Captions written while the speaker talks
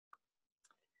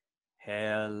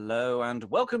Hello and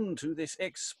welcome to this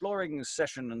exploring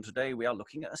session, and today we are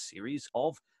looking at a series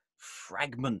of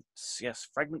fragments. Yes,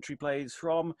 fragmentary plays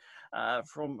from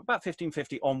about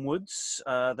 1550 onwards.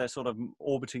 They're sort of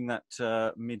orbiting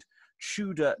that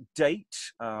mid-Tudor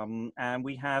date, and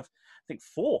we have, I think,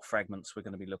 4 fragments we're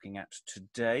going to be looking at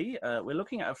today. We're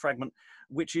looking at a fragment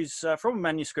which is from a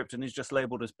manuscript and is just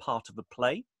labelled as part of the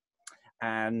play,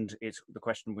 and it's the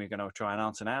question we're going to try and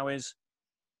answer now is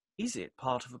it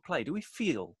part of a play? Do we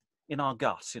feel in our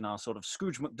guts, in our sort of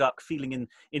Scrooge McDuck feeling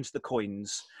into the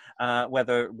coins,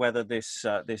 whether this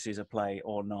is a play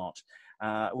or not?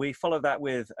 We follow that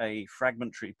with a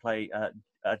fragmentary play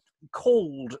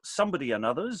called Somebody and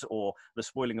Others, or The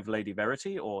Spoiling of Lady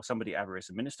Verity, or Somebody, Avarice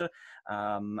and Minister.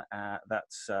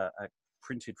 That's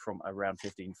printed from around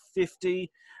 1550.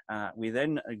 We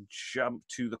then jump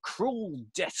to The Cruel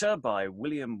Debtor by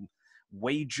William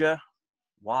Wager.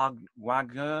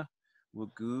 Rigour.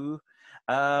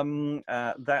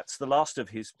 That's the last of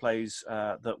his plays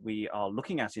that we are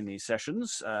looking at in these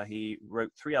sessions. He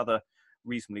wrote 3 other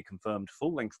reasonably confirmed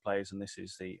full-length plays, and this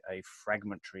is a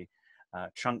fragmentary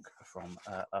chunk from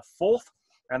a 4th.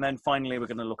 And then finally, we're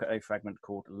going to look at a fragment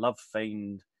called Love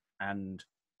Feigned and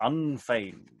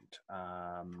Unfeigned.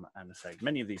 And I say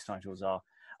many of these titles are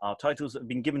titles that have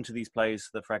been given to these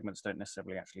plays. The fragments don't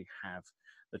necessarily actually have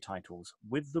the titles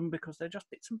with them because they're just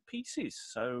bits and pieces.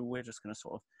 So we're just going to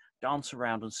sort of dance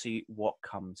around and see what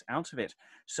comes out of it.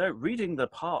 So reading the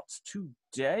parts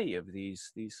today of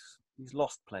these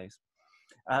lost plays.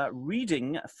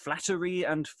 Reading Flattery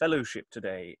and Fellowship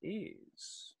today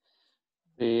is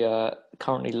the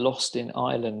currently lost in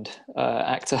Ireland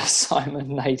actor Simon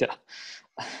Nader.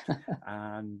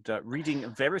 And reading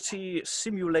Verity,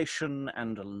 Simulation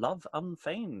and Love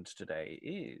Unfeigned today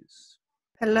is...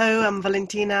 Hello, I'm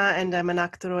Valentina and I'm an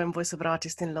actor and voiceover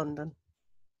artist in London.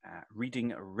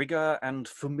 Reading Rigour and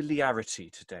Familiarity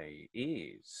today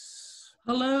is...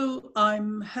 Hello,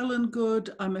 I'm Helen Good,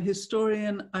 I'm a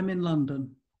historian, I'm in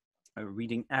London.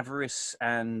 Reading Avarice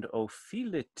and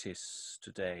Ophiletis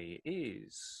today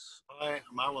is... Hi,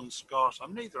 I'm Alan Scott.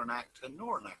 I'm neither an actor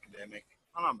nor an academic,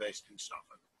 and I'm based in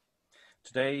Scotland.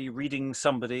 Today, reading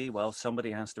somebody, well, somebody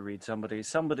has to read somebody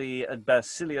at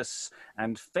Basileus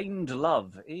and Feigned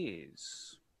Love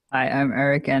is... Hi, I'm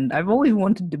Eric, and I've always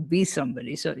wanted to be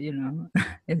somebody, so, you know,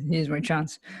 here's my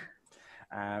chance.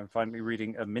 And finally,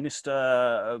 reading A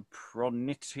Minister,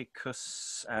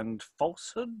 Proniticus and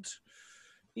Falsehood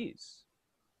is...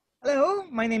 Hello,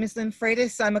 my name is Lynn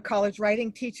Freitas. I'm a college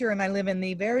writing teacher, and I live in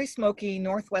the very smoky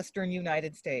northwestern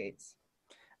United States.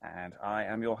 And I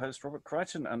am your host, Robert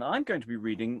Crighton, and I'm going to be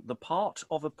reading the part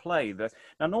of a play.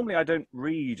 Now, normally I don't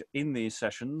read in these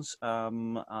sessions.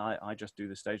 I just do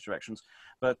the stage directions.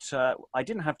 But I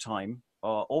didn't have time,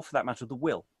 or for that matter, the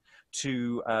will,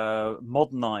 to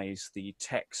modernize the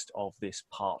text of this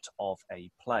part of a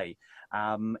play.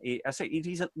 I say it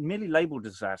is merely labeled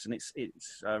as that, and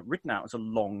it's written out as a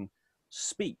long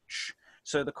speech.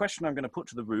 So the question I'm going to put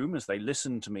to the room as they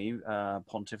listen to me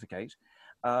pontificate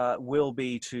will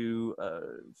be to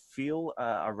feel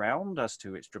around as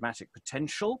to its dramatic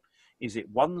potential. Is it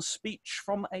one speech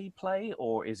from a play,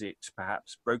 or is it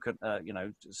perhaps broken,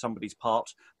 somebody's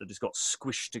part that has got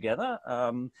squished together?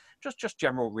 Just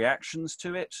general reactions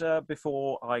to it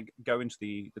before I go into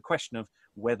the question of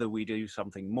whether we do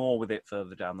something more with it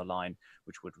further down the line,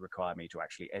 which would require me to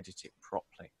actually edit it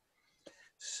properly.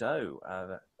 So,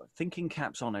 thinking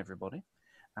caps on, everybody.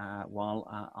 While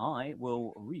I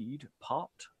will read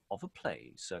part of a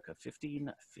play, circa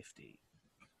 1550.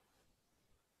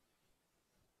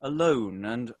 Alone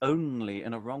and only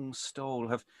in a wrong stole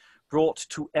have brought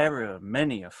to error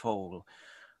many a foal.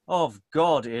 Of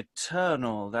God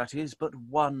eternal, that is but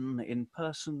one in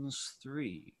persons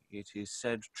 3. It is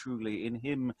said truly,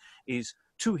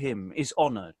 to him is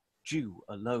honour due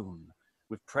alone,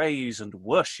 with praise and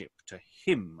worship to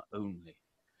him only.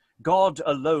 God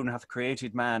alone hath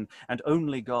created man, and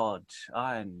only God,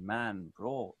 and man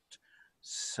brought.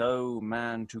 So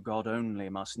man to God only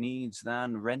must needs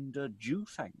then render due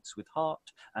thanks with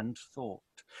heart and thought.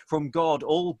 From God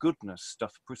all goodness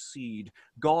doth proceed.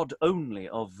 God only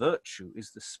of virtue is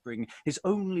the spring. His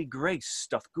only grace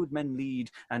doth good men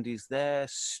lead, and is their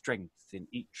strength in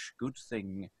each good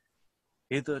thing.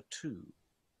 Hitherto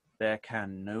there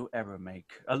can no error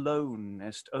make. Alone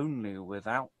est only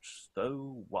without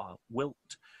thou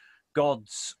wilt.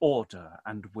 God's order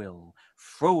and will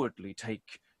frowardly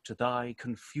take to thy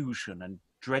confusion and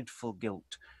dreadful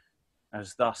guilt.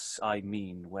 As thus I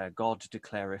mean, where God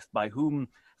declareth, by whom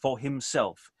for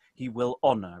himself he will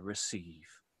honour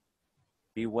receive.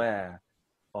 Beware,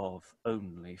 of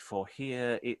only, for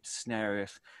here it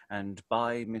snareth, and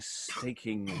by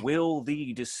mistaking will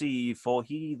thee deceive, for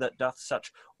he that doth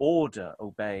such order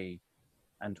obey,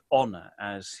 and honour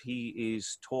as he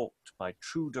is taught by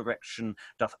true direction,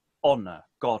 doth honour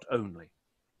God only,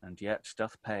 and yet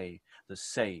doth pay the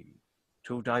same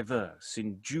to diverse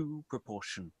in due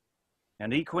proportion.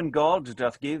 And eke when God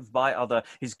doth give by other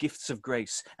his gifts of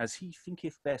grace, as he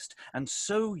thinketh best, and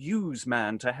so use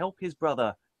man to help his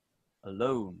brother,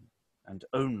 alone and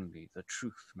only the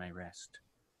truth may rest.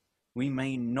 We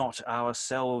may not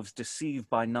ourselves deceive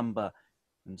by number,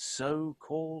 and so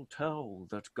call tell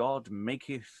that God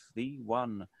maketh thee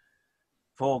one.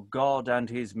 For God and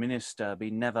his minister be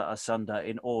never asunder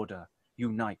in order,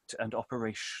 unite and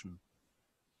operation.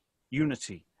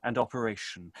 Unity and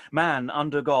operation, man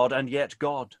under God, and yet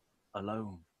God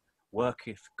alone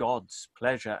worketh God's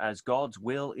pleasure as God's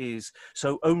will is,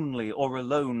 so only or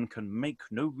alone can make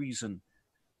no reason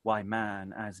why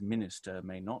man as minister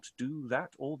may not do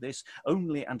that or this,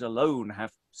 only and alone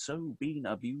have so been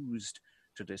abused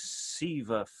to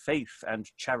deceive faith and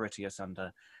charity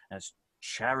asunder, as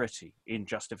charity in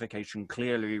justification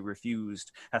clearly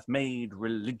refused hath made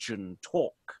religion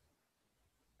talk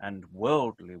and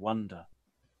worldly wonder.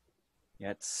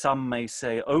 Yet some may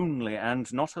say only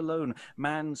and not alone,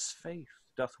 man's faith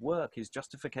doth work his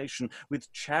justification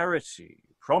with charity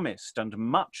promised, and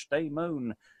much they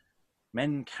moan.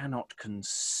 Men cannot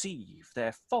conceive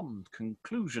their fond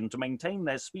conclusion, to maintain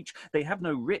their speech they have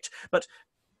no writ, but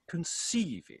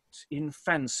conceive it in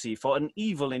fancy for an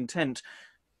evil intent.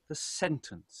 The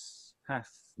sentence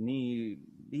hath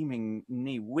beaming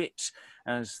ne wit,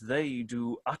 as they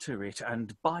do utter it,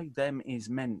 and by them is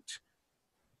meant.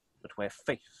 But where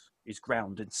faith is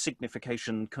ground and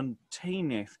signification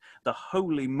containeth the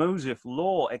holy Mosaic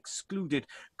law excluded,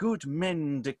 good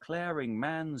men declaring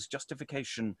man's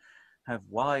justification have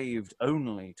wived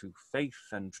only to faith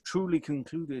and truly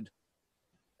concluded.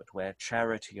 But where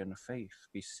charity and faith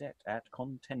be set at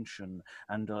contention,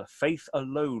 and faith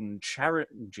alone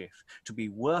challengeth to be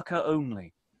worker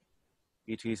only,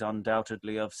 it is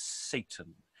undoubtedly of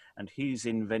Satan and his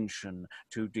invention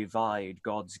to divide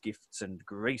God's gifts and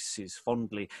graces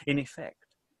fondly. In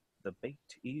effect, the bait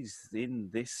is in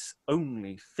this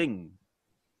only thing,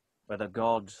 whether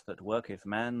God that worketh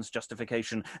man's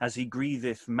justification as he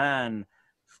grieveth man,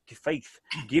 faith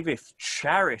giveth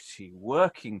charity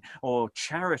working, or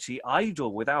charity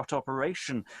idle without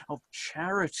operation. Of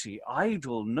charity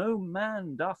idle no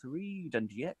man doth read, and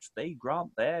yet they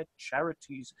grant their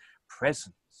charity's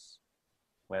presence,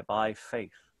 whereby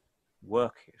faith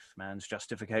worketh man's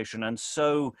justification, and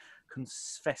so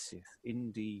confesseth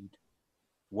indeed,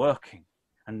 working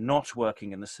and not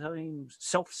working in the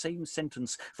same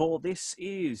sentence. For this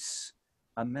is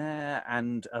a mere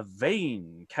and a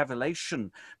vain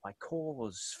cavillation, by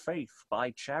cause faith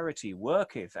by charity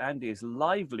worketh, and is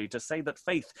lively to say that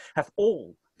faith hath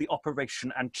all the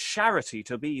operation, and charity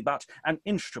to be but an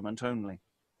instrument only.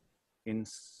 In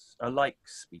a like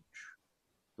speech,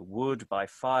 the wood by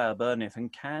fire burneth,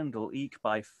 and candle eke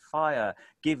by fire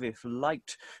giveth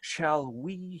light. Shall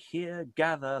we here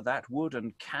gather that wood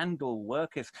and candle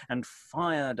worketh, and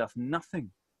fire doth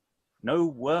nothing? No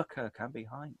worker can be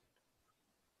hanged.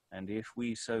 And if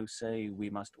we so say, we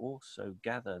must also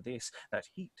gather this, that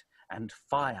heat and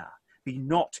fire be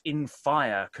not in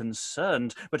fire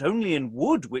concerned, but only in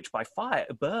wood, which by fire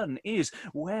burn is,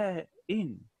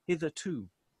 wherein hitherto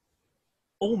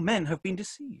all men have been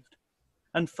deceived.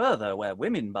 And further, where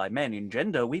women by men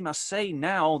engender, we must say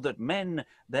now that men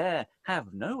there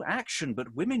have no action,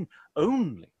 but women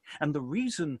only, and the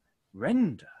reason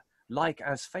render, like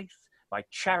as faith by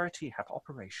charity hath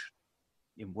operation.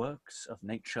 In works of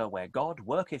nature where God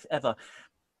worketh ever,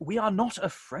 we are not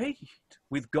afraid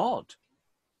with God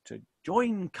to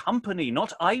join company,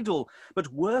 not idle,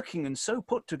 but working, and so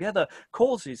put together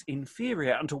causes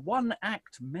inferior, unto one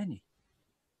act many.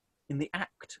 In the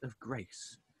act of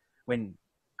grace, when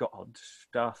God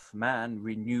doth man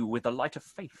renew with the light of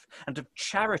faith, and of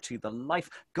charity the life,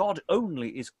 God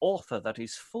only is author that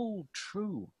is full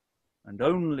true, and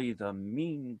only the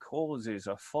mean causes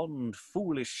a fond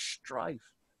foolish strife.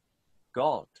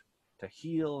 God to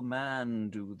heal man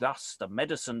do thus the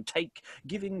medicine take,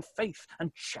 giving faith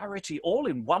and charity all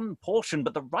in one portion,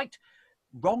 but the right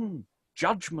wrong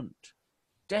judgment,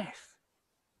 death.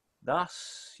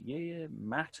 Thus ye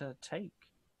matter take,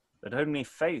 that only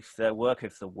faith there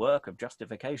worketh the work of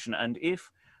justification. And if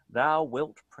thou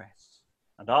wilt press,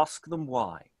 and ask them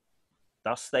why,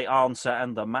 thus they answer,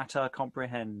 and the matter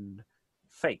comprehend.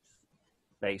 Faith,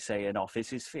 they say, in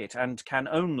office is fit, and can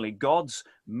only God's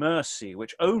mercy,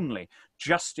 which only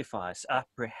justifies,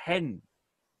 apprehend.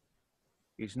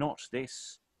 Is not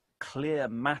this clear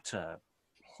matter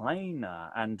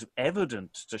plainer and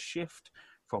evident to shift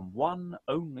from one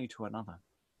only to another?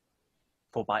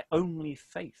 For by only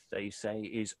faith, they say,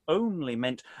 is only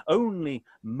meant only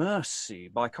mercy,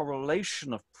 by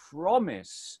correlation of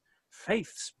promise,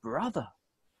 faith's brother.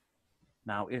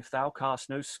 Now, if thou cast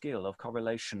no skill of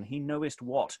correlation, he knowest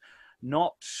what,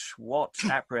 not what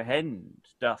apprehend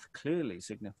doth clearly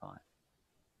signify.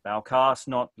 Thou canst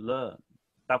not learn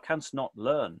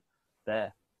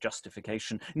their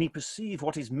justification, ne perceive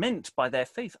what is meant by their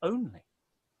faith only.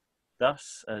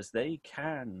 Thus, as they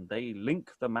can, they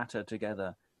link the matter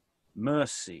together.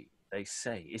 Mercy, they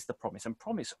say, is the promise, and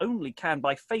promise only can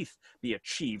by faith be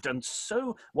achieved. And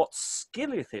so what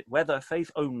skilleth it, whether faith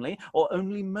only or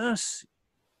only mercy?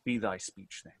 Be thy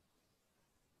speech then.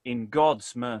 In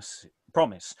God's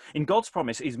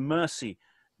promise is mercy.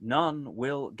 None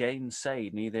will gainsay,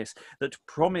 ne this, that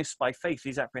promise by faith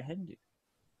is apprehended.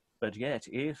 But yet,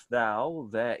 if thou,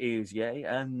 there is yea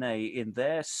and nay in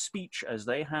their speech as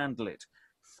they handle it,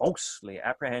 falsely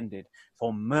apprehended,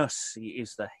 for mercy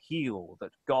is the heel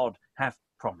that God hath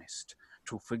promised,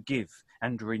 to forgive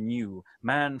and renew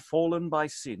man fallen by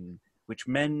sin, which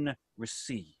men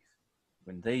receive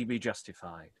when they be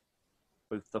justified,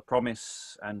 both the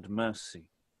promise and mercy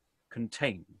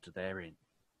contained therein.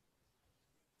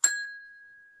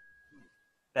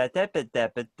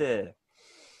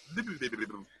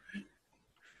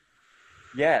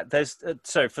 Yeah, there's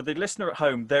so for the listener at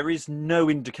home, there is no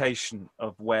indication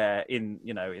of where in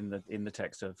the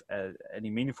text of any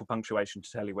meaningful punctuation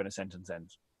to tell you when a sentence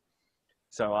ends.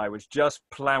 So I was just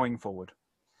ploughing forward.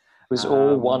 It was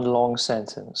all one long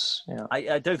sentence. Yeah.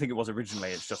 I don't think it was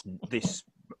originally. It's just this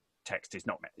text is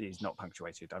not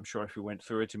punctuated. I'm sure if we went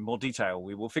through it in more detail,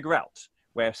 we will figure out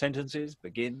where sentences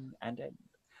begin and end.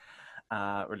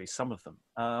 Or at least some of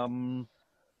them.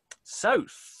 So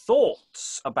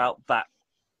thoughts about that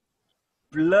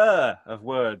blur of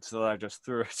words that I just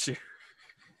threw at you.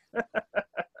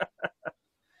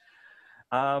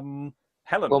 Helen.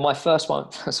 Well, my first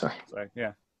one. Sorry. So,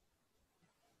 yeah.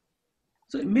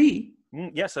 Is it me?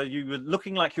 Yeah, so you were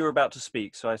looking like you were about to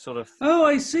speak, so I sort of... Oh,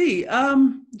 I see.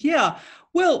 Yeah.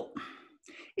 Well,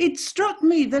 it struck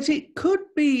me that it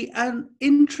could be an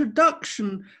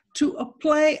introduction to a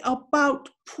play about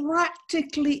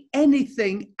practically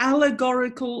anything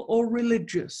allegorical or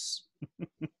religious.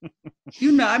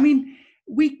 I mean,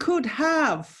 we could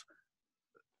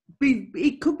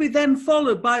it could be then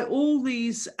followed by all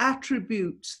these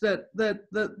attributes that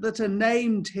are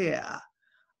named here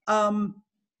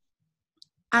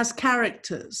as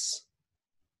characters.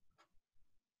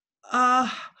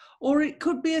 Or it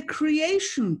could be a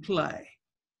creation play.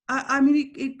 I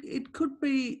mean, it could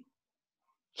be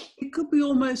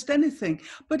almost anything,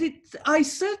 but I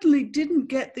certainly didn't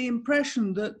get the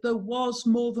impression that there was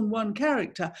more than one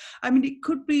character. I mean, it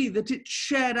could be that it's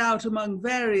shared out among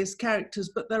various characters,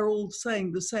 but they're all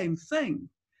saying the same thing.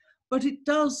 But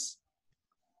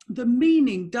the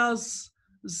meaning does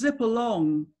zip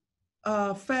along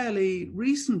fairly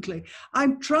recently.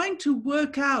 I'm trying to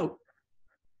work out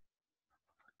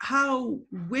how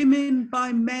women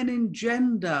by men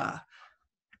engender,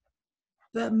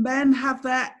 that men have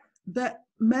that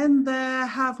men there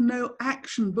have no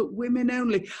action, but women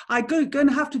only. I'm going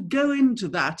to have to go into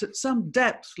that at some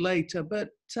depth later, but...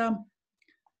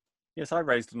 Yes, I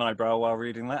raised an eyebrow while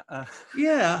reading that.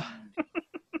 Yeah.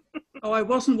 Oh, I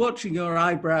wasn't watching your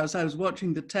eyebrows, I was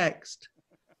watching the text.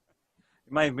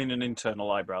 It may have been an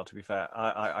internal eyebrow, to be fair.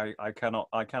 I cannot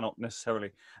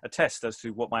necessarily attest as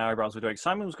to what my eyebrows were doing.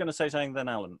 Simon was going to say something, then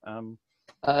Alan.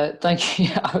 Thank you.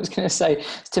 I was going to say,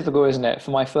 it's typical, isn't it?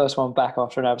 For my first one back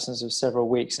after an absence of several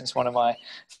weeks, it's one of my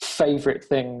favourite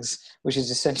things, which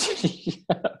is essentially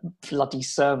a bloody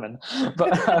sermon.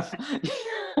 But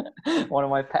one of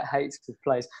my pet hates of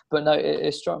plays. But no,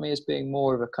 it struck me as being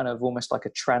more of a kind of almost like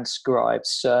a transcribed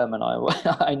sermon.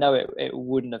 I know it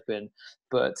wouldn't have been,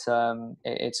 but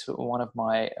it's one of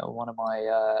my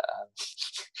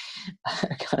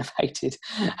kind of hated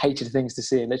things to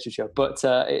see in literature. But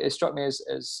it struck me as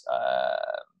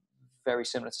very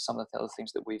similar to some of the other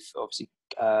things that we've obviously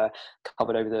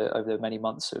covered over the many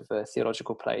months of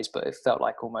theological plays. But it felt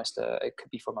like almost it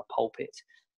could be from a pulpit.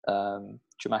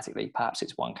 Dramatically, perhaps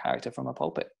it's one character from a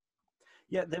pulpit.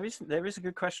 Yeah, there is a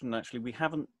good question, actually. We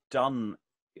haven't done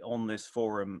on this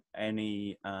forum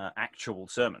any actual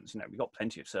sermons. We've got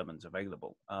plenty of sermons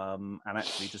available, and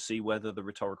actually to see whether the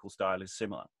rhetorical style is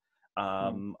similar.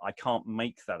 I can't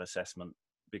make that assessment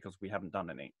because we haven't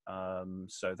done any,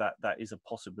 so that is a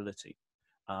possibility,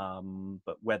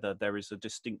 but whether there is a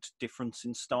distinct difference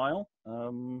in style,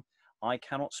 I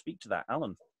cannot speak to that.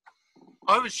 Alan?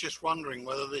 I was just wondering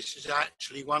whether this is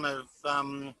actually one of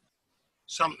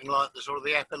something like the sort of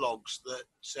the epilogues that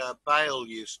Bale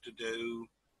used to do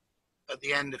at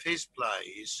the end of his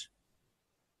plays.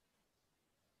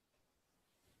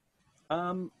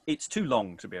 It's too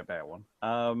long to be a Bale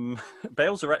one.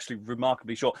 Bale's are actually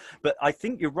remarkably short, but I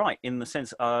think you're right in the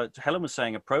sense, Helen was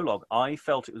saying a prologue. I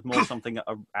felt it was more something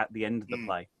at the end of the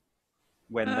play,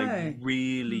 when they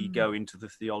really go into the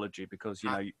theology, because, you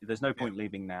know, there's no point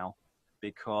leaving now,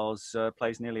 because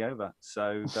play's nearly over.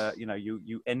 So that, you know,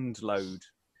 you end load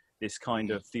this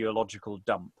kind of theological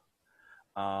dump,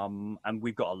 and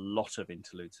we've got a lot of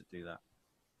interludes that do that.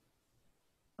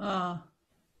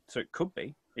 So it could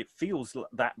be. It feels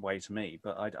that way to me,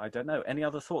 but I don't know. Any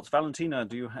other thoughts, Valentina?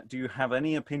 Do you have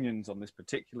any opinions on this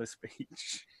particular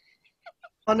speech?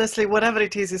 Honestly, whatever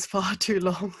it is far too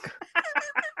long.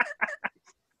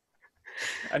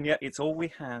 And yet it's all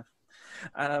we have.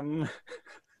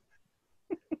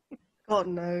 God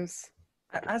knows.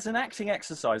 As an acting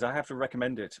exercise, I have to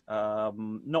recommend it,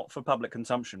 not for public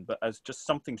consumption, but as just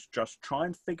something to just try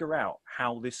and figure out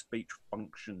how this speech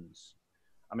functions.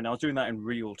 I mean, I was doing that in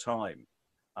real time,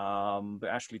 but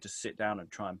actually to sit down and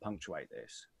try and punctuate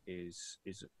this is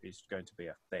going to be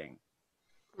a thing.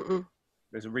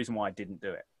 There's a reason why I didn't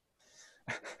do it.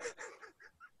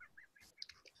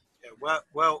 Yeah,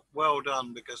 well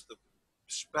done, because the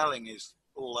spelling is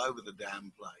all over the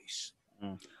damn place.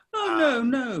 Oh,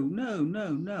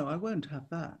 no, I won't have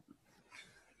that.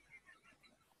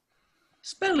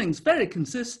 Spelling's very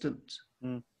consistent.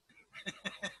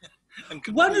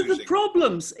 One of the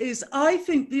problems is I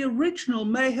think the original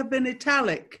may have been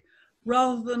italic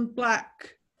rather than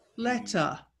black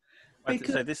letter.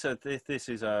 So this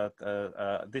is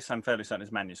this I'm fairly certain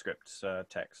is manuscript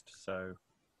text. So,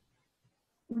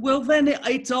 well, then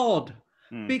it's odd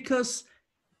because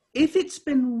if it's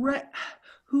been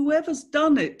whoever's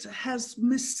done it has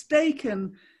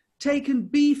taken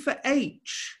B for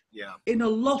H in a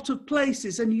lot of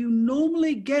places, and you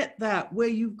normally get that where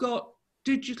you've got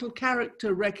digital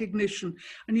character recognition,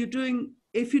 and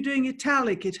if you're doing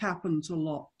italic, it happens a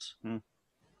lot.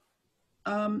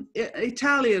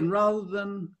 Italian rather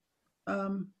than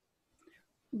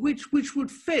which would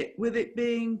fit with it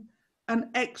being an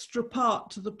extra part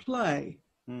to the play.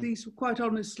 These were quite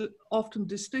honestly often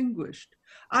distinguished.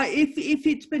 If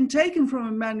it's been taken from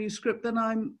a manuscript,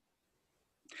 then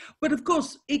but of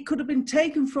course it could have been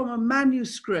taken from a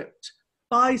manuscript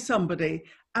by somebody,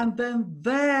 and then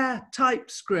their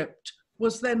typescript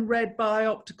was then read by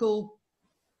optical,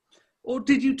 or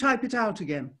did you type it out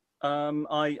again? Well,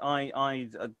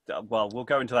 we'll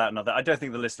go into that another. I don't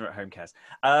think the listener at home cares.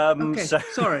 Okay,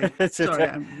 sorry,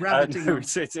 I'm rabbiting on.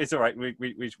 It's all right.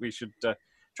 We should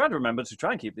try to remember to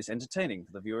try and keep this entertaining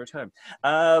for the viewer at home.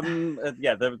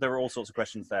 Yeah, there are all sorts of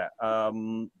questions there.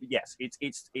 Yes,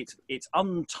 it's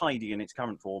untidy in its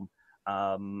current form.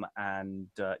 And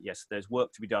yes, there's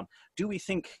work to be done. Do we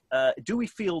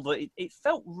feel that it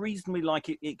felt reasonably like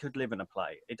it could live in a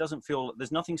play? It doesn't feel,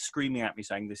 there's nothing screaming at me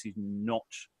saying this is not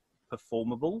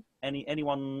performable.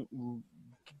 Anyone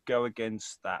go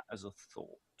against that as a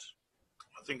thought?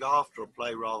 I think after a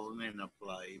play rather than in a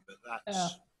play, but that's... Yeah.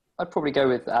 I'd probably go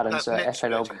with Adam's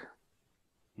epilogue.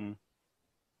 A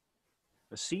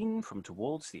scene from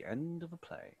towards the end of a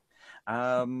play.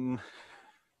 No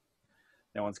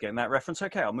one's getting that reference.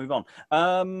 Okay, I'll move on.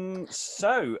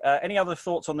 So, any other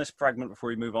thoughts on this fragment before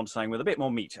we move on to something with a bit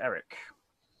more meat? Eric?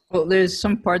 Well, there's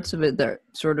some parts of it that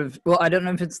sort of, well, I don't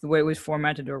know if it's the way it was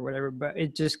formatted or whatever, but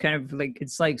it just kind of like,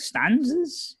 it's like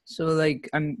stanzas. So like,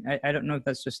 I don't know if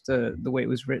that's just the way it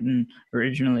was written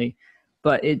originally,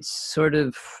 but it's sort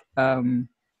of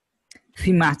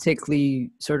thematically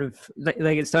sort of like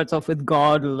it starts off with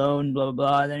God alone, blah, blah,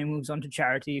 blah. Then it moves on to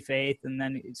charity, faith. And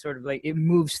then it's sort of like, it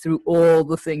moves through all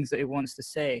the things that it wants to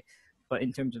say. But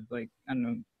in terms of like, I don't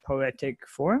know, poetic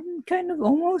form, kind of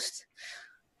almost.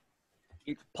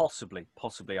 Possibly.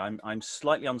 I'm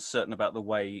slightly uncertain about the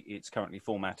way it's currently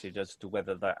formatted as to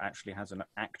whether that actually has an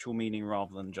actual meaning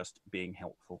rather than just being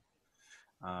helpful.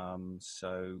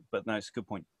 But no, it's a good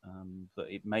point. That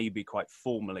it may be quite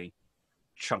formally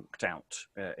chunked out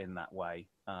in that way,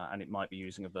 and it might be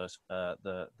using a verse,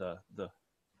 the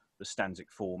stanzic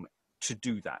form to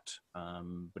do that,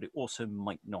 but it also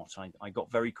might not. I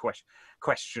got very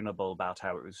questionable about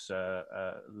how it was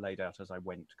laid out as I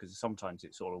went, because sometimes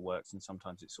it sort of works and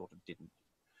sometimes it sort of didn't.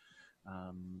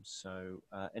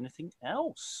 Anything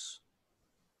else?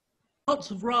 Lots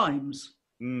of rhymes.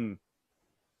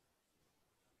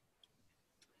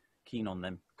 Keen on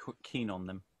them.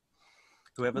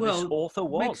 Whoever this author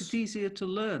was. Makes it easier to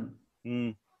learn.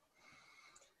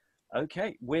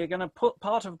 Okay, we're going to put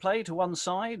part of play to one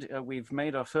side. We've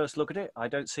made our first look at it. I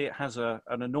don't see it has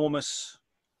an enormous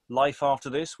life after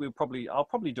this. I'll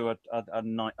probably do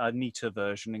a neater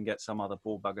version and get some other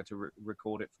poor bugger to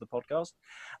record it for the podcast,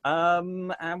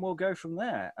 and we'll go from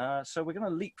there. So we're going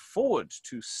to leap forward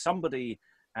to Somebody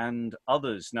and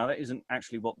Others. Now, that isn't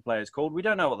actually what the play is called. We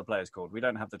don't know what the play is called. We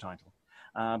don't have the title.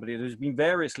 But it has been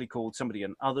variously called Somebody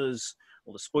and Others,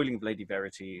 or The Spoiling of Lady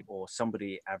Verity, or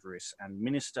Somebody, Avarice, and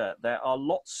Minister. There are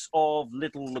lots of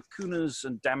little lacunas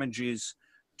and damages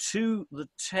to the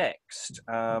text.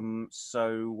 Every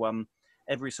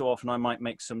so often I might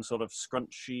make some sort of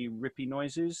scrunchy, rippy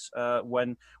noises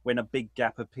when a big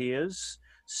gap appears.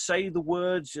 Say the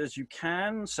words as you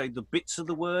can, say the bits of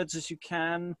the words as you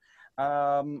can,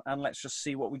 and let's just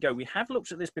see what we go. We have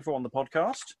looked at this before on the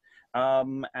podcast.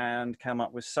 And come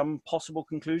up with some possible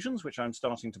conclusions, which I'm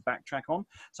starting to backtrack on.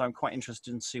 So I'm quite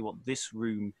interested in see what this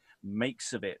room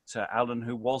makes of it. Alan,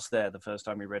 who was there the first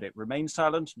time we read it, remained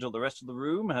silent until the rest of the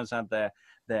room has had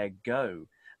their go.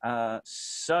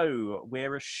 So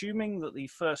we're assuming that the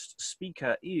first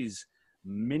speaker is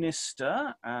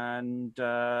Minister, and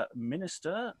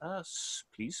Minister,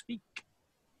 please speak.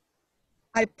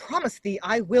 I promise thee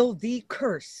I will thee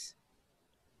curse.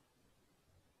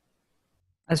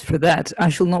 As for that, I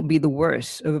shall not be the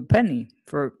worse of a penny,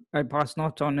 for I pass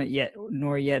not on it yet,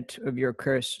 nor yet of your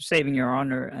curse, saving your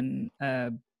honour, and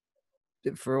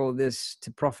for all this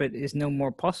to profit is no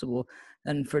more possible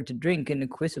than for to drink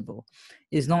inacquisible.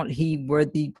 Is not he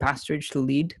worthy pasturage to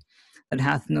lead, that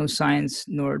hath no science,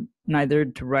 nor neither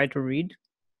to write or read?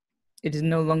 It is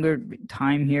no longer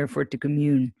time here for to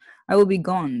commune. I will be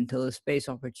gone till a space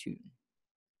opportune.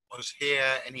 Was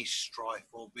here any strife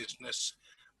or business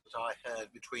that I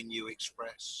heard between you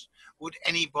express? Would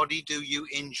anybody do you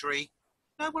injury?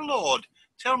 Noble lord,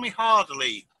 tell me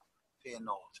hardily. Fear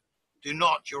not, do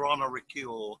not your honour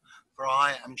recule, for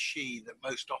I am she that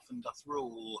most often doth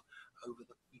rule over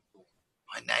the people.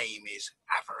 My name is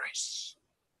Avarice.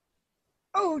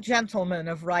 O gentlemen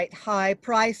of right high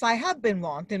price, I have been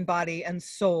wont in body and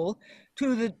soul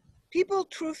to the people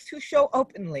truth to show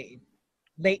openly,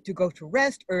 late to go to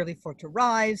rest, early for to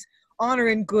rise, honor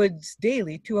and goods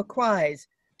daily to acquise,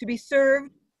 to be served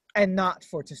and not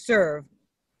for to serve,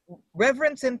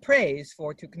 reverence and praise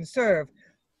for to conserve,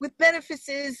 with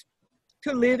benefices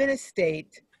to live in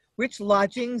estate, rich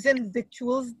lodgings and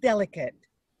victuals delicate,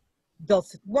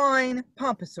 dulcet wine,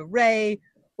 pompous array,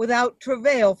 without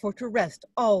travail for to rest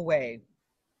alway,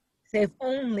 save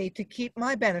only to keep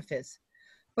my benefice.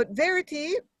 But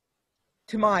Verity,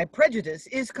 to my prejudice,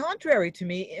 is contrary to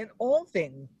me in all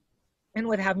things, and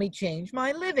would have me change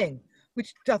my living,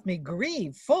 which doth me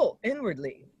grieve full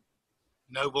inwardly.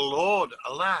 Noble lord,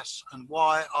 alas, and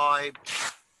why I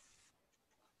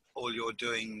all your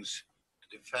doings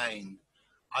to defame.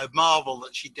 I marvel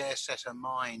that she dare set her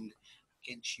mind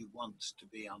against you once to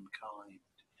be unkind.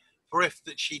 For if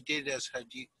that she did as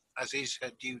is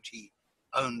her duty,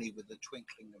 only with the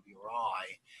twinkling of your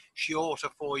eye, she ought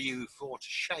for you for to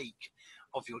shake,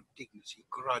 of your dignity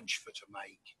grudge for to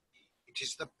make. It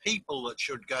is the people that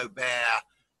should go bare,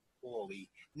 poorly,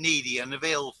 needy, and of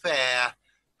ill fare.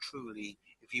 Truly,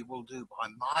 if you will do by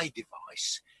my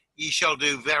device, ye shall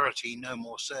do Verity no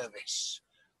more service.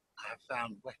 I have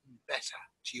found weapon better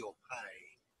to your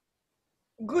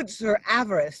pay. Good Sir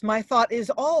Avarice, my thought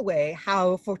is alway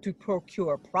how for to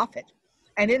procure profit,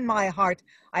 and in my heart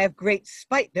I have great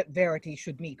spite that Verity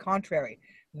should me contrary.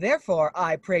 Therefore,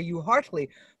 I pray you heartily,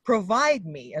 provide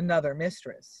me another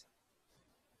mistress.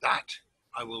 That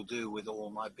I will do with all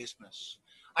my business.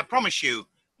 I promise you,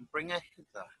 and bring her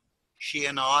hither. She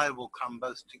and I will come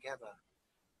both together.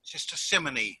 Sister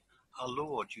Simony, our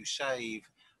Lord you save,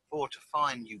 for to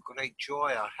find you great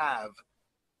joy I have.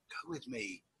 Go with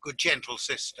me, good gentle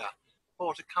sister,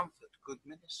 for to comfort good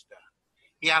minister.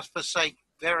 He has forsake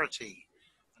Verity,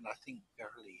 and I think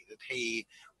verily that he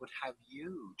would have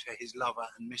you to his lover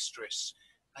and mistress,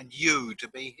 and you to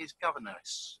be his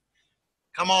governess.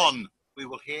 Come on, we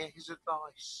will hear his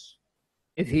advice.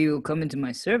 If he will come into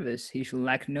my service, he shall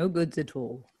lack no goods at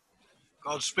all.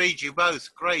 God speed you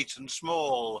both, great and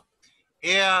small.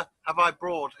 Here have I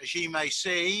brought, as ye may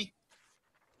see,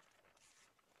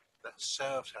 that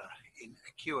served her in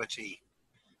acuity.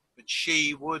 But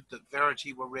she would that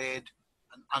Verity were reared,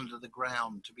 and under the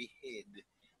ground to be hid,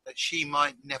 that she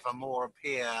might never more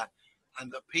appear,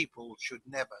 and that people should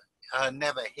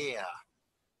never hear.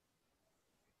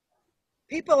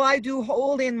 People I do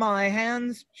hold in my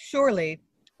hands, surely,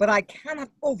 but I cannot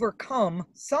overcome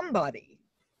somebody.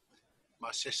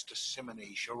 My sister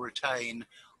Simony shall retain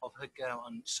of her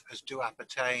gallants as do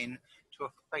appertain to a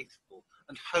faithful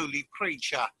and holy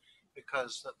preacher.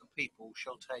 because that the people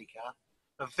shall take her,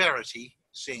 of Verity,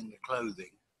 seeing the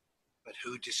clothing. But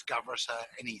who discovers her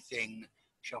anything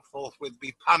shall forthwith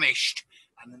be punished,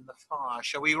 and in the fire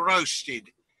shall be roasted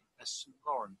as St.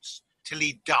 Lawrence till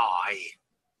he die.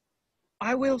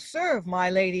 I will serve my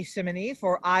lady Simony,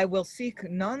 for I will seek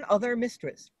none other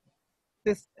mistress.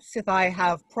 Sith I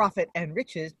have profit and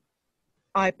riches,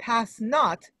 I pass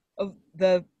not of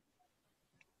the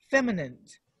feminine.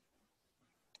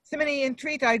 Simony,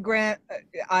 entreat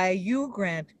you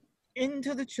grant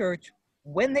into the church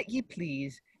when that ye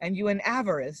please, and you and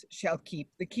Avarice shall keep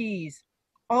the keys.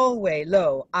 Alway,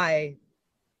 lo, I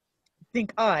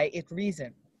think it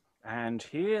reason. And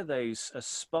here they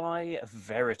espy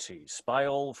Verity, spy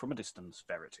all from a distance,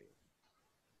 Verity.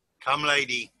 Come,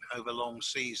 lady, over long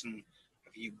season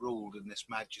have ye ruled in this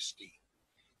majesty.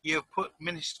 Ye have put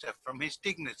minister from his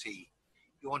dignity.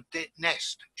 Your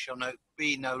nest shall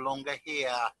be no longer here.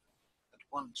 At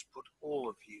once put all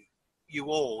of you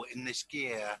all in this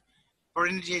gear. For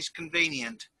it is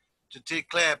convenient to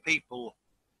declare people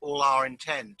all our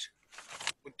intent.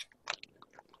 Which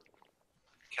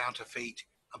counterfeit,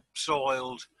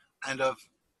 soiled, and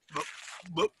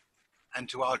and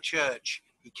to our church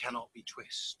he cannot be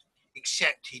twist,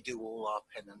 except he do all our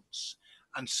penance,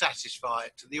 and satisfy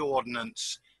it to the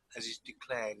ordinance, as is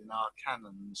declared in our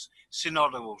canons,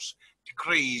 synodals,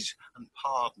 decrees, and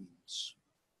pardons.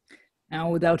 Now,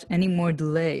 without any more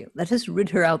delay, let us rid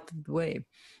her out of the way,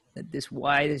 that this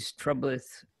wise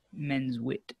troubleth men's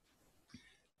wit.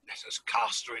 Let us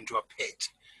cast her into a pit,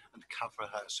 and cover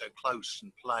her so close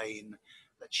and plain,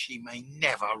 that she may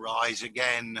never rise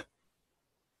again.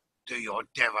 Do your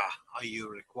endeavour, I you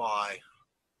require.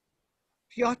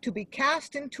 She ought to be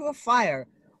cast into a fire.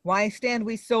 Why stand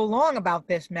we so long about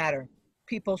this matter?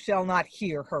 People shall not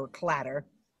hear her clatter,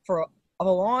 for of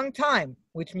a long time,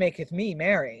 which maketh me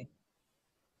merry.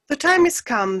 The time is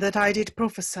come that I did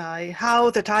prophesy, how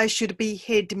that I should be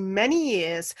hid many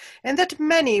years, and that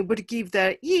many would give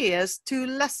their ears to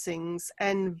lessings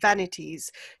and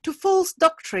vanities, to false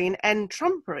doctrine and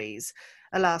trumperies.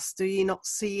 Alas, do ye not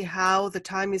see how the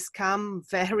time is come,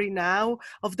 very now,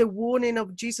 of the warning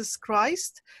of Jesus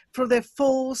Christ, for the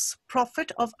false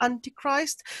prophet of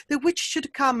Antichrist, the which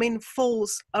should come in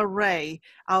false array,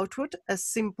 outward as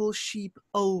simple sheep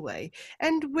alway,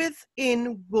 and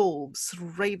within wolves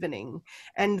ravening,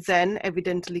 and then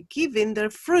evidently giving their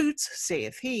fruits,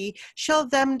 saith he, shall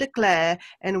them declare,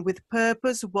 and with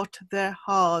purpose what their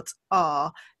hearts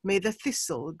are, may the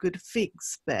thistle good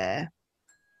figs bear.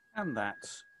 And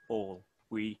that's all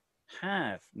we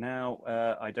have. Now,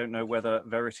 I don't know whether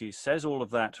Verity says all of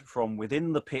that from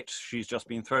within the pit she's just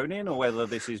been thrown in, or whether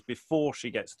this is before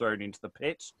she gets thrown into the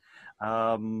pit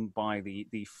by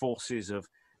the forces of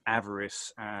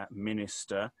Avarice,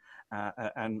 Minister,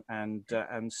 and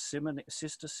Simony,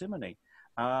 Sister Simony.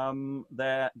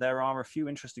 There are a few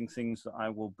interesting things that I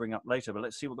will bring up later, but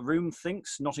let's see what the room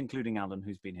thinks, not including Alan,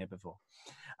 who's been here before.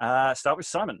 Start with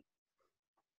Simon.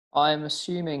 I'm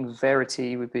assuming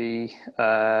Verity would be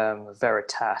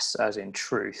Veritas, as in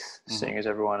truth, seeing as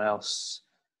everyone else.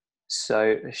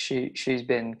 So she's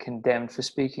been condemned for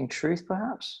speaking truth,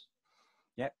 perhaps?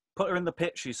 Yeah, put her in the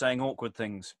pit. She's saying awkward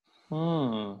things.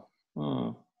 That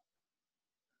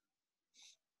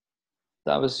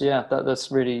was,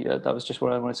 that's really, that was just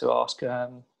what I wanted to ask.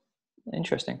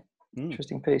 Interesting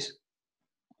piece.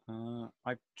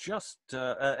 I just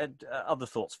other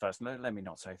thoughts first. Let me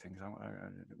not say things.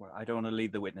 I don't want to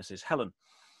lead the witnesses. Helen.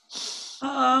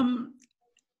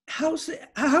 How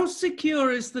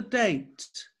secure is the date?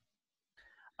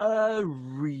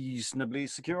 Reasonably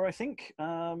secure, I think.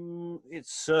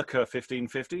 It's circa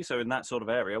 1550, so in that sort of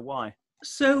area. Why?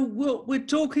 So what we're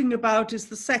talking about is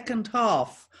the second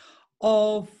half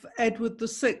of Edward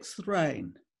VI's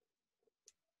reign.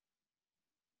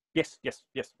 Yes.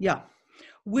 Yeah.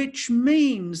 Which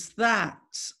means that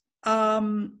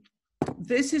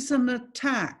this is an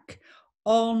attack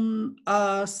on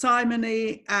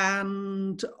simony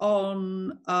and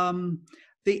on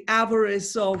the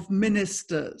avarice of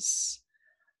ministers.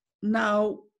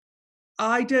 Now,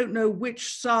 I don't know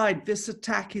which side this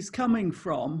attack is coming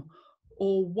from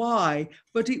or why,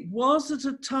 but it was at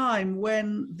a time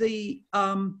when the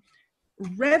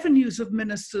revenues of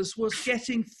ministers was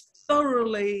getting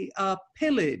thoroughly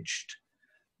pillaged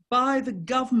by the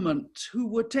government, who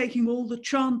were taking all the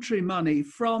chantry money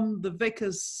from the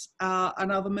vicars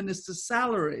and other ministers'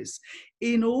 salaries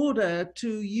in order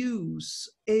to use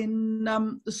in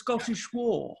the Scottish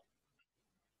War.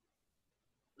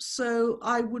 So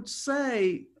I would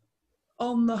say,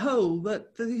 on the whole,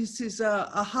 that this is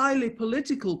a highly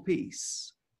political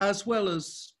piece, as well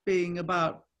as being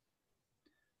about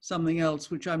something else,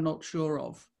 which I'm not sure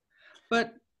of.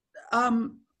 But, I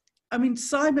mean,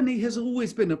 simony has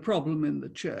always been a problem in the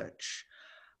church.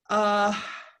 But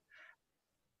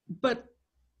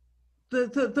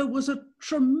there was a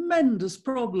tremendous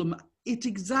problem at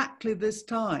exactly this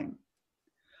time.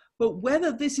 But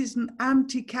whether this is an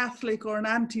anti-Catholic or an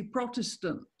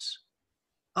anti-Protestant,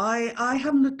 I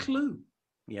haven't a clue.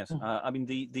 Yes, I mean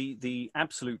the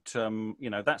absolute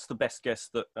that's the best guess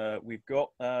that we've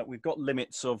got. We've got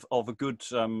limits of a good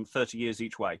 30 years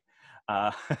each way.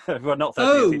 Well, not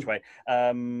 30 years each way.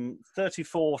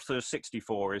 34 to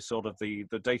 64 is sort of the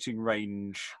dating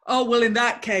range. Oh well, in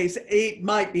that case, it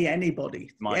might be anybody.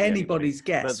 Anybody's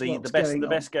guess. But the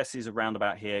best guess is around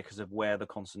about here because of where the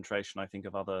concentration, I think,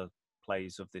 of other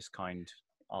plays of this kind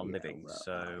are living. Well,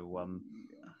 so.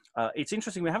 It's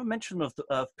interesting. We haven't mentioned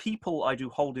of people I do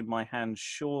hold in my hand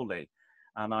surely,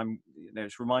 and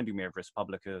it's reminding me of Res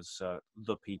Publica's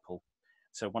the people.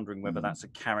 So wondering whether that's a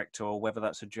character or whether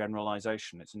that's a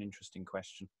generalization. It's an interesting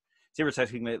question. It's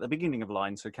irritatingly at the beginning of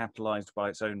line, so capitalized by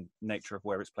its own nature of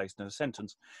where it's placed in a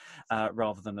sentence,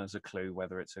 rather than as a clue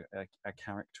whether it's a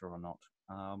character or not.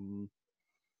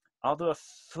 Other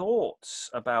thoughts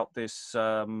about this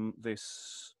text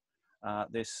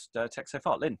so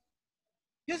far, Lynn?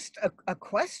 Just a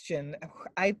question.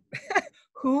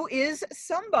 Who is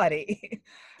somebody?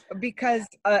 Because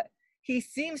he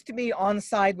seems to be on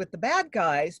side with the bad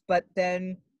guys, but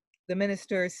then the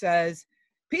minister says,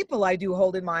 people I do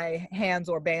hold in my hands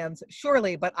or bands,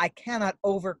 surely, but I cannot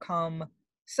overcome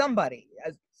somebody.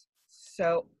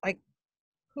 So, like,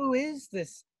 who is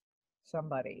this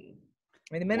somebody?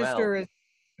 I mean, the minister is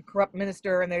a corrupt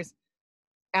minister, and there's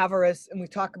Avarice, and we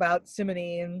talk about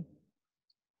simony, and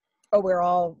we're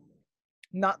all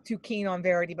not too keen on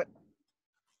Verity, but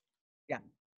yeah.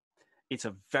 It's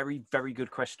a very, very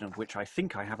good question of which I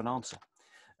think I have an answer.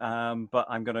 But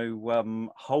I'm going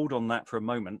to hold on that for a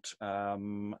moment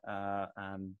and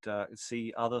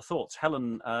see other thoughts.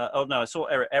 Helen, oh no, I saw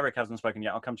Eric hasn't spoken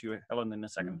yet. I'll come to you, Helen, in a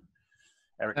second.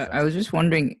 Eric, I was just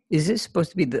wondering, is it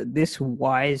supposed to be that this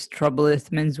wise troubleth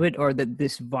men's wit, or that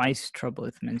this vice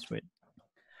troubleth men's wit?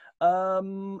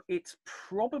 It's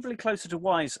probably closer to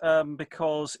wise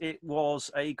because it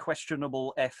was a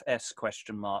questionable FS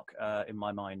question mark in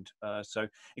my mind. So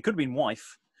it could have been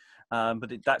wife,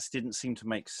 but that didn't seem to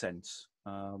make sense.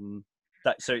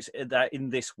 So it's that in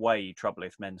this way,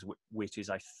 troubleth men's wit is,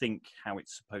 I think, how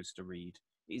it's supposed to read.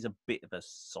 It is a bit of a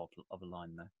sod of a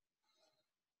line there.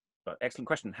 But excellent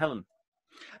question, Helen.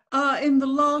 In the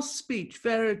last speech,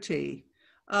 Verity.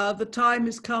 The time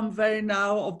has come very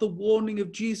now of the warning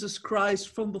of Jesus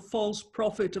Christ from the false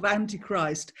prophet of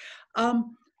Antichrist.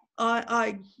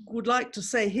 I would like to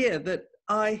say here that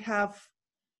I have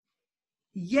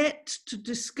yet to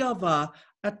discover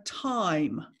a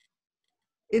time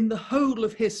in the whole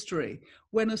of history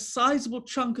when a sizable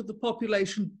chunk of the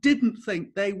population didn't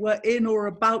think they were in or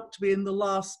about to be in the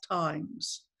last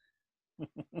times.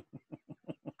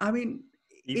 I mean,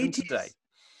 even today.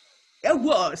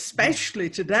 Well, especially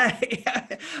today,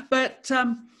 but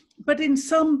in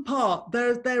some part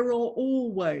there are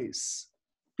always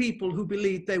people who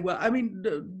believe they were. I mean,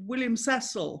 William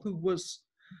Cecil, who was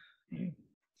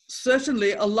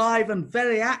certainly alive and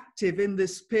very active in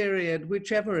this period,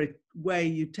 whichever way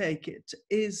you take it,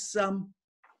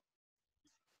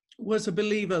 was a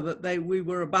believer that we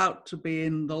were about to be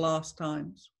in the last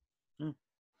times.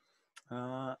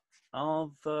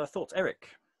 Other thoughts, Eric?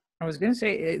 I was going to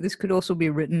say this could also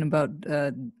be written about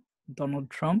Donald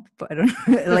Trump, but I don't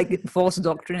know, like false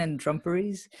doctrine and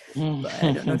trumperies. But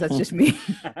I don't know if that's just me.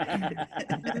 I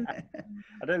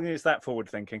don't think it's that forward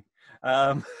thinking.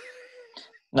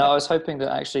 No, I was hoping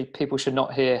that actually people should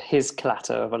not hear his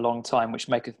clatter of a long time, which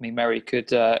maketh me merry,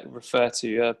 could refer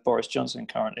to Boris Johnson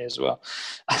currently as well.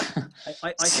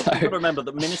 I think you've got to remember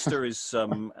that minister is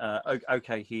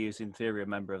okay. He is in theory a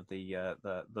member of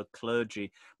the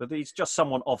clergy, but he's just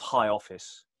someone of high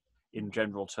office in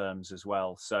general terms as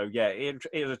well. So yeah, it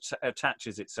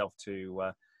attaches itself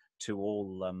to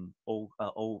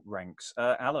all ranks.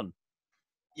 Alan.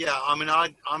 Yeah, I mean,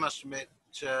 I must admit.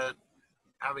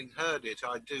 Having heard it,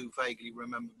 I do vaguely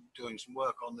remember doing some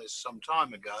work on this some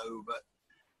time ago, but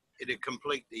it had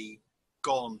completely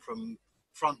gone from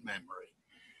front memory.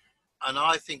 And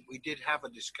I think we did have a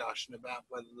discussion about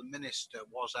whether the minister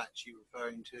was actually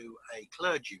referring to a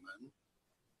clergyman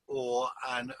or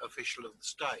an official of the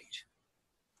state.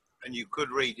 And you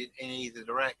could read it in either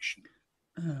direction.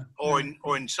 Or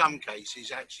in some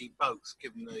cases, actually both,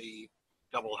 given the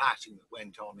double hatting that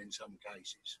went on in some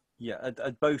cases. Yeah,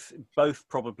 both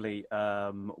probably.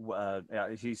 Yeah,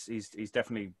 he's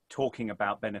definitely talking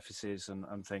about benefices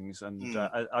and things. And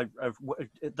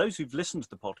those who've listened to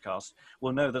the podcast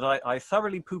will know that I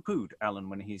thoroughly poo-pooed Alan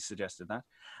when he suggested that.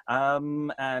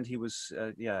 And he was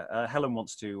Helen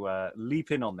wants to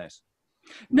leap in on this.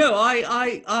 No,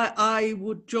 I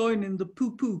would join in the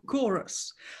poo-poo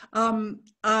chorus.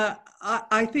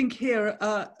 I think here,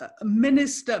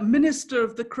 minister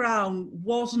of the crown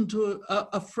wasn't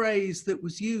a phrase that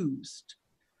was used.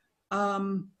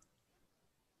 I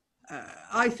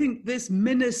think this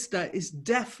minister is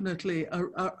definitely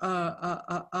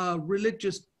a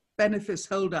religious benefice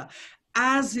holder,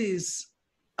 as is,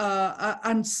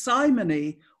 and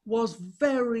simony was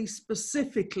very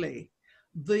specifically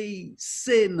the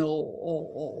sin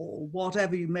or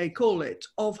whatever you may call it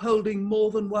of holding more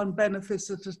than one benefice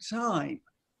at a time.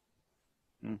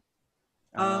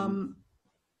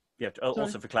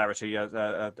 Also for clarity,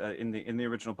 in the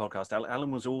original podcast,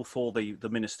 Alan was all for the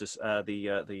ministers,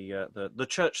 the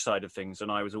church side of things,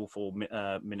 and I was all for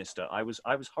minister. I was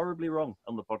horribly wrong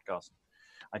on the podcast.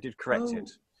 I did correct it.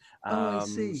 I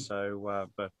see.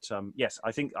 Yes,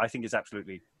 I think it's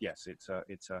absolutely yes. It's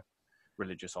a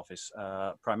religious office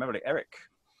primarily. Eric.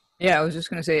 Yeah, I was just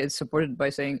going to say it's supported by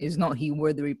saying, "Is not he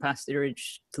worthy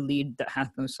pastorage to lead that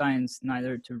hath no science,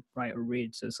 neither to write or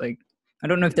read?" So it's like, I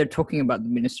don't know if they're talking about the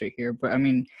ministry here, but I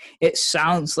mean, it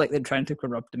sounds like they're trying to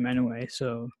corrupt him anyway.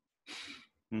 So,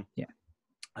 yeah.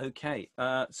 Okay,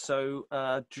 so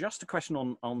just a question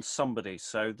on somebody.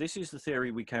 So this is the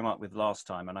theory we came up with last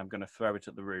time, and I'm going to throw it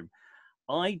at the room.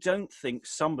 I don't think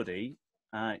somebody,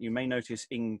 you may notice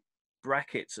in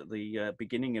brackets at the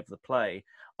beginning of the play,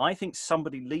 I think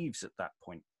somebody leaves at that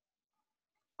point.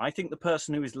 I think the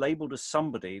person who is labelled as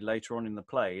somebody later on in the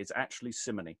play is actually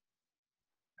Simony.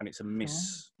 And it's a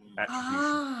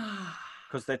misattribution.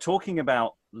 Because they're talking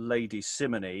about Lady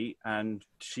Simony, and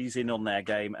she's in on their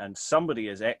game, and somebody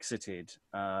has exited,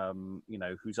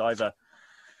 who's either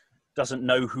doesn't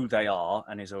know who they are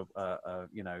and is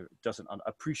doesn't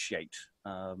appreciate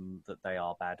that they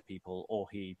are bad people, or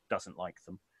he doesn't like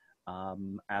them,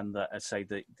 and that, as say,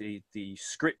 the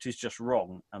script is just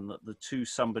wrong, and that the two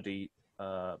somebody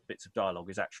bits of dialogue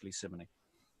is actually Simony.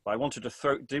 But I wanted to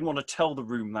didn't want to tell the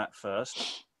room that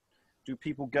first. Do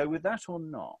people go with that or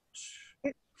not?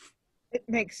 It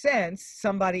makes sense.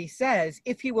 Somebody says,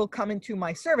 "If he will come into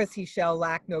my service, he shall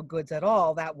lack no goods at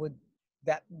all." That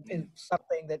is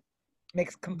something that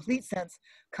makes complete sense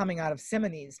coming out of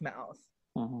Simony's mouth.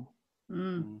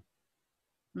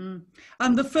 And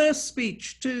the first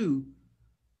speech too,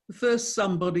 the first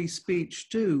somebody speech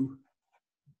too.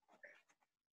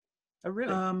 Oh,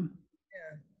 really?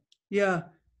 Yeah.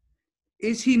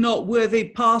 Is he not worthy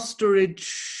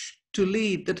pastorage to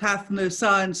lead, that hath no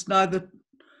science, neither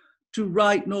to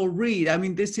write nor read? I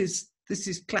mean, this is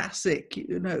classic,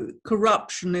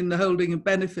 corruption in the holding of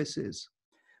benefices.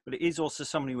 But it is also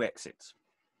someone who exits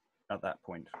at that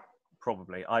point.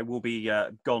 Probably, I will be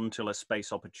gone till a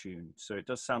space opportune. So it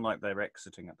does sound like they're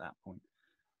exiting at that point.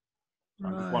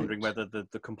 I'm just wondering whether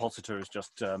the compositor has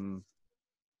just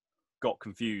got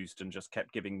confused and just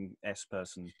kept giving S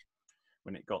person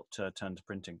when it got turned to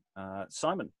printing.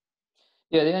 Simon.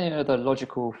 Yeah, the only other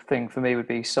logical thing for me would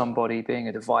be somebody being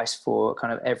a device for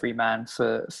kind of every man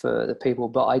for the people,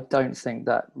 but I don't think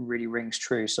that really rings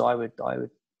true. So I would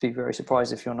be very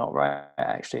surprised if you're not right,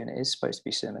 actually, and it is supposed to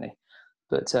be Simony.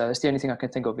 But it's the only thing I can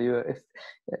think of.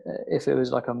 If it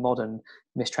was like a modern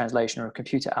mistranslation or a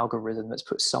computer algorithm that's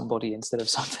put somebody instead of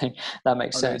something, that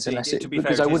makes sense. To be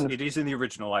fair, it is in the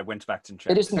original. I went back and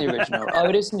checked. It is in the original. Oh,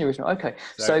 it is in the original. Okay,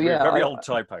 so yeah, very old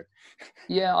typo.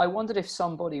 Yeah, I wondered if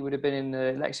somebody would have been in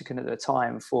the lexicon at the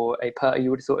time for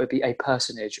you would have thought it'd be a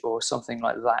personage or something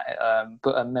like that,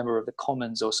 but a member of the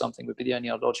commons or something would be the only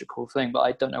logical thing. But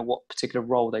I don't know what particular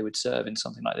role they would serve in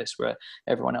something like this, where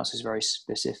everyone else is very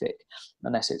specific,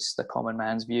 unless it's the common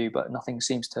man's view. But nothing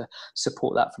seems to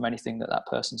support that from anything that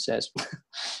person says.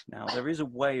 Now, there is a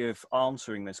way of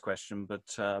answering this question,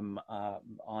 but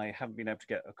I haven't been able to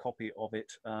get a copy of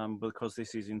it because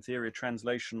this is, in theory, a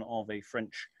translation of a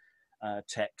French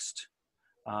text.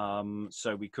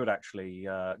 So we could actually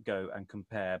go and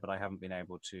compare, but I haven't been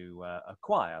able to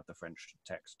acquire the French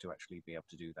text to actually be able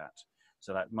to do that.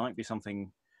 So that might be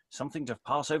something to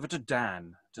pass over to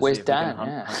Dan. Where's see if Dan? We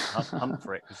can hunt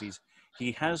for it, because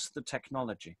he has the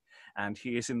technology and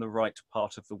he is in the right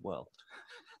part of the world.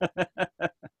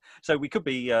 So we could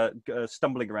be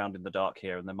stumbling around in the dark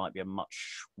here, and there might be a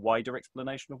much wider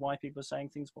explanation of why people are saying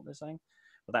things what they're saying.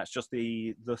 But that's just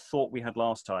the thought we had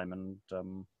last time, and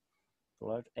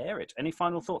thought I'd air it. Any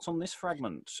final thoughts on this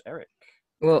fragment, Eric?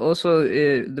 Well, also,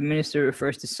 the minister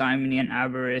refers to simony and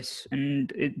avarice,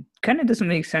 and it kind of doesn't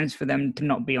make sense for them to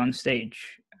not be on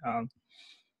stage.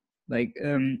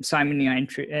 Simony, I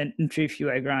entry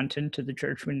few I grant into the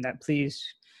church when that please,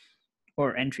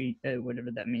 or entry, whatever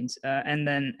that means. And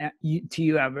then to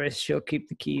you, avarice, shall keep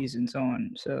the keys, and so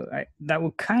on. So that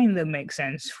would kind of make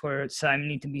sense for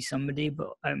simony to be somebody, but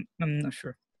I'm not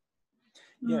sure.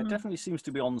 Yeah, it definitely seems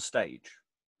to be on stage.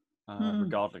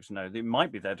 Regardless, no, it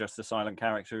might be they're just a silent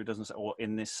character who doesn't, or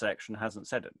in this section hasn't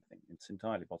said anything. It's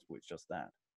entirely possible it's just that.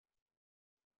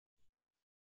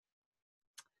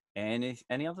 Any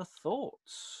other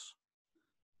thoughts?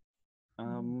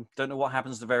 Don't know what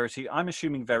happens to Verity. I'm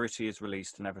assuming Verity is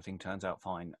released and everything turns out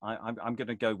fine. I'm going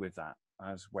to go with that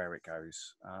as where it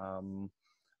goes.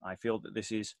 I feel that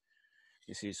this is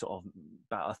sort of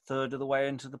about a third of the way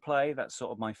into the play. That's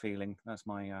sort of my feeling. That's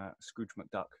my Scrooge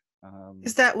McDuck.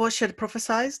 Is that what she had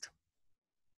prophesied?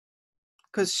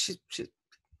 Because she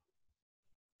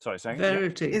sorry, saying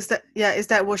Verity. is that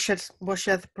what she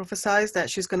had prophesied, that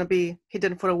she's going to be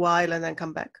hidden for a while and then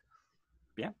come back?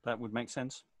 Yeah, that would make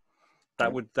sense.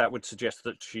 That would suggest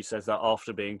that she says that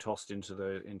after being tossed into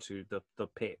the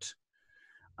pit,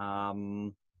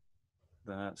 so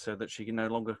that she no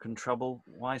longer can trouble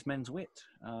wise men's wit.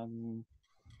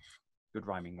 Good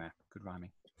rhyming there. Good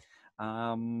rhyming.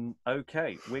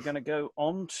 Okay, we're going to go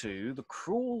on to The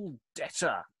Cruel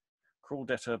Debtor. Cruel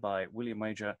Debtor by William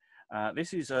Wager.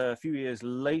 This is a few years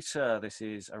later. This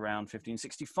is around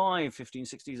 1565,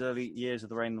 1560s, early years of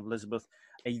the reign of Elizabeth.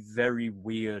 A very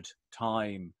weird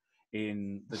time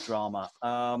in the drama.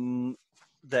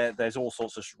 There's all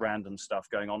sorts of random stuff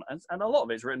going on, and a lot of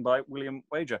it's written by William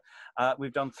Wager.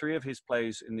 We've done 3 of his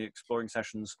plays in the exploring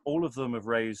sessions. All of them have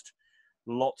raised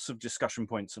lots of discussion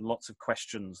points and lots of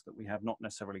questions that we have not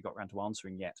necessarily got around to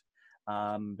answering yet,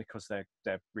 because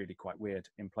they're really quite weird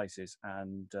in places.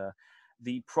 And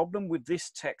the problem with this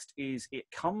text is it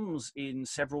comes in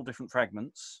several different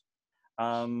fragments.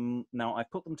 Now I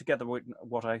put them together with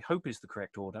what I hope is the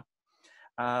correct order,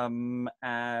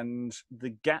 and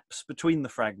the gaps between the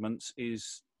fragments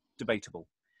is debatable.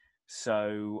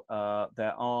 So they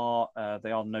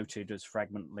are noted as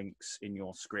fragment links in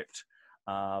your script.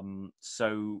 And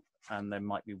there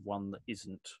might be one that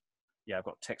isn't. Yeah, I've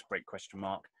got text break question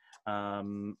mark.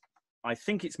 I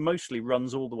think it's mostly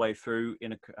runs all the way through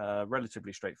in a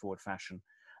relatively straightforward fashion.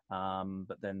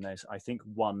 But then there's, I think,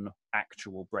 one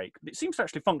actual break. But it seems to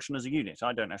actually function as a unit.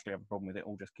 I don't actually have a problem with it.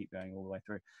 I'll just keep going all the way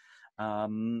through.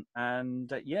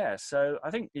 Yeah, so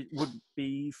I think it would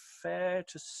be fair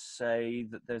to say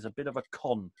that there's a bit of a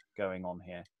con going on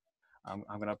here. I'm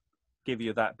going to give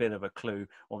you that bit of a clue.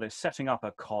 Well, they're setting up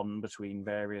a con between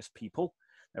various people.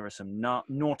 There are some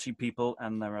naughty people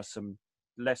and there are some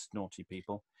less naughty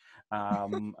people.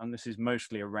 And this is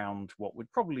mostly around what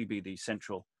would probably be the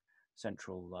central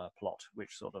plot,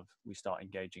 which sort of we start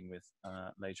engaging with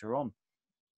later on.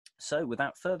 So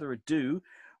without further ado,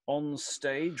 on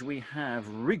stage we have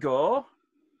Rigour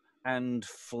and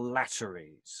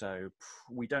Flattery. So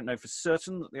we don't know for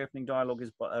certain that the opening dialogue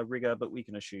is Rigour, but we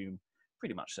can assume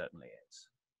pretty much certainly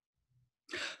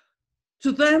is.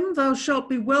 To them thou shalt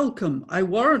be welcome, I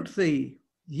warrant thee.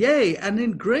 Yea, and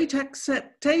in great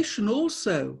acceptation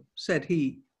also, said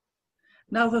he.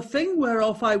 Now the thing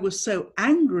whereof I was so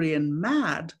angry and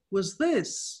mad was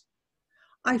this: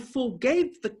 I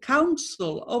forgave the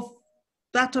counsel of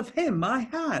that of him I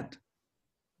had.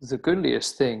 The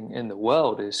goodliest thing in the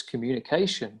world is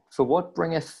communication. For what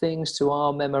bringeth things to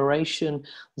our memoration,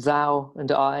 thou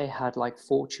and I had like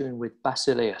fortune with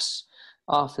Basileus.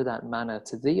 After that manner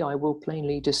to thee I will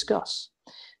plainly discuss.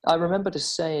 I remembered a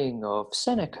saying of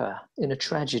Seneca in a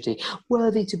tragedy,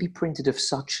 worthy to be printed of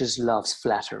such as loves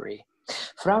flattery.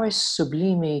 Fraris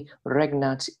sublimi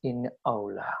regnat in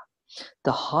aula.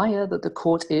 The higher that the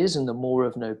court is and the more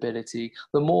of nobility,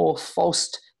 the more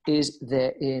false is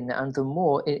therein, and the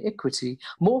more iniquity,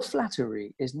 more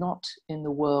flattery is not in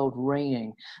the world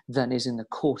reigning than is in the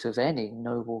court of any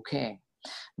noble king.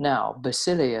 Now,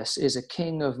 Basileus is a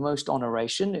king of most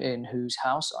honoration, in whose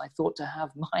house I thought to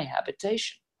have my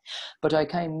habitation. But I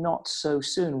came not so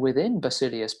soon within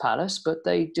Basileus' palace, but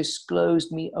they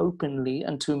disclosed me openly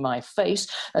unto my face,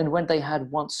 and when they had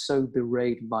once so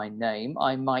bewrayed my name,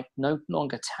 I might no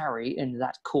longer tarry in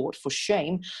that court for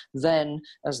shame. Then,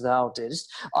 as thou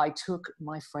didst, I took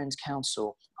my friend's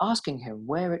counsel, asking him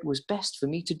where it was best for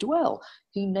me to dwell.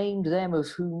 He named them of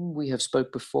whom we have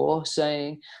spoke before,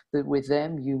 saying that with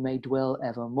them you may dwell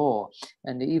evermore.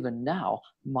 And even now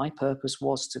my purpose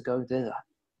was to go thither.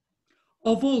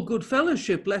 Of all good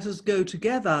fellowship let us go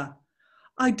together.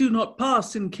 I do not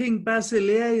pass in King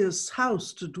Basileus'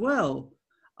 house to dwell.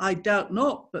 I doubt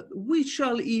not, but we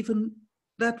shall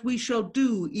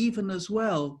do even as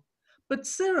well. But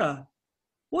Sirrah,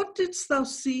 what didst thou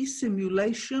see,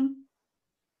 simulation?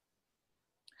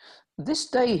 This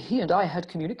day he and I had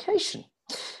communication.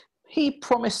 He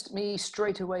promised me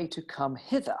straightway to come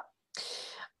hither.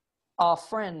 Our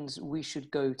friends, we should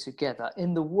go together.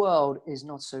 In the world is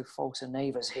not so false a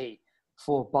knave as he,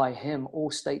 for by him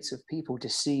all states of people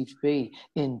deceived be.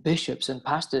 In bishops and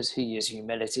pastors he is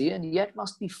humility, and yet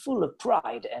must be full of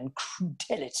pride and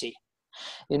crudelity.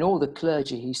 In all the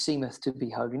clergy he seemeth to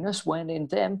be holiness, when in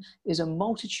them is a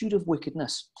multitude of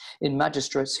wickedness. In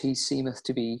magistrates he seemeth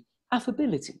to be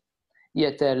affability,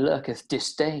 yet there lurketh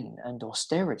disdain and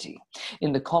austerity.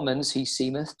 In the commons he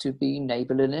seemeth to be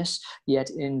neighbourliness, yet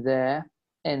in there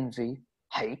envy,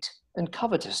 hate, and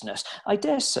covetousness. I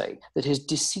dare say that his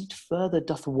deceit further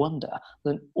doth wonder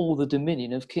than all the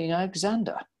dominion of King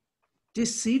Alexander.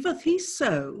 Deceiveth he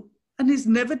so, and is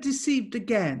never deceived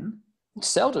again?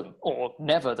 Seldom, or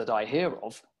never that I hear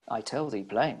of, I tell thee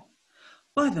plain.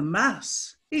 By the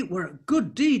mass, it were a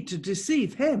good deed to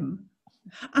deceive him.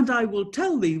 And I will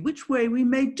tell thee which way we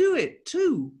may do it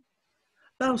too.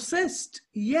 Thou sayest,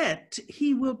 yet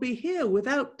he will be here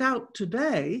without doubt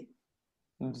today.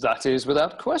 That is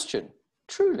without question.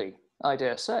 Truly, I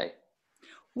dare say.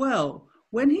 Well,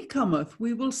 when he cometh,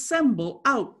 we will assemble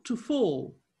out to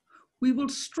fall. We will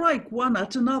strike one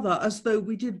at another as though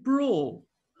we did brawl.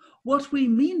 What we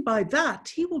mean by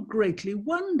that he will greatly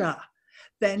wonder.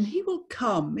 Then he will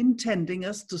come, intending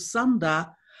us to sunder.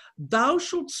 Thou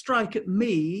shalt strike at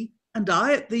me, and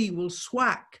I at thee will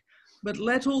swack, but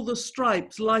let all the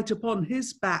stripes light upon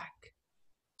his back.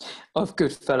 Of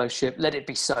good fellowship, let it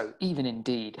be so, even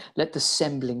indeed. Let the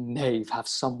sembling knave have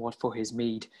somewhat for his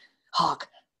meed. Hark,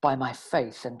 by my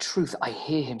faith and truth, I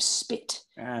hear him spit.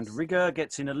 And Rigour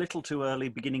gets in a little too early,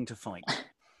 beginning to fight.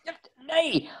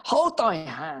 Nay, hold thy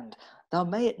hand. Thou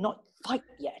mayest not fight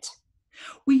yet.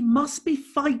 We must be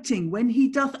fighting when he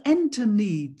doth enter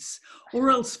needs, or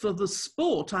else for the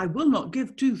sport I will not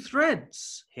give 2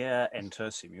 threads. Here enter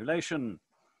simulation.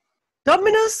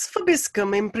 Dominus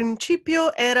vobiscum in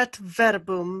principio erat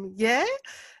verbum, yea?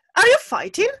 Are you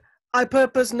fighting? I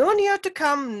purpose no near to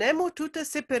come, nemo tuta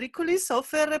se periculis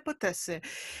offerre potesse.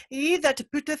 He that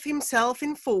putteth himself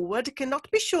in forward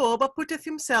cannot be sure, but putteth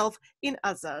himself in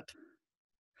hazard.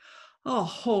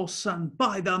 Ah, whoreson,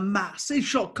 by the mass, it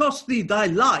shall cost thee thy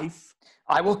life.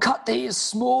 I will cut thee as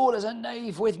small as a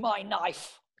knave with my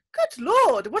knife. Good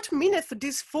Lord, what meaneth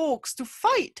these folks to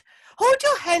fight? Hold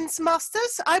your hands,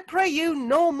 masters, I pray you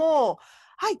no more.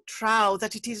 I trow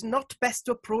that it is not best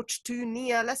to approach too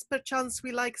near, lest perchance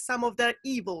we like some of their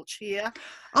evil cheer.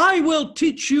 I will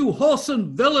teach you,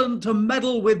 whoreson villain, to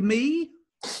meddle with me.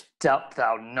 Doubt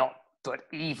thou not, but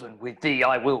even with thee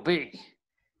I will be.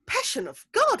 Passion of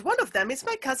God, one of them is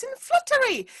my cousin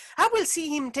Flattery. I will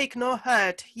see him take no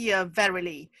hurt here,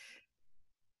 verily.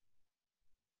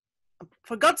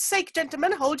 For God's sake,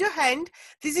 gentlemen, hold your hand.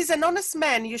 This is an honest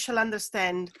man, you shall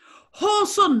understand.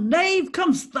 Whoreson knave,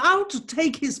 comest thou to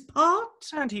take his part?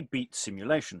 And he beats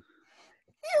simulation.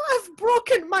 You have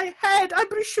broken my head, I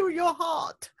beshrew your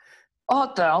heart.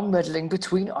 Art thou meddling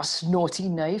between us, naughty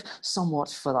knave? Somewhat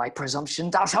for thy presumption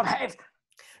thou shalt have.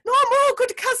 No more,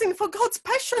 good cousin, for God's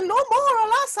passion, no more,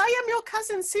 alas, I am your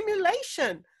cousin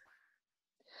Simulation.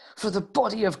 For the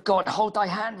body of God, hold thy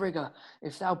hand, Rigour.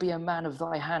 If thou be a man of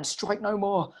thy hand, strike no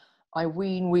more. I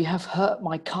ween we have hurt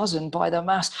my cousin by the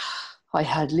mass. I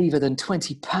had liever than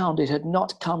 20 pound it had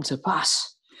not come to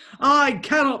pass. I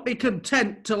cannot be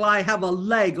content till I have a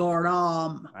leg or an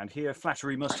arm. And here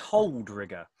Flattery must hold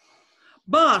Rigour.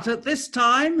 But at this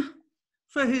time,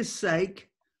 for his sake,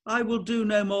 I will do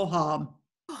no more harm.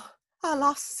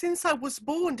 Alas, since I was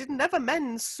born did never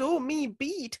men so me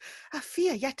beat. I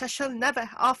fear yet I shall never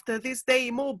after this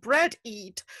day more bread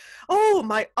eat. Oh,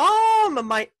 my arm,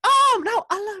 my arm! Now,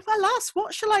 alas,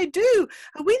 what shall I do?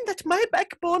 I ween that my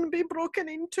backbone be broken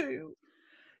in two.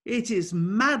 It is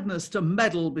madness to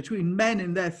meddle between men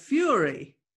in their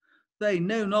fury. They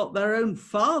know not their own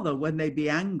father when they be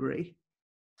angry.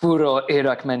 Furor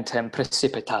irac mentem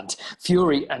precipitant.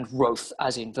 Fury and wrath,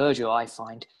 as in Virgil I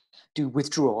find, do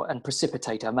withdraw and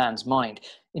precipitate a man's mind.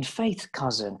 In faith,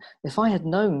 cousin, if I had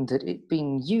known that it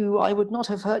been you, I would not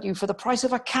have hurt you for the price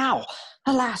of a cow.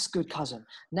 Alas, good cousin,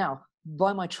 now,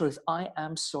 by my truth, I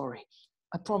am sorry.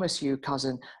 I promise you,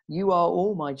 cousin, you are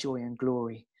all my joy and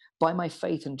glory. By my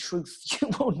faith and truth, you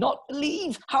will not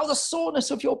believe how the soreness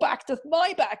of your back doth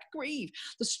my back grieve.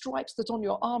 The stripes that on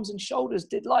your arms and shoulders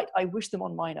did light, I wish them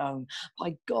on mine own.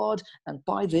 By God and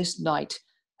by this night,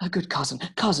 a good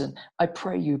cousin, I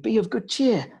pray you, be of good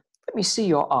cheer. Let me see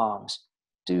your arms.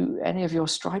 Do any of your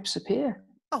stripes appear?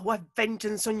 Oh, a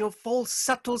vengeance on your false,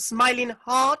 subtle, smiling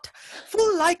heart!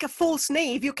 Full like a false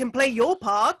knave, you can play your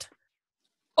part.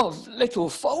 Of little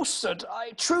falsehood,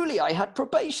 I had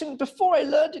probation before I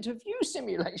learned it of you,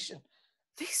 simulation.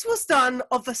 This was done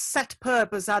of a set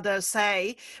purpose, others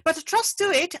say, but trust to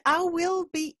it, I will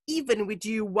be even with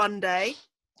you one day.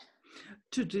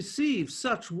 To deceive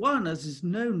such one as is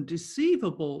known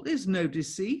deceivable is no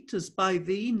deceit, as by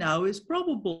thee now is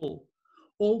probable.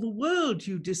 All the world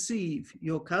you deceive,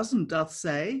 your cousin doth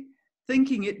say,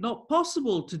 thinking it not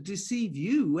possible to deceive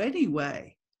you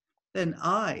anyway. Then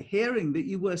I, hearing that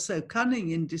you were so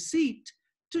cunning in deceit,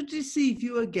 to deceive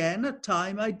you again a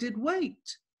time I did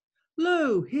wait.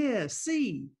 Lo, here,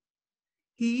 see.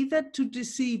 He that to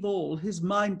deceive all his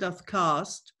mind doth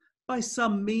cast, by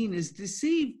some mean is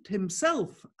deceived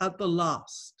himself at the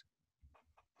last.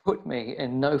 Put me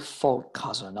in no fault,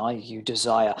 cousin, I you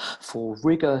desire, for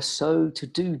rigour so to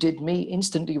do did me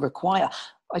instantly require.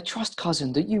 I trust,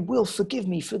 cousin, that you will forgive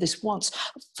me for this once,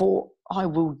 for I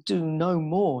will do no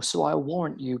more, so I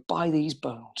warrant you by these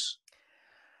bones.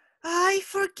 I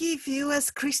forgive you as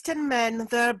Christian men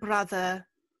their brother,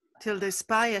 till they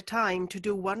spy a time to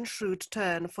do one shrewd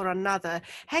turn for another.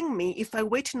 Hang me if I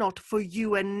wait not for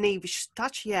you a knavish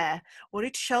touch, yea, or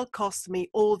it shall cost me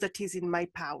all that is in my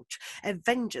pouch, a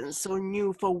vengeance on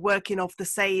you for working of the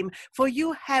same, for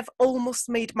you have almost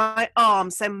made my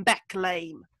arms and back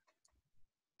lame.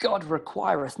 God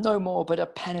requireth no more but a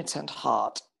penitent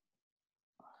heart.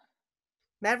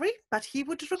 Marry, but he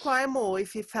would require more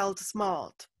if he felt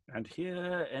smart. And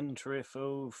here entereth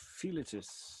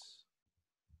Ophiletis.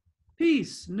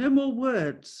 Peace, no more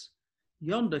words.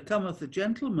 Yonder cometh a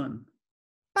gentleman.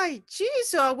 By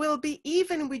Jesu, I will be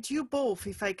even with you both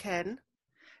if I can.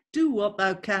 Do what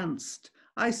thou canst.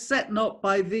 I set not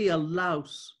by thee a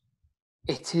louse.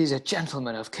 It is a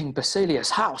gentleman of King Basileus'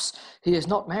 house. He is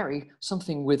not merry.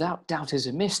 Something without doubt is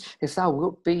amiss. If thou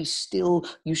wilt be still,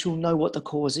 you shall know what the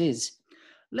cause is.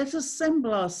 Let us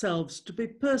assemble ourselves to be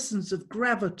persons of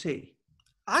gravity.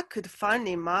 I could find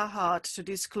in my heart to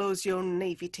disclose your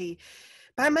naivety.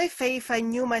 By my faith, I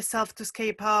knew myself to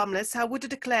escape harmless. I would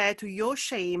declare to your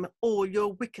shame all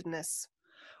your wickedness.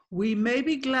 We may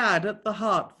be glad at the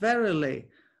heart, verily,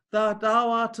 that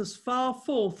thou art as far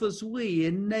forth as we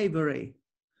in knavery.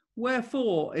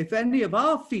 Wherefore, if any of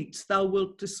our feats thou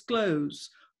wilt disclose,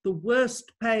 the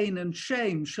worst pain and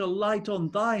shame shall light on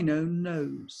thine own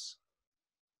nose.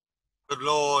 Good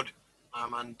Lord, I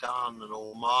am undone and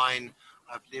all mine.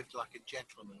 I've lived like a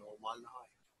gentleman all my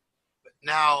life. But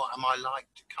now am I like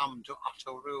to come to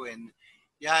utter ruin.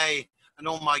 Yea, and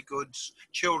all my goods,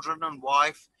 children and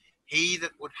wife, he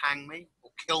that would hang me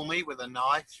or kill me with a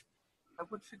knife, I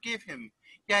would forgive him,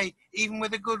 yea, even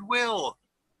with a good will,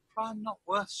 for I am not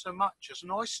worth so much as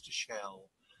an oyster shell.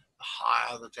 The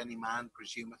higher that any man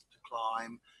presumeth to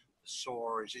climb, the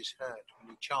sorer is his hurt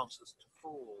when he chances to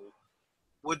fall.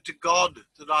 Would to God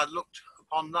that I looked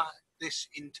upon this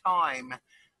in time,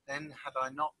 then had I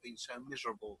not been so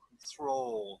miserable and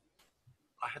thrall.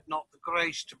 I had not the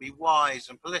grace to be wise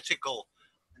and political,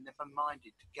 and never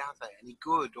minded to gather any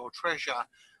good or treasure,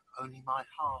 only my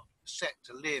heart was set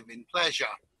to live in pleasure.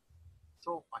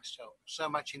 Thought myself so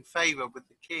much in favour with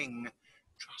the king,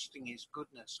 trusting his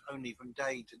goodness only from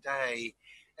day to day,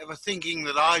 ever thinking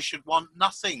that I should want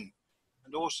nothing,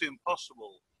 and also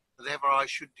impossible that ever I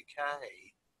should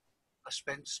decay. I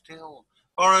spent still,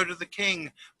 borrowed of the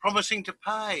king, promising to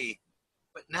pay,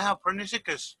 but now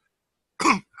Proniticus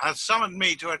hath summoned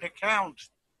me to an account,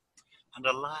 and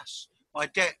alas, my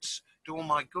debts do all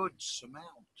my goods surmount.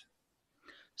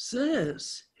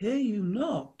 Sirs, hear you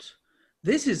not?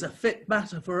 This is a fit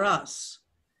matter for us.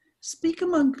 Speak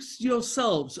amongst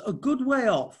yourselves a good way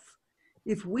off.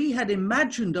 If we had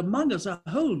imagined among us a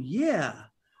whole year,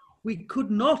 we could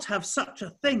not have such a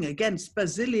thing against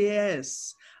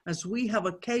Basileus as we have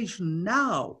occasion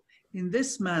now in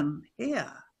this man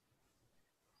here.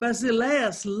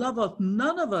 Basileus loveth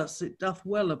none of us, it doth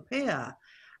well appear,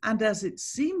 and as it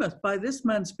seemeth by this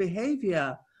man's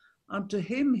behaviour, unto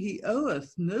him he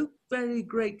oweth no very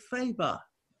great favour.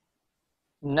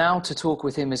 Now to talk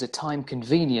with him is a time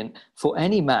convenient, for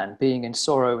any man being in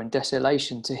sorrow and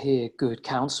desolation to hear good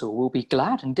counsel will be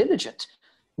glad and diligent,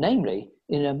 namely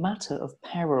in a matter of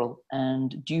peril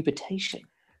and dubitation.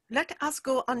 Let us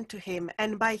go unto him,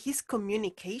 and by his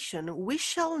communication we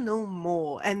shall know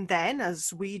more, and then,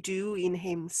 as we do in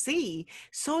him see,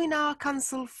 so in our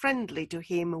counsel friendly to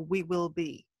him we will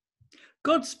be.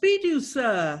 God speed you,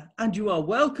 sir, and you are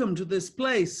welcome to this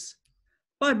place.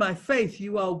 By my faith,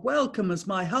 you are welcome as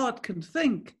my heart can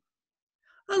think.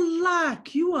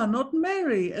 Alack, you are not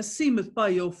merry, as seemeth by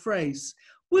your phrase.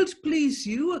 Will't please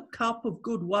you a cup of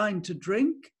good wine to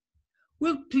drink?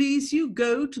 Will't please you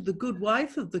go to the good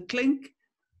wife of the clink?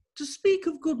 To speak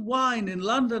of good wine in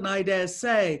London, I dare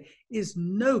say, is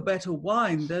no better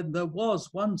wine than there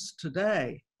was once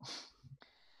today.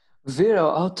 Vero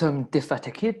autem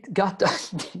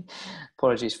defatigato.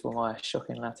 Apologies for my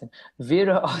shocking Latin.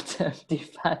 Vero autem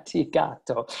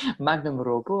defatigato. Magnum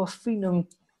robo finum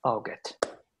auget.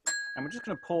 And we're just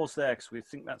going to pause there because we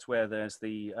think that's where there's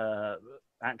the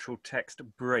actual text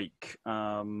break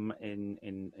in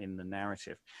the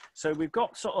narrative. So we've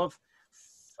got sort of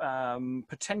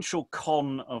potential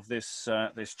con of this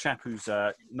this chap who's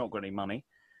not got any money,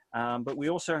 but we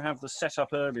also have the setup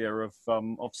earlier of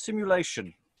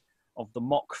simulation of the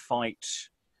mock fight,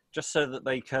 just so that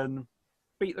they can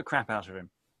beat the crap out of him.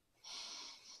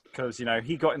 Because, you know,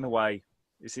 he got in the way.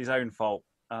 It's his own fault,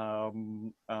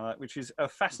 which is a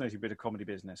fascinating bit of comedy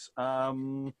business.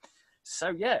 So,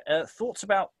 yeah, thoughts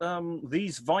about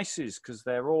these vices, because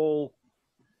they're all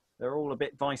a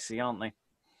bit vicey, aren't they?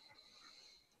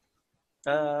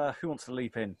 Who wants to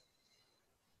leap in?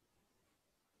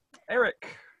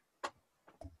 Eric.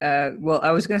 Well,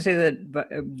 I was going to say that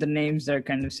the names are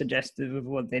kind of suggestive of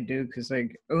what they do, because,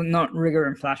 like, not Rigour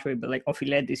and Flattery, but like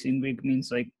Ophiletis in Greek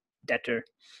means like debtor,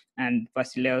 and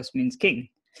Basileus means king,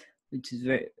 which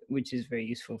is very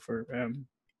useful for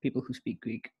people who speak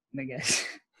Greek, I guess.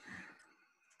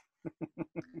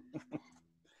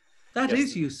 That Yes.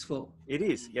 is useful. It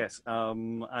is, yes.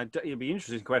 It'd be an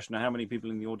interesting question of how many people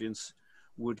in the audience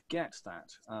would get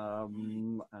that at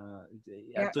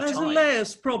the time.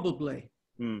 Basileus, probably.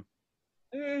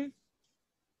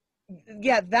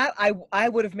 Yeah, that I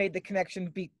would have made the connection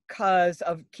because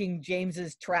of King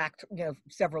James's tract, you know,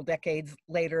 several decades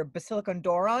later. Basilicon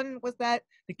Doron, was that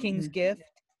the king's gift?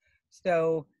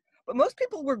 So, but most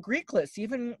people were Greekless,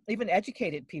 even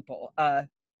educated people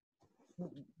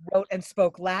wrote and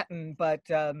spoke Latin, but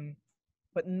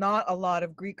not a lot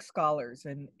of Greek scholars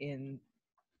in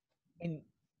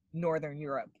Northern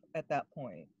Europe at that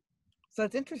point. So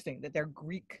it's interesting that they're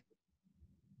Greek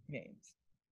names.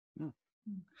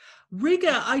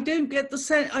 Rigour, I don't get the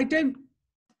sense.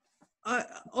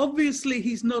 Obviously,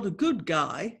 he's not a good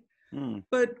guy,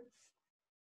 but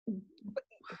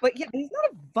yeah, he's not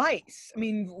a vice. I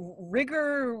mean,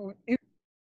 Rigour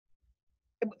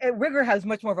has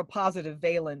much more of a positive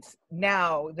valence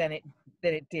now than it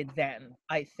did then,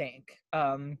 I think.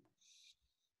 But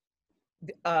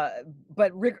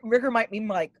Rigour might mean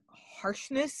like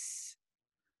harshness,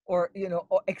 or, you know,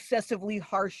 excessively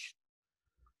harsh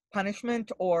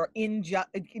punishment, or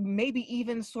maybe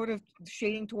even sort of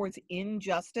shading towards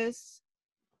injustice.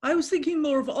 I was thinking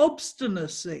more of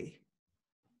obstinacy.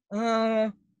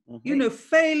 Uh, You know,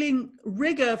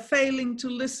 Rigour failing to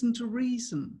listen to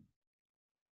reason.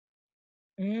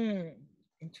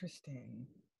 Interesting.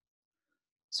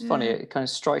 It's funny, it kind of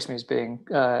strikes me as being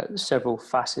several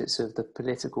facets of the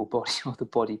political body, or the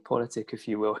body politic, if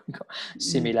you will. You've got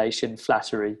simulation,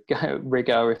 flattery,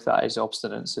 Rigour, if that is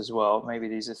obstinance as well. Maybe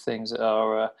these are things that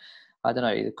are, I don't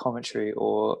know, either commentary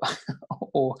or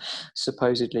or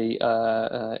supposedly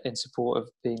in support of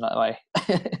being like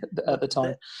that at the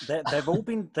time. They've all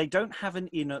been. They don't have an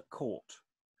inner court.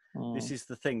 This is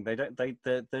the thing.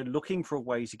 They're looking for a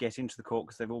way to get into the court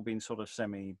because they've all been sort of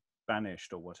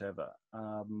semi-banished or whatever.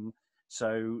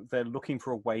 So they're looking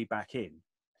for a way back in,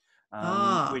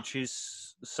 which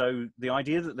is, so the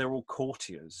idea that they're all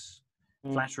courtiers.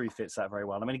 Flattery fits that very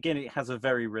well. I mean, again, it has a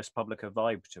very res publica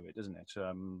vibe to it, doesn't it?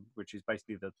 Which is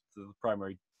basically the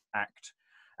primary act.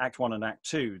 Act 1 and Act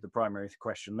 2, the primary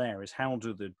question there is, how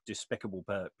do the despicable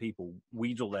people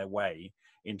wheedle their way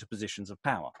into positions of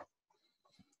power?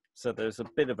 So there's a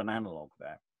bit of an analogue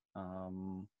there.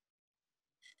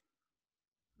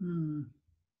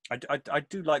 I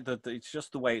do like that. It's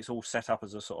just the way it's all set up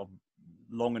as a sort of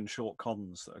long and short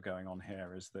cons that are going on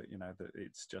here. Is that, you know, that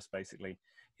it's just basically,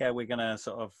 yeah, we're gonna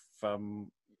sort of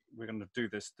we're gonna do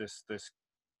this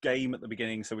game at the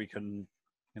beginning so we can,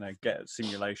 you know, get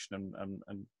simulation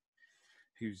and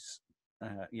who's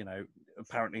you know,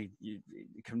 apparently you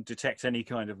can detect any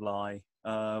kind of lie.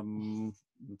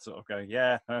 Sort of go,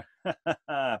 yeah,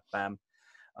 bam.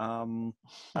 And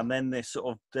then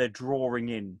they're drawing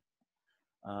in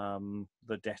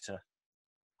the debtor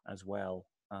as well,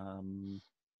 and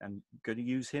going to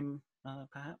use him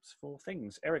perhaps for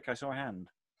things. Eric, I saw a hand.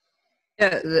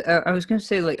 Yeah, I was going to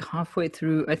say, like, halfway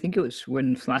through, I think it was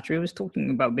when Flattery was talking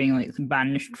about being, like,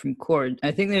 banished from court.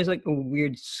 I think there's, like, a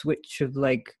weird switch of,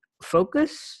 like,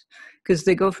 focus, because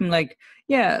they go from like,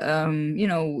 you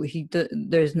know,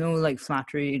 there's no like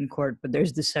flattery in court, but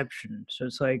there's deception. So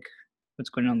it's like, what's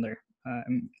going on there?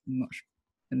 I'm not sure.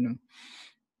 I don't know.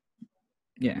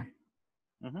 Yeah.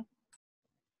 Mm-hmm.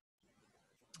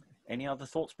 Any other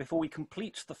thoughts before we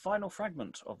complete the final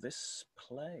fragment of this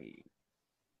play?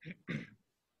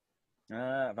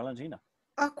 Valentina.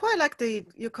 I quite like the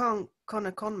you can't con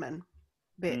a conman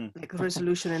bit, like the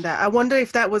resolution in that. I wonder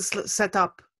if that was set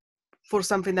up for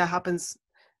something that happens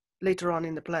later on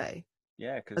in the play.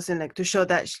 Yeah, because as in like to show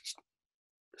that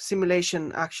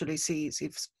simulation actually sees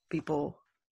if people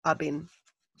are being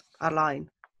aligned.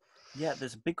 Yeah,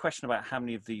 there's a big question about how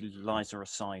many of the lines are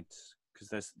asides,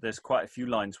 because there's quite a few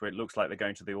lines where it looks like they're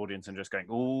going to the audience and just going,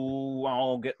 "Oh,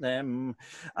 I'll get them."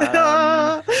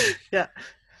 Yeah.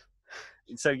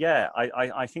 So yeah,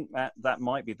 I think that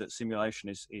might be that simulation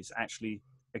is actually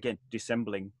again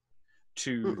dissembling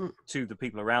to the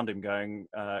people around him, going,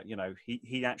 you know,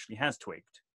 he actually has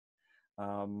twigged,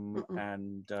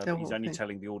 and he's only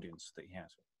telling the audience that he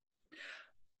has.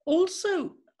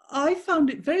 Also, I found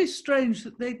it very strange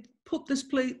that they put this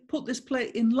play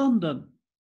in London.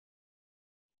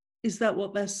 Is that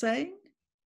what they're saying?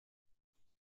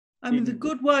 I mean, the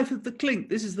Good Wife of the Clink.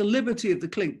 This is the Liberty of the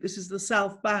Clink. This is the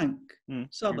South Bank,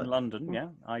 Southern. In London, yeah,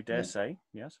 I dare say,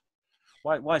 yes.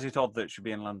 Why is it odd that it should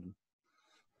be in London?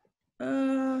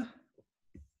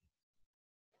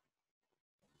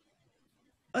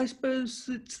 I suppose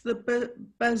it's the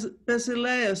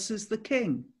Basileus is the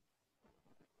king.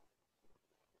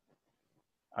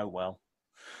 Oh well.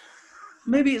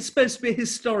 Maybe it's supposed to be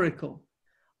historical.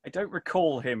 I don't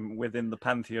recall him within the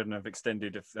pantheon of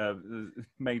extended,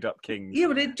 made-up kings. Yeah,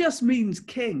 but it just means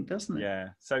king, doesn't it? Yeah.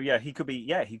 So yeah, he could be.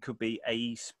 Yeah, he could be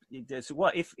a. So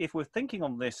what if we're thinking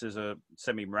on this as a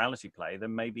semi-morality play?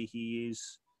 Then maybe he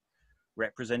is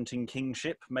representing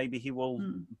kingship. Maybe he will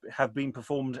have been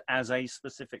performed as a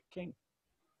specific king.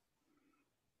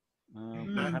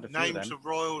 Names of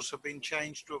royals have been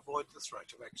changed to avoid the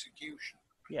threat of execution.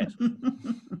 Yes.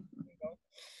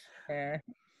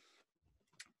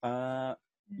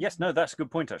 Yes, no, that's a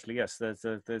good point. Actually, yes,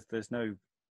 there's no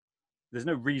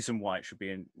reason why it should be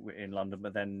in London,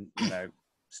 but then you know,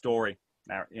 story.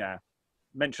 Now, yeah,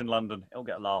 mention London, it'll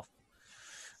get a laugh.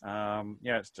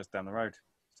 Yeah, it's just down the road.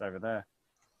 It's over there.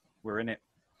 We're in it.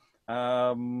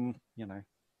 You know.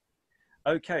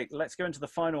 Okay, let's go into the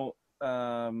final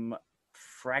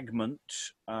fragment.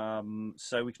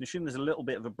 So we can assume there's a little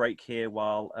bit of a break here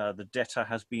while the debtor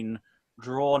has been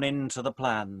drawn into the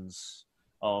plans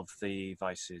of the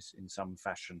vices in some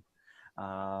fashion.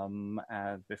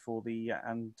 Before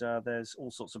there's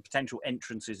all sorts of potential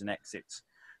entrances and exits.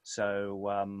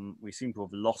 So we seem to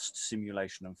have lost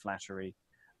simulation and flattery.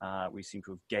 We seem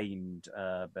to have gained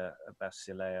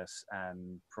Basileus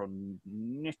and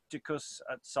Proniticus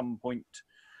at some point.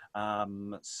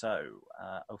 So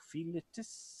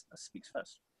Ophiletis speaks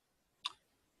first.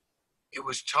 It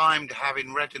was time to have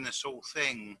in readiness all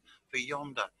thing, for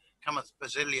yonder cometh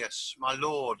Basileus, my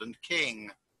lord and king.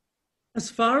 As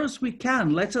far as we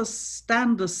can, let us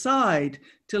stand aside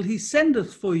till he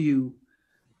sendeth for you.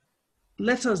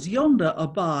 Let us yonder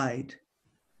abide.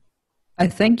 I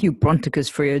thank you, Proniticus,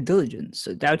 for your diligence.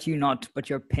 So doubt you not, but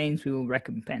your pains we will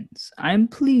recompense. I am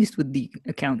pleased with the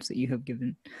accounts that you have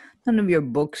given. None of your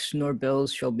books nor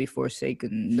bills shall be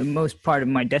forsaken. The most part of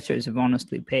my debtors have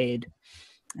honestly paid,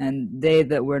 and they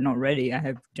that were not ready I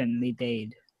have generally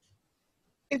paid.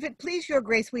 If it please your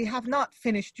grace, we have not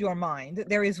finished your mind.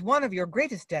 There is one of your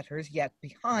greatest debtors yet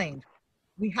behind.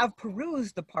 We have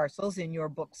perused the parcels in your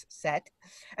books set,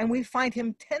 and we find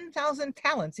him 10,000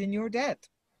 talents in your debt.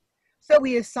 So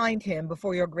we assigned him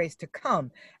before your grace to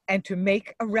come, and to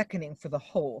make a reckoning for the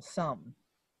whole sum.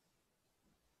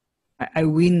 I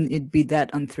ween it be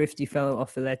that unthrifty fellow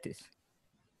Ophiletis.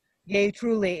 Yea,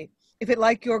 truly, if it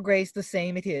like your grace, the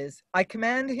same it is. I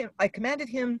commanded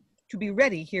him to be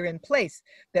ready here in place,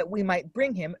 that we might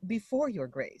bring him before your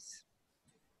grace.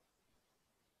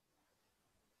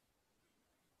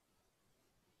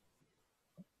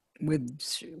 With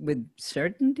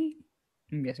certainty?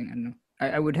 I'm guessing, I don't know.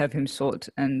 I would have him sought,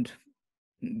 and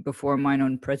before mine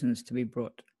own presence to be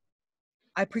brought.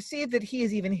 I perceive that he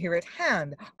is even here at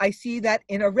hand. I see that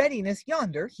in a readiness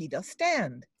yonder he doth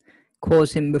stand.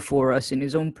 Cause him before us in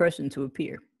his own person to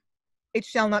appear. It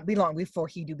shall not be long before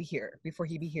he be here.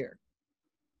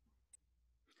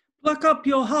 Pluck up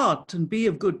your heart and be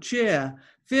of good cheer.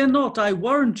 Fear not, I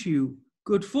warrant you,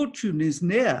 good fortune is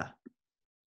near.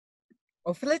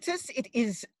 Ophiletis, it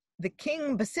is the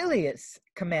King Basileus'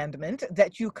 commandment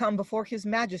that you come before his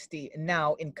majesty,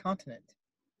 now incontinent.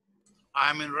 I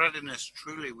am in readiness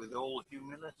truly with all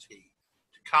humility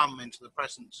to come into the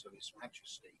presence of his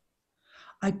majesty.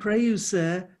 I pray you,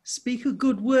 sir, speak a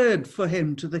good word for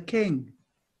him to the king.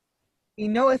 He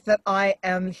knoweth that I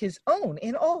am his own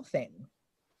in all things.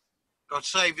 God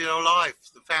save your life,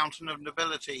 the fountain of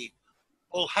nobility.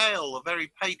 All hail, the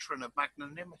very patron of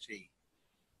magnanimity.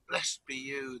 Blessed be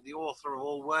you, the author of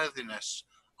all worthiness.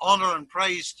 Honour and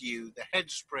praise to you, the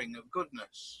headspring of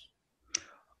goodness.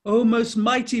 O most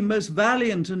mighty, most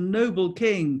valiant and noble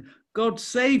king, God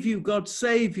save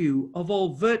you, of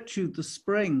all virtue the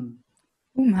spring.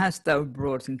 Whom hast thou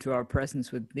brought into our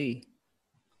presence with thee?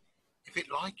 If it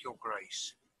like your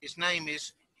grace, his name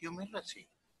is humility.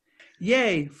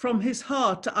 Yea, from his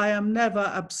heart I am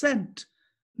never absent,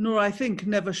 nor I think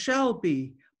never shall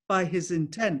be by his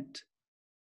intent.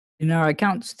 In our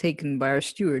accounts taken by our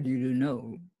steward you do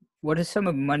know, what a sum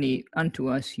of money unto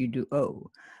us you do owe.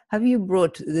 Have you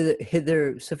brought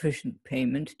hither sufficient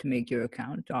payment to make your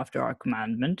account after our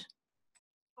commandment?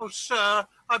 Oh, sir,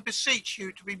 I beseech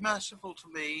you to be merciful to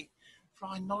me, for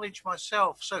I acknowledge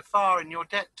myself so far in your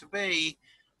debt to be,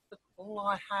 that all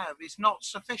I have is not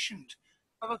sufficient.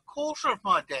 I've a quarter of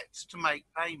my debts to make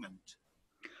payment.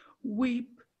 Weep,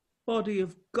 body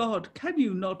of God, can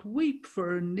you not weep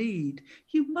for a need?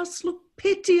 You must look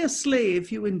piteously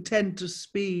if you intend to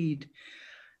speed.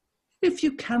 If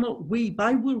you cannot weep,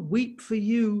 I will weep for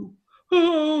you.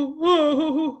 Oh,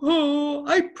 oh, oh,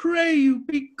 I pray you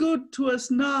be good to us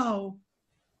now.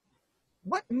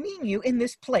 What mean you in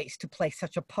this place to play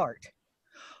such a part?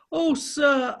 Oh,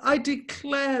 sir, I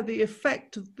declare the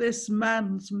effect of this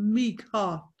man's meek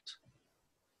heart.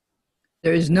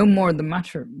 There is no more the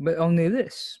matter, but only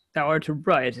this. Thou art a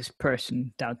riotous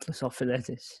person, doubtless,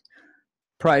 Ophiletis.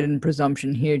 Pride and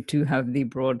presumption here too have thee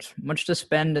brought. Much to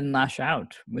spend and lash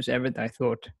out was ever thy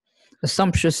thought. A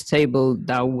sumptuous table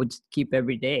thou wouldst keep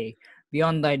every day.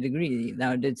 Beyond thy degree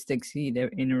thou didst exceed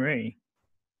in array.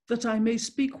 That I may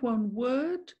speak one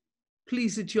word,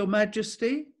 please it your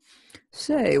majesty.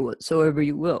 Say whatsoever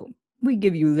you will. We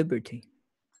give you liberty.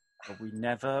 But we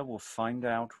never will find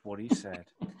out what he said.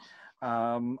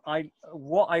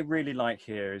 What I really like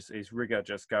here is Rigour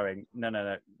just going,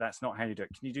 no, that's not how you do it.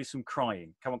 Can you do some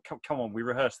crying? Come on, we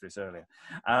rehearsed this earlier.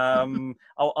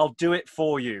 I'll do it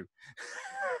for you.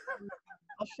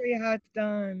 I'll show you how it's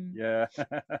done. Yeah.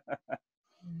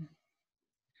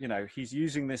 You know, he's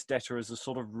using this debtor as a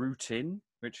sort of route-in,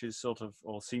 which is sort of,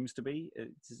 or seems to be.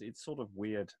 It's sort of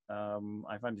weird.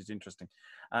 I find it interesting.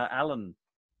 Alan.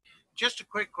 Just a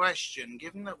quick question,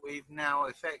 given that we've now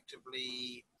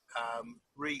effectively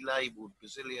relabeled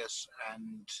Basileus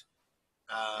and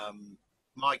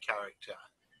my character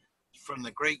from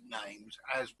the Greek names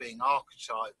as being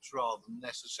archetypes rather than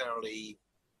necessarily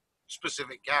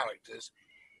specific characters,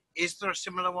 is there a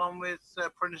similar one with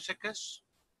Proniticus?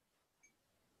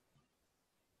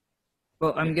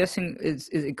 Well, I'm guessing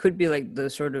it could be like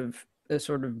not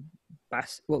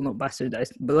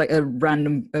bastardized, but like a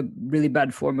really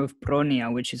bad form of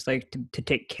pronia, which is like to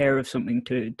take care of something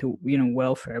to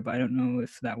welfare. But I don't know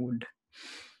if that would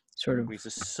sort of. He's a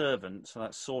servant, so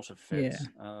that sort of fits.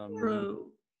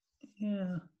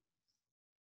 Yeah.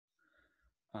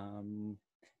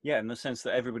 Yeah, in the sense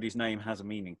that everybody's name has a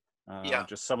meaning.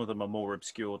 Just some of them are more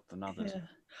obscured than others. Yeah.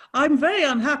 I'm very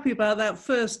unhappy about that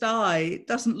first eye. It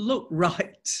doesn't look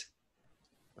right.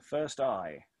 The first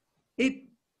eye. It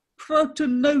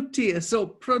Protonotius or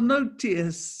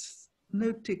Pronotius,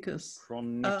 Noticus.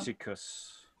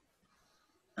 Proniticus.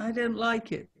 I don't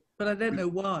like it, but I don't know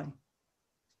why.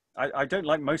 I don't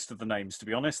like most of the names, to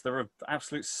be honest. They're an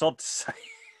absolute sod to say.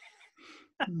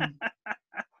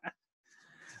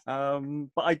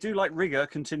 But I do like Rigour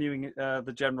continuing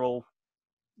the general,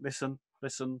 listen,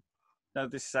 no,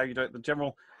 this is how you do it. The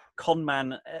general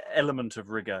conman element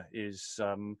of Rigour is,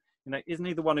 isn't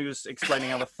he the one who's explaining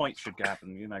how the fight should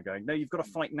happen? Going, no, you've got to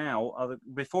fight now.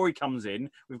 Before he comes in,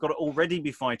 we've got to already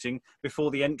be fighting before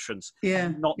the entrance.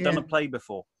 Yeah. Not done a play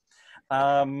before.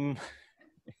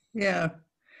 Yeah.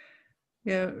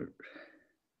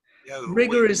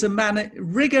 Rigour is a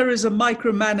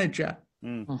micromanager.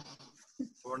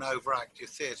 Or an overactive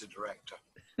theatre director.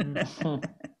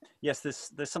 Yes,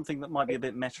 there's something that might be a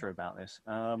bit meta about this.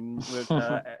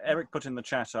 Eric put in the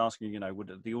chat asking,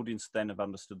 would the audience then have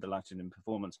understood the Latin in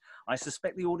performance? I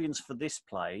suspect the audience for this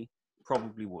play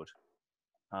probably would.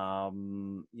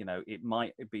 It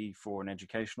might be for an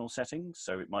educational setting,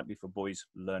 so it might be for boys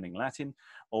learning Latin,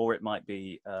 or it might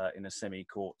be in a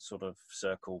semi-court sort of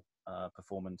circle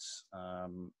performance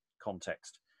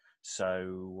context.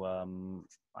 So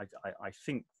I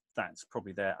think that's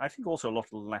probably there. I think also a lot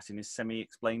of Latin is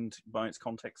semi-explained by its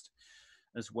context.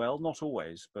 as well. Not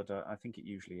always, but I think it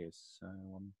usually is. So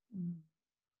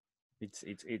it's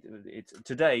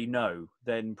today no,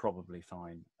 then probably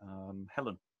fine.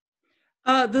 Helen.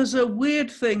 There's a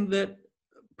weird thing that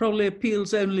probably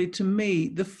appeals only to me.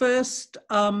 The first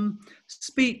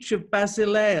speech of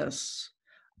Basileus,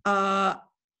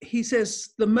 he says,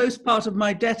 "The most part of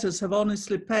my debtors have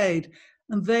honestly paid,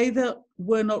 and they that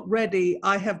were not ready,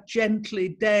 I have gently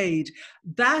dayed."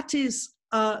 That is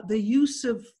the use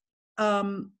of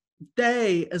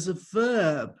day as a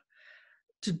verb.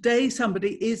 To day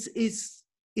somebody is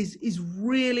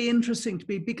really interesting to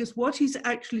me, because what he's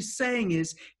actually saying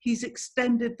is he's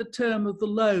extended the term of the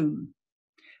loan.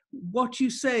 What you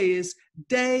say is,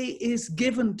 day is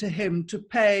given to him to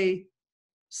pay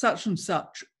such and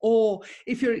such, or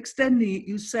if you're extending it,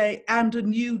 you say, and a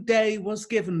new day was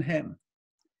given him.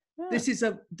 Yeah. This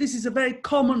is a very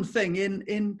common thing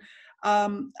in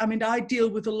I mean, I deal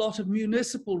with a lot of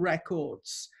municipal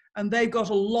records, and they've got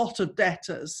a lot of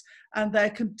debtors, and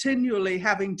they're continually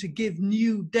having to give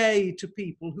new day to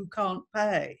people who can't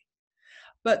pay.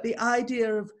 But the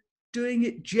idea of doing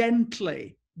it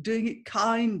gently, doing it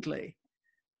kindly,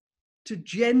 to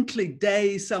gently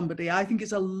day somebody, I think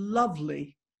is a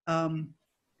lovely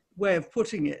way of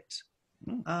putting it.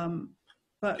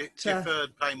 But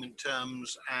deferred payment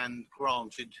terms and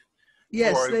granted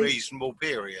yes, for a reasonable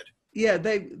period. Yeah,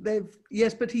 they've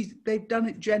yes, but they've done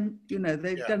it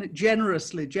they've done it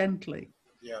generously, gently.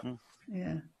 Yeah.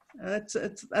 Yeah. That's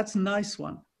a nice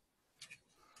one.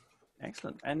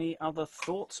 Excellent. Any other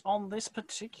thoughts on this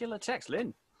particular text,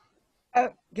 Lynn?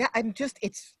 Yeah,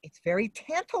 it's very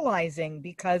tantalizing,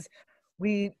 because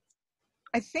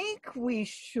I think we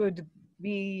should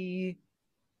be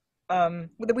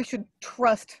that we should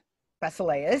trust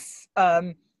Basileus,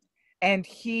 and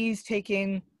he's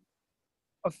taking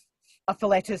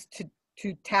Ophiletis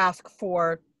to task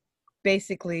for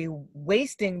basically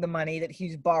wasting the money that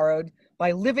he's borrowed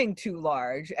by living too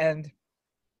large and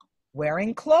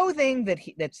wearing clothing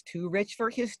that's too rich for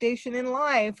his station in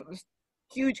life. It was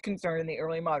a huge concern in the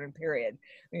early modern period.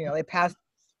 You know, they passed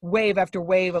wave after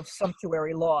wave of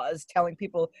sumptuary laws telling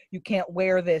people you can't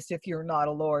wear this if you're not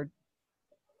a lord,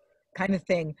 kind of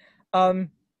thing.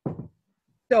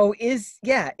 So is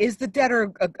the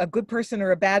debtor a good person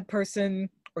or a bad person,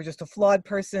 or just a flawed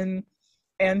person?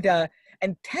 And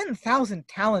 10,000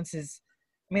 talents is,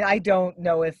 I mean, I don't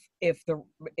know if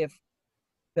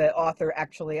the author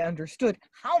actually understood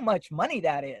how much money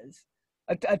that is.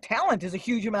 A talent is a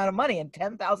huge amount of money, and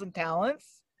 10,000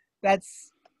 talents,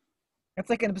 that's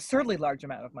like an absurdly large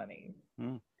amount of money.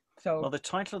 So, well, the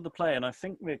title of the play, and I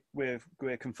think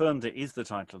we're confirmed it is the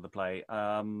title of the play,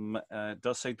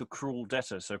 does say The Cruel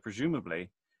Debtor. So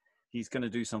presumably he's going to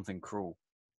do something cruel.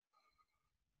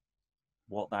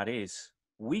 What that is,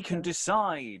 we can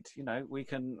decide. You know, we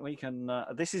can.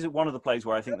 This is one of the plays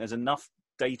where I think there's enough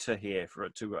data here for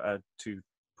it to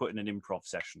put in an improv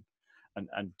session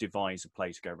and devise a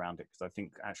play to go around it, because I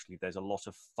think actually there's a lot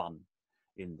of fun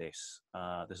in this.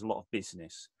 There's a lot of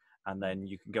business, and then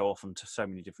you can go off onto so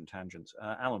many different tangents.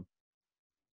 Alan?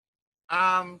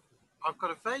 I've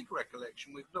got a vague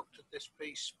recollection. We've looked at this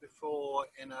piece before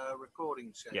in a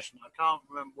recording session. Yes. I can't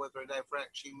remember whether it ever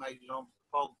actually made it on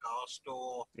the podcast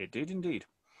or... It did indeed.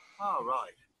 Oh,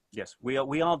 right. Yes, we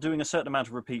are doing a certain amount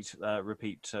of repeat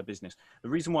business. The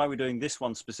reason why we're doing this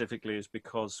one specifically is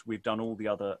because we've done all the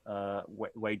other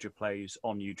wager plays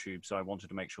on YouTube, so I wanted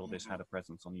to make sure this had a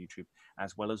presence on YouTube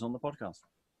as well as on the podcast,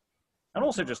 and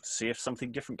also just to see if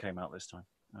something different came out this time,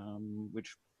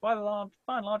 which by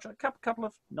and large a couple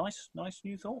of nice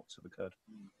new thoughts have occurred.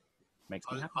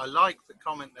 Makes me happy. I like the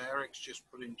comment that Eric's just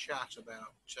put in chat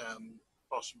about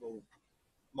possible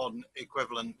modern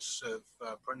equivalents of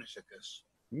Proniticus.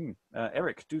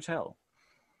 Eric, do tell.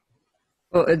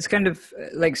 Well, it's kind of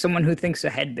like someone who thinks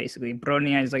ahead, basically.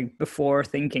 Bronia is like before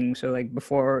thinking, so like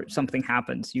before something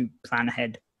happens, you plan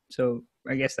ahead. So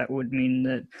I guess that would mean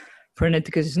that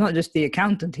Proniticus is not just the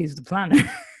accountant, he's the planner.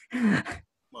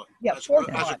 Well, yeah, as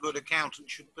a good accountant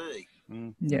should be.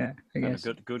 Yeah, I guess.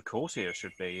 And a good courtier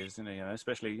should be, isn't he? You know,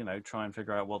 especially, you know, try and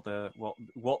figure out what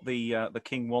the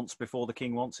king wants before the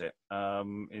king wants it,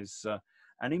 is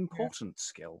an important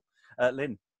skill.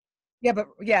 Lynn?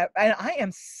 Yeah, and I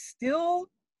am still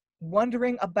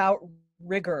wondering about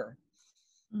Rigour.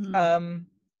 You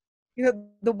know,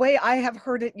 the way I have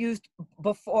heard it used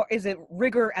before is it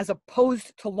Rigour as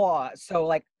opposed to law. So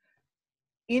like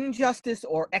injustice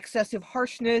or excessive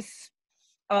harshness.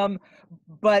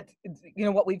 But you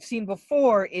know, what we've seen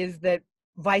before is that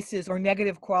vices or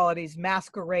negative qualities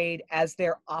masquerade as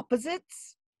their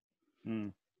opposites.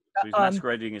 So he's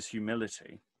masquerading as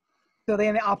humility. So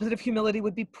then the opposite of humility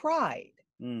would be pride.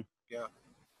 Yeah.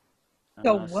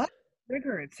 So what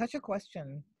triggered such a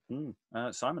question?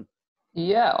 Simon.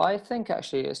 Yeah, I think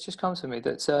actually it's just come to me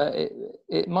that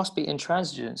it must be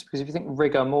intransigence, because if you think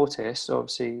rigor mortis,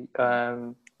 obviously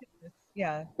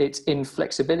Yeah. it's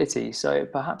inflexibility, so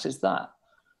perhaps it's that.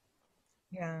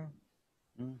 Yeah.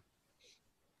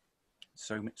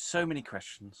 So many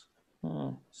questions.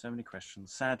 So many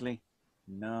questions. Sadly,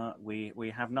 no,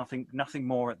 we have nothing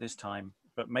more at this time.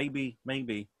 But maybe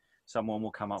someone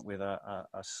will come up with a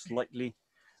slightly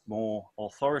more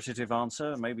authoritative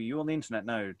answer. Maybe you on the internet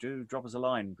know. Do drop us a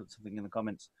line. Put something in the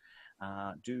comments.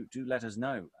 Do let us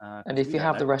know. And if you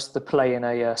have the rest of the play in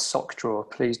a sock drawer,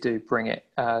 please do bring it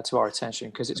to our attention,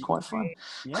 because it's quite fun.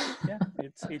 Yeah.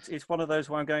 It's one of those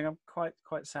where I'm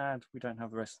quite sad we don't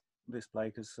have the rest of this play,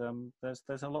 because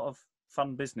there's a lot of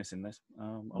fun business in this, a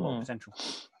lot of potential.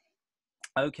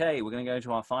 Okay, we're going to go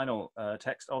to our final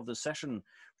text of the session.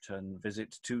 Return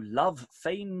visit to Love,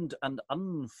 Feigned and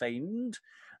Unfeigned,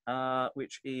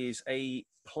 which is a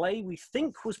play we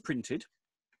think was printed,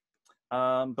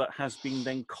 but has been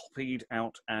then copied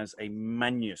out as a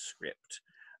manuscript.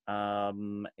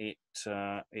 It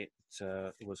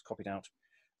was copied out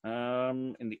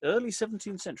in the early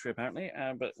 17th century, apparently,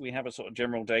 but we have a sort of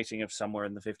general dating of somewhere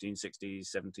in the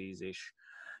 1560s, 70s-ish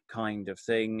kind of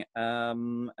thing,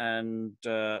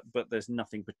 but there's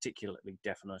nothing particularly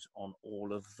definite on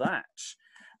all of that.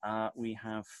 We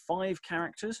have 5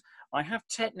 characters. I have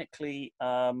technically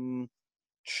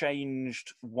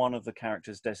changed one of the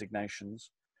characters'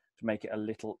 designations to make it a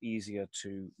little easier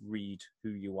to read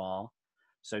who you are.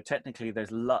 So technically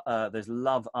there's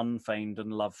Love Unfeigned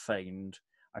and Love Feigned.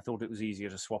 I thought it was easier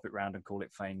to swap it around and call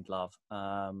it Feigned Love,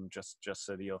 just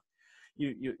so that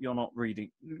you're not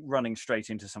running straight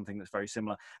into something that's very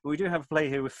similar. But we do have a play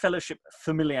here with Fellowship,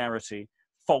 Familiarity,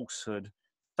 Falsehood,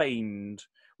 Feigned.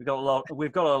 We've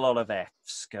got a lot of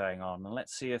Fs going on, and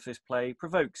let's see if this play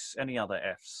provokes any other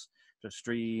Fs to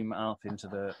stream up into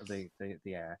the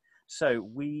air. So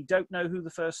we don't know who the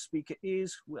first speaker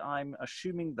is. I'm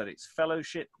assuming that it's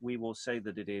Fellowship. We will say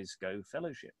that it is Go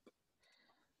Fellowship.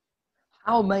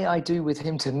 How may I do with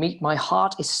him to meet? My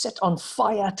heart is set on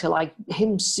fire till I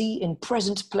him see in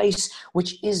present place,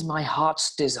 which is my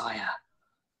heart's desire.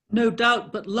 No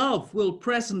doubt but love will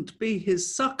present be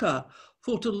his succour,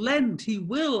 for to lend he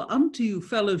will unto you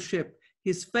fellowship,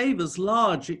 his favours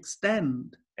large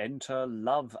extend. Enter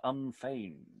Love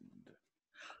Unfeigned.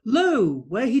 Lo,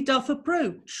 where he doth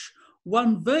approach,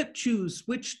 one virtues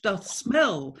which doth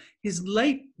smell, his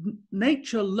late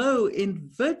nature low in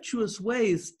virtuous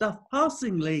ways doth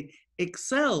passingly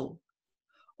excel.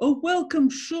 O welcome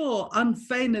sure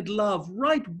unfeigned love,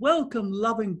 right welcome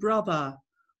loving brother,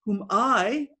 whom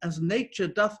I, as nature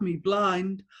doth me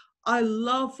blind, I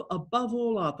love above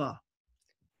all other.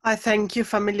 I thank you,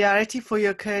 Familiarity, for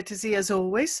your courtesy as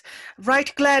always.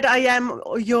 Right glad I am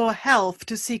your health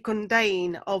to seek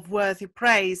ordain of worthy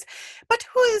praise. But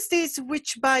who is this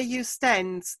which by you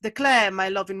stands? Declare, my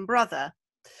loving brother.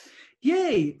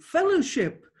 Yea,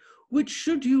 fellowship, which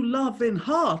should you love in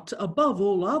heart above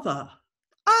all other.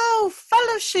 Oh,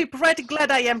 fellowship, right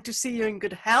glad I am to see you in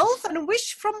good health, and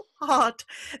wish from heart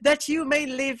that you may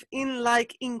live in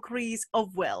like increase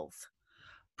of wealth.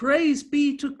 Praise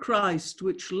be to Christ,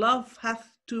 which love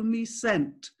hath to me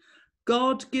sent.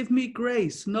 God give me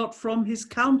grace, not from his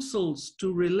counsels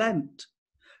to relent.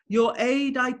 Your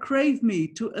aid I crave me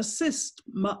to assist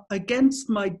against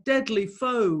my deadly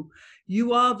foe.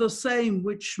 You are the same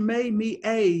which may me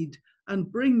aid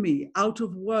and bring me out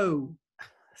of woe.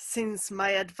 Since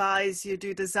my advice you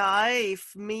do desire,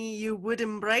 if me you would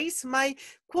embrace, my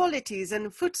qualities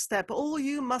and footstep all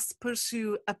you must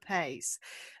pursue apace.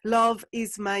 Love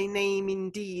is my name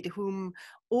indeed, whom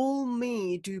all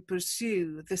me do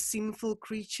pursue, the sinful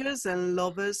creatures and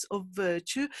lovers of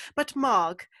virtue. But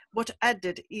mark, what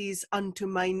added is unto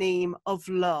my name of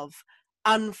love,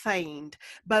 unfeigned,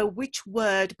 by which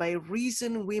word by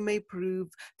reason we may prove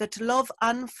that love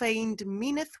unfeigned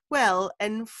meaneth well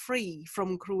and free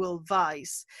from cruel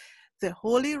vice. The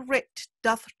holy writ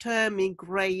doth term me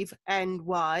grave and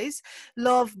wise.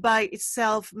 Love by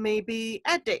itself may be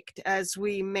addict, as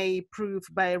we may prove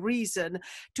by reason,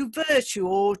 to virtue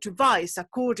or to vice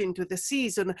according to the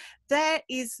season. There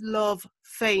is love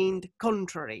feigned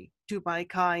contrary to my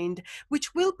kind,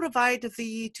 which will provide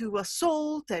thee to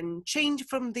assault and change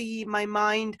from thee my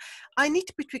mind. I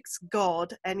need betwixt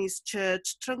God and his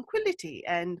church tranquillity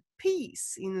and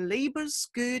peace in labours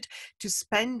good, to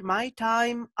spend my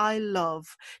time I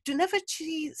love, to never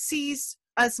cease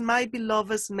as my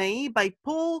beloveds may by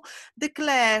Paul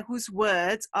declare, whose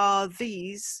words are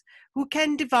these: who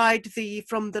can divide thee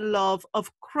from the love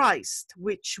of Christ,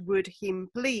 which would him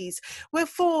please?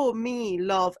 Wherefore me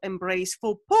love embrace,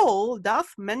 for Paul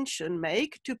doth mention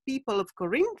make to people of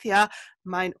Corinthia,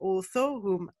 mine author,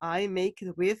 whom I make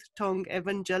with tongue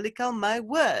evangelical my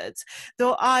words,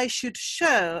 though I should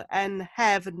show and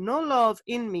have no love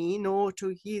in me, nor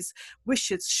to his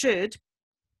wishes should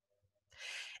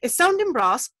a sounding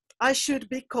brass, I should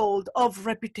be called of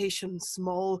reputation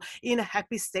small, in a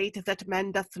happy state that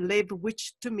man doth live,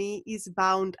 which to me is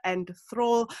bound and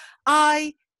thrall.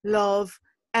 I, love,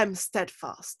 am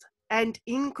steadfast, and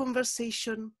in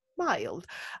conversation mild.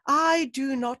 I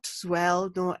do not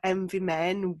swell, nor envy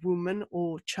man, woman,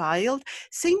 or child.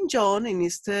 St. John, in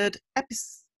his third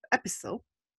epistle,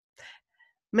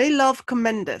 may love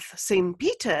commendeth. St.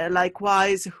 Peter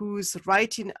likewise, whose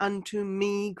writing unto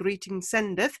me greeting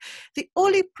sendeth, the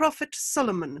holy prophet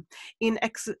Solomon in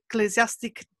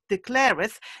Ecclesiastic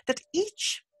declareth, that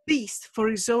each beast for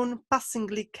his own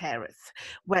passingly careth.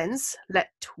 Whence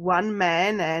let one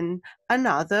man and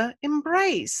another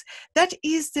embrace. That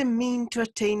is the mean to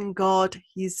attain God,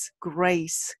 his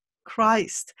grace.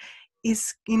 Christ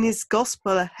is in his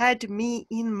gospel had me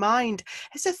in mind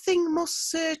as a thing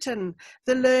most certain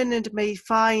the learned may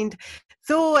find,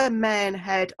 though a man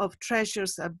had of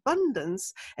treasures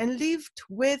abundance and lived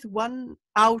with one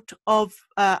outlove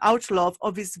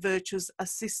of his virtues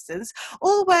assistance,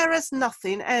 all were as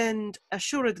nothing and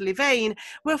assuredly vain,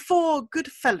 wherefore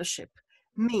good fellowship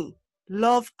me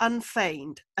love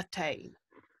unfeigned attain.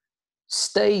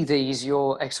 Stay these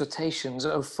your exhortations,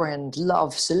 O friend,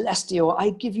 love celestial.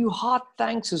 I give you heart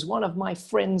thanks as one of my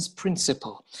friends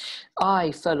principal.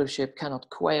 I fellowship cannot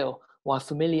quail, while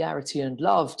familiarity and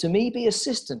love to me be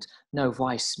assistant, no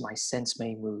vice my sense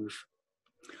may move.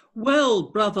 Well,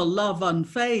 brother love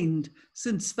unfeigned,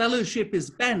 since fellowship is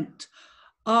bent,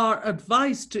 our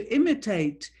advice to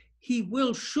imitate, he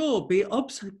will sure be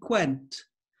obsequent.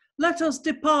 Let us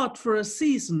depart for a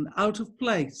season out of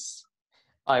place.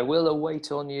 I will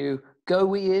await on you. Go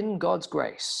we in God's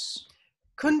grace.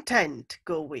 Content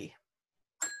go we.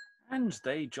 And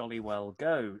they jolly well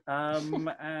go.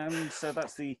 And so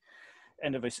that's the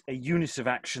end of a unit of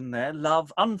action there.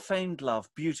 Love, unfeigned love,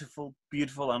 beautiful,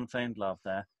 beautiful unfeigned love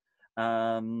there.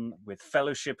 With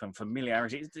fellowship and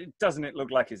familiarity. Doesn't it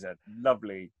look like it's a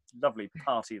lovely, lovely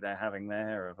party they're having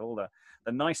there of all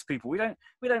the nice people? We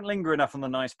don't linger enough on the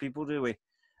nice people, do we?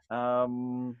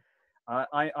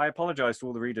 I apologise to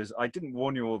all the readers. I didn't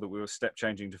warn you all that we were step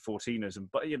changing to 14ers,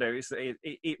 but you know,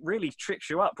 it really tricks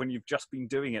you up when you've just been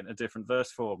doing it in a different verse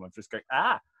form of just going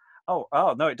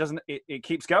oh no, it doesn't. It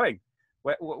keeps going.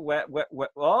 Where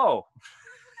oh,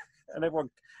 and everyone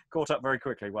caught up very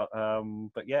quickly. Well,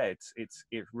 but yeah,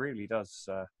 it really does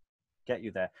get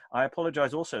you there. I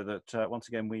apologise also that once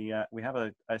again we have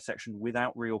a section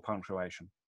without real punctuation.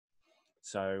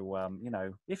 So, you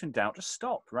know, if in doubt, just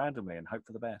stop randomly and hope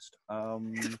for the best.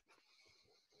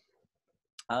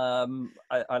 I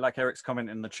like Eric's comment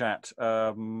in the chat.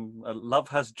 Love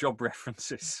has job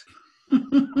references.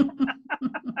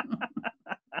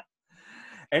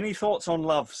 Any thoughts on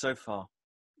love so far?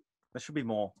 There should be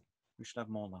more. We should have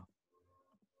more love.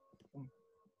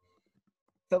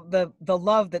 The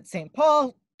love that St.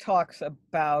 Paul talks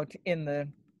about in the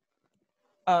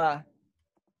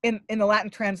in the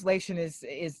Latin translation is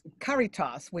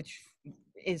caritas, which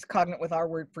is cognate with our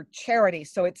word for charity.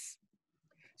 So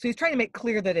he's trying to make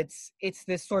clear that it's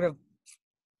this sort of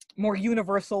more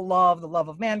universal love, the love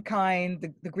of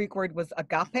mankind. The Greek word was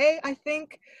agape, I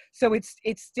think. So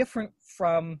it's different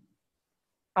from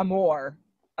amor.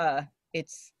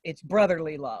 It's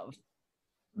brotherly love.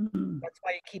 Mm-hmm. That's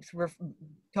why he keeps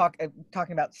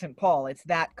talking about St. Paul. It's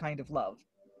that kind of love.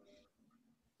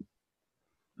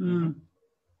 Mm.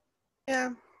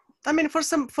 Yeah, I mean, for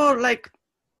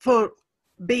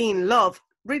being love,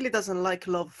 really doesn't like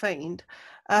love feigned,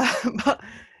 but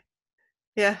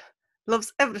yeah,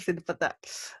 loves everything but that.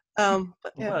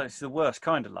 But yeah. Well, it's the worst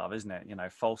kind of love, isn't it? You know,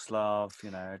 false love.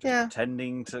 You know, just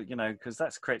pretending to. You know, because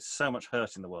that creates so much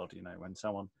hurt in the world. You know, when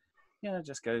someone,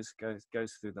 just goes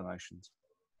through the motions.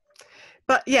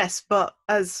 But yes, but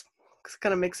as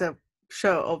kind of makes a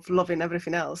show of loving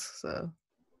everything else, so.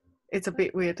 It's a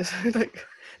bit weird. Like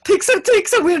takes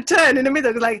a weird turn in the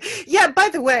middle. Like, yeah, by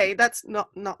the way, that's not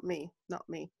me.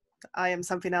 I am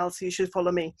something else. You should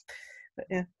follow me. But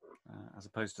yeah. As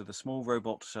opposed to the small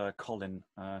robot Colin,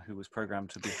 who was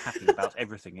programmed to be happy about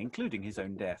everything, including his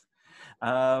own death.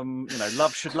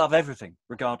 Love should love everything,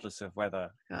 regardless of whether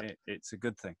it's a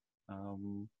good thing.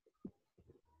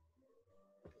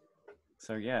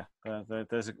 So yeah,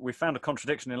 we found a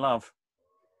contradiction in love.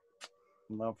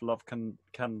 Love can.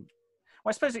 Well,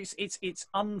 I suppose it's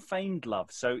unfeigned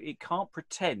love, so it can't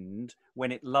pretend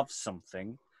when it loves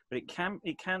something, but it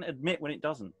can admit when it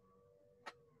doesn't.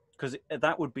 Because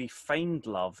that would be feigned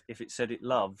love if it said it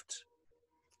loved,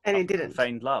 And it didn't.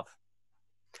 Feigned love.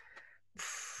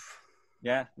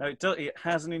 Yeah, no, it does. It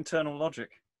has an internal logic.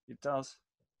 It does.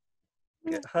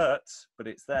 It hurts, but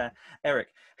it's there. Eric.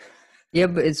 Yeah,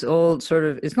 but it's all sort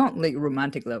of, it's not like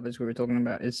romantic love as we were talking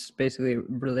about. It's basically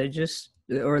religious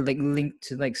or like linked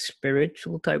to like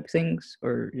spiritual type things,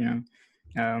 or, you know,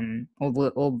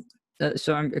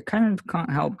 so I kind of can't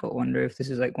help but wonder if this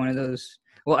is like one of those,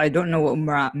 well, I don't know what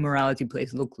morality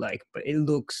plays look like, but it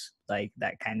looks like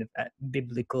that kind of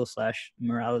biblical /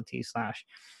 morality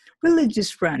 /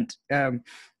 religious rant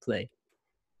play.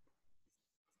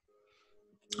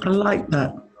 I like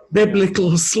that.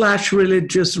 Biblical /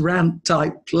 religious rant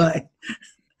type play.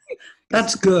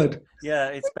 That's good. Yeah,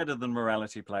 it's better than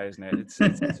morality play, isn't it?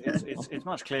 It's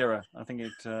much clearer. I think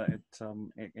it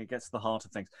gets to the heart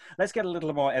of things. Let's get a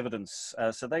little more evidence.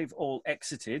 So they've all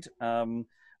exited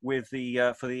with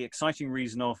the for the exciting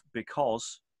reason of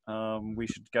because we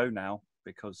should go now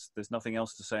because there's nothing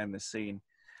else to say in this scene.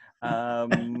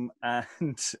 And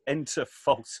enter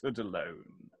Falsehood alone.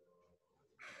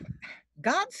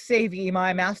 God save ye,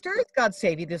 my masters. God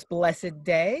save ye this blessed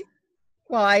day.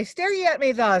 Why stare ye at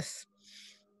me thus?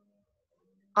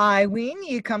 I ween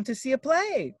ye come to see a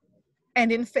play,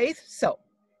 and in faith so.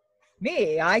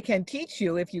 Me, I can teach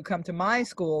you if you come to my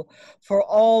school. For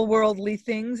all worldly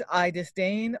things I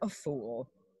disdain a fool.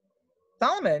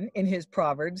 Solomon in his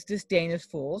Proverbs disdaineth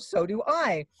fools, so do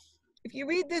I. If you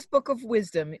read this book of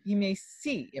wisdom, you may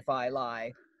see if I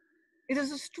lie. It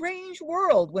is a strange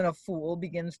world when a fool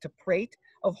begins to prate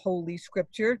of holy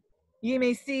scripture. Ye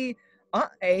may see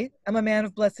I am a man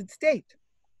of blessed state.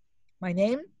 My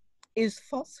name is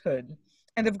Falsehood,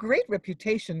 and of great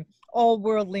reputation all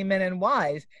worldly men and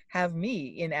wise have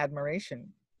me in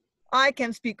admiration. I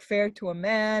can speak fair to a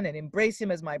man and embrace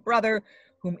him as my brother,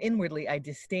 whom inwardly I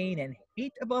disdain and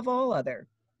hate above all other.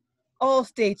 All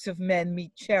states of men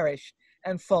me cherish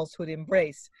and falsehood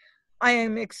embrace. I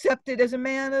am accepted as a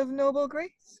man of noble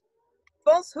grace.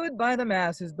 Falsehood by the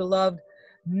mass is beloved,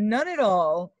 none at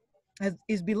all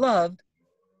is beloved,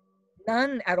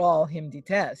 none at all him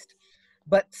detest,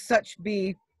 but such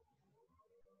be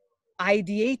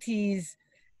ideates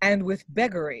and with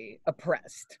beggary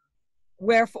oppressed.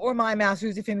 Wherefore, my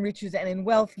masters, if in riches and in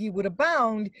wealth ye would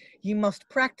abound, ye must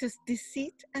practice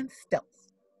deceit and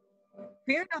stealth.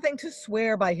 Fear nothing to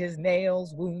swear by his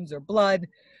nails, wounds, or blood,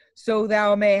 so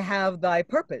thou may have thy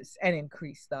purpose and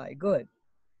increase thy good.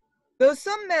 Though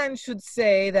some man should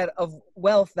say that of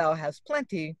wealth thou hast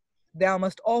plenty, thou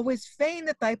must always feign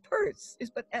that thy purse is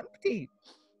but empty.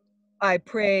 I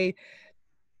pray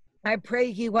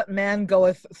ye what man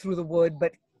goeth through the wood,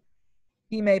 but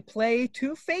he may play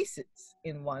two faces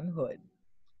in one hood.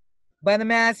 By the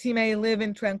mass he may live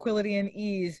in tranquility and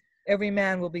ease, every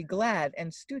man will be glad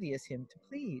and studious him to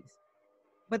please.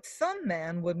 But some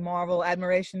man would marvel,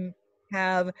 admiration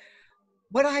have,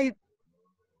 what I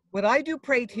do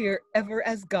prate here ever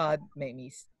as God may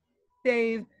me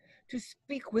save, to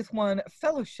speak with one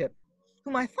fellowship,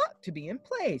 whom I thought to be in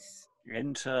place.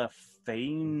 Enter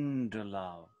Feigned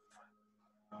love.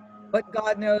 But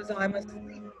God knows I must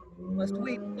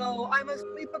weep, oh, I must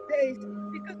weep apace,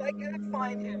 because I cannot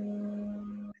find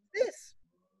him. This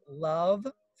love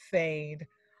feigned.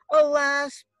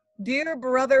 Alas, dear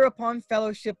brother, upon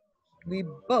fellowship we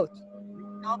shall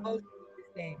both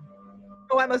disdain.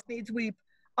 Oh, I must needs weep.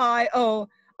 I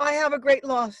have a great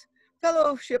loss.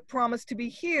 Fellowship promised to be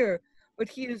here, but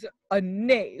he is a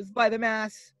knave by the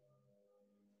mass.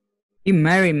 Be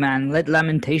merry, man, let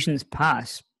lamentations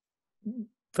pass.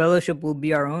 Fellowship will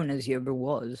be our own as he ever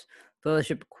was.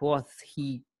 Fellowship quoth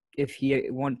he, if he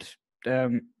want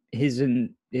his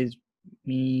and his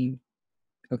me.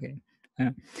 Okay.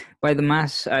 By the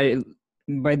mass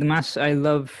I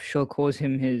love shall cause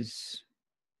him his.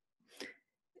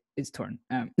 It's torn.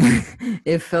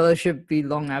 If fellowship be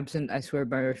long absent, I swear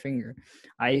by our finger,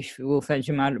 I will fetch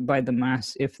him out by the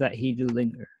mass, if that he do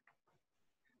linger.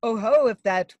 Oh ho, if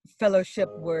that fellowship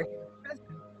were here present,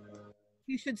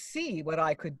 you should see what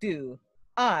I could do.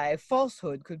 I,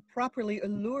 Falsehood, could properly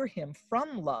allure him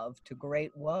from love to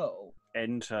great woe.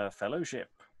 Enter Fellowship.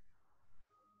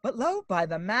 But lo, by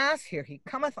the mass, here he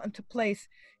cometh unto place.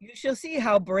 You shall see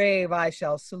how brave I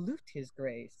shall salute his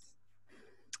grace.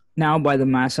 Now by the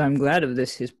mass I am glad of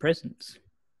this his presence.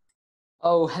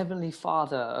 O heavenly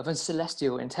Father of a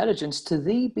celestial intelligence, to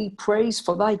thee be praise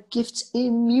for thy gifts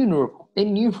innumerable.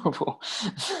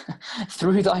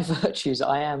 Through thy virtues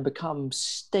I am become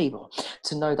stable,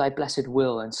 to know thy blessed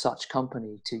will and such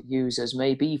company to use as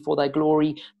may be for thy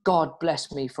glory. God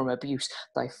bless me from abuse.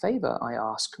 Thy favour I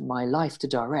ask, my life to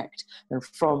direct, and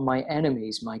from my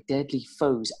enemies, my deadly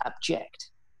foes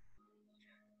abject.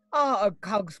 Ah, a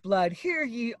cog's blood, hear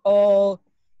ye all.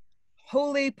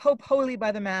 Holy Pope, holy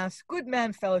by the Mass, good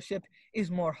man fellowship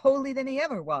is more holy than he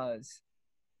ever was.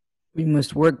 We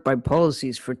must work by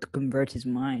policies for to convert his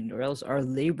mind, or else our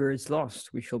labour is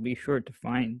lost, we shall be sure to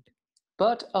find.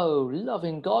 But, O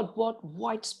loving God, what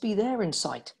wights be there in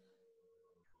sight?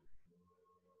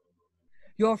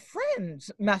 Your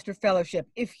friends, Master Fellowship,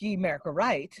 if ye merk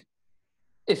aright.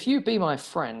 If you be my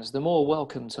friends, the more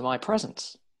welcome to my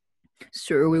presence.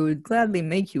 Sir, we would gladly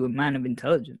make you a man of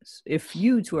intelligence. If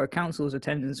you to our council's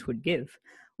attendance would give,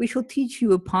 we shall teach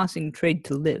you a passing trade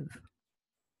to live.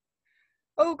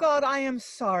 O God, I am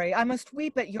sorry, I must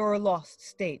weep at your lost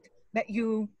state, that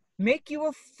you make you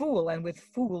a fool, and with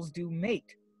fools do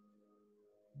mate.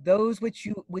 Those which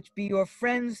be your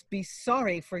friends be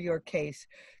sorry for your case,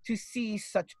 to see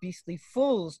such beastly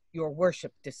fools your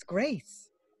worship disgrace.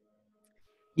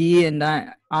 Ye and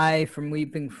I from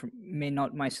weeping may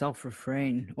not myself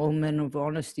refrain. All men of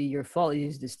honesty your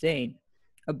follies disdain.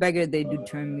 A beggar they do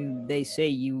term you, they say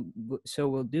you so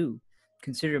will do.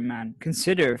 Consider, man,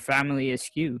 consider family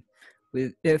askew,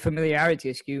 with familiarity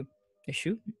askew,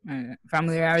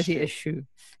 familiarity eschew,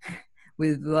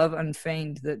 with love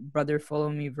unfeigned that brother follow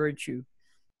me virtue.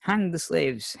 Hang the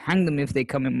slaves, hang them if they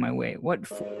come in my way. What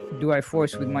do I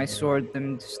force with my sword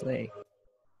them to slay?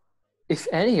 If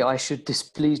any I should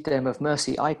displease them of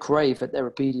mercy, I crave at their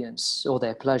obedience or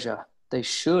their pleasure. They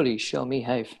surely shall me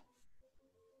have.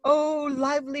 Oh,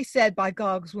 lively said by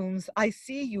Gog's wounds, I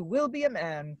see you will be a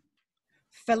man.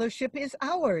 Fellowship is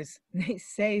ours, they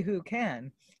say who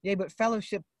can. Yea, but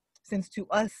fellowship, since to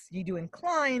us ye do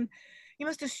incline, you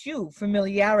must eschew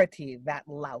familiarity, that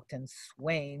lout and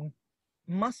swain.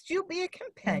 Must you be a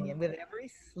companion with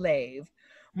every slave?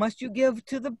 Must you give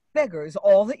to the beggars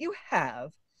all that you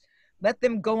have? Let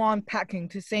them go on packing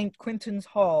to St. Quintin's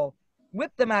hall.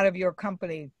 Whip them out of your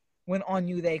company when on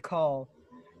you they call.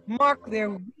 Mark their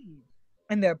weed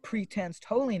and their pretensed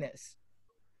holiness,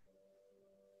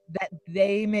 that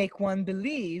they make one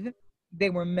believe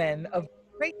they were men of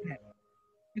greatness.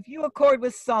 If you accord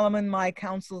with Solomon my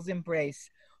counsel's embrace,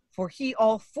 for he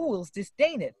all fools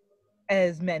disdaineth,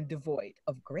 as men devoid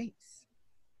of grace.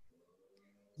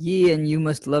 Ye and you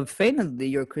must love feignedly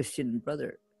your Christian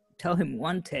brother. Tell him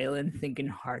one tale and think in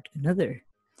heart another.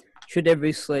 Should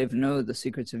every slave know the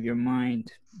secrets of your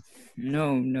mind?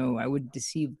 No, no, I would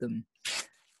deceive them.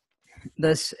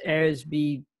 Thus heirs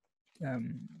be...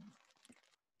 thank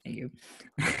you.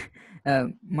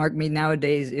 Mark me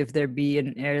nowadays, if there be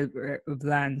an heir of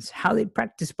lands, how they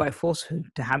practice by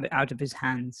falsehood to have it out of his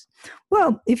hands.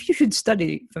 Well, if you should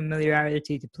study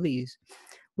familiarity to please,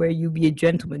 where you be a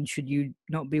gentleman, should you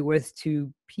not be worth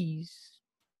 2 peas?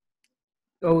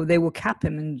 Oh, they will cap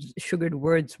him and sugared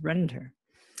words render.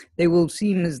 They will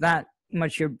seem as that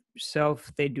much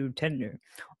yourself they do tender.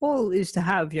 All is to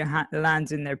have your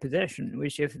lands in their possession,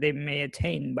 which if they may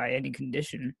attain by any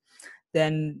condition,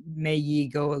 then may ye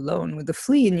go alone with a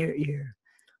flea in your ear.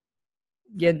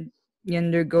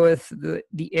 Yonder goeth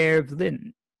the heir of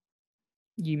Lynn,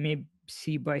 ye may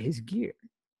see by his gear.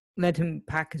 Let him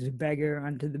pack as a beggar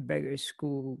unto the beggar's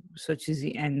school, such is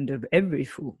the end of every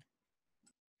fool.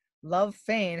 Love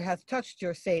feigned hath touched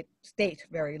your state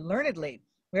very learnedly,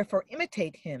 wherefore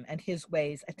imitate him and his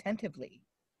ways attentively.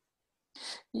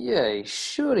 Yea,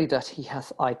 surely that he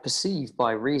hath I perceive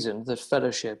by reason that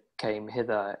fellowship came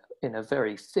hither in a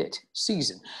very fit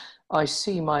season. I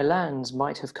see my lands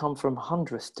might have come from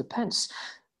hundredth to pence.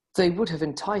 They would have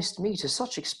enticed me to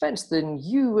such expense, than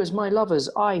you as my lovers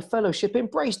I fellowship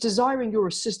embrace, desiring your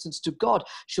assistance to God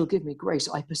shall give me grace.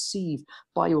 I perceive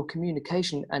by your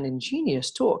communication and ingenious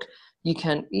talk, ye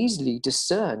can easily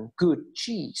discern good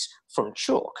cheese from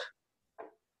chalk.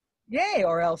 Yea,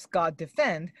 or else God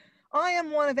defend, I am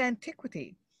one of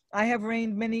antiquity. I have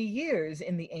reigned many years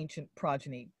in the ancient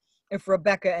progeny. If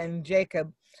Rebecca and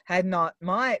Jacob had not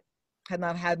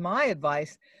had my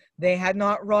advice, they had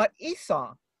not wrought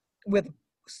Esau with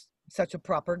such a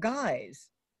proper guise.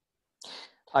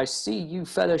 I see you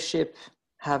fellowship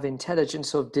have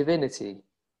intelligence of divinity.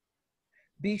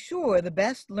 Be sure the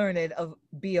best learned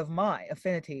be of my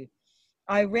affinity.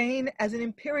 I reign as an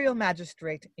imperial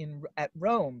magistrate at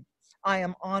Rome. I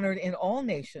am honored in all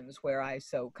nations where I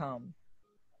so come.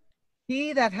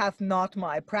 He that hath not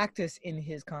my practice in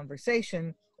his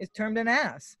conversation is termed an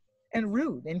ass and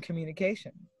rude in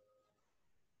communication.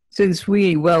 Since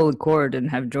we well accord and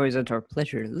have joys at our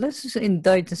pleasure, let's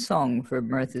indite a song for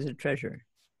mirth is a treasure.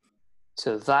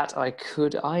 To that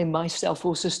I myself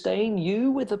will sustain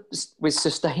you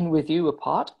sustain with you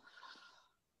apart.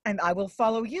 And I will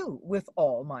follow you with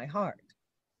all my heart.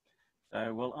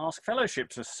 So we'll ask Fellowship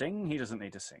to sing. He doesn't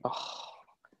need to sing. Oh,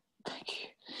 thank you.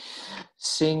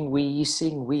 Sing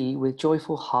we with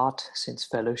joyful heart, since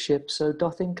fellowship so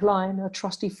doth incline, a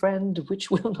trusty friend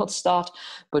which will not start,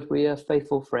 but we a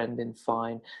faithful friend in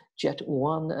fine. Jet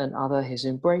one another his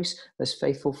embrace, as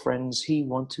faithful friends he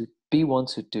want to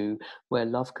do. Where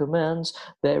love commands,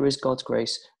 there is God's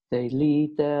grace. They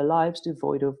lead their lives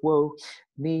devoid of woe.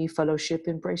 Me fellowship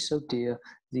embrace so dear,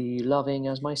 thee loving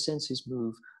as my senses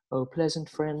move. O pleasant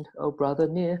friend, O brother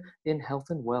near, in health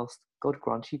and wealth, God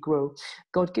grant ye grow.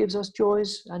 God gives us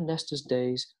joys and Nestor's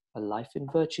days, a life in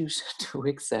virtues to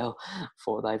excel.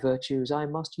 For thy virtues I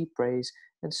must ye praise,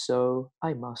 and so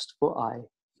I must, for I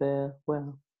fare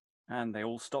well. And they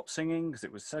all stop singing because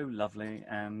it was so lovely,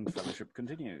 and Fellowship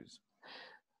continues.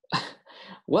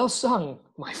 Well sung,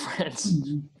 my friends.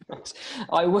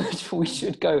 I would we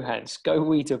should go hence, go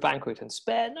we to banquet and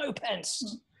spare no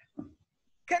pence.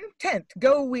 Content,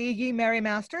 go we, ye merry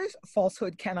masters,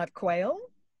 falsehood cannot quail.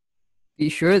 Be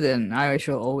sure then, I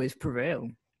shall always prevail.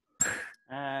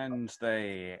 And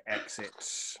they exit.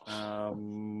 It's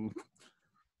an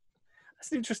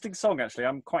interesting song, actually.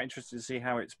 I'm quite interested to see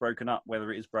how it's broken up,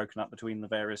 whether it is broken up between the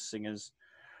various singers,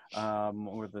 or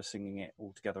whether they're singing it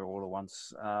all together all at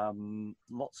once.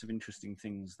 Lots of interesting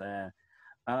things there.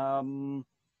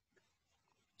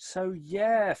 So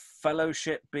yeah,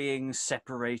 Fellowship being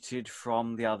separated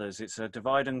from the others. It's a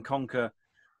divide and conquer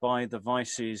by the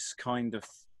vices kind of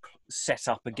set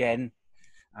up again.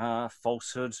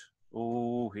 Falsehood.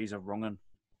 Oh, he's a wrong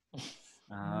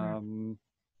un.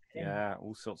 Yeah,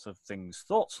 all sorts of things.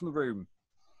 Thoughts from the room?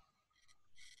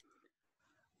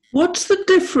 What's the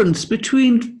difference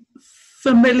between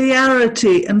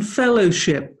familiarity and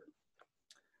fellowship?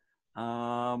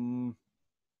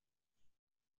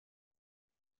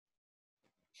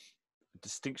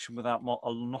 Distinction without not a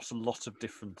lot of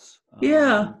difference.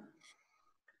 Yeah.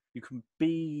 You can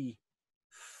be...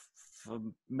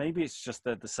 maybe it's just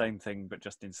they're the same thing, but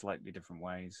just in slightly different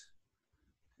ways.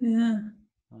 Yeah.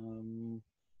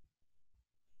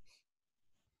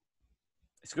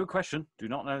 It's a good question. Do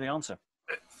not know the answer.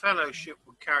 Fellowship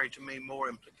would carry to me more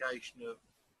implication of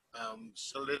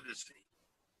solidity,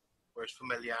 whereas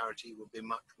familiarity would be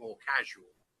much more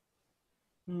casual.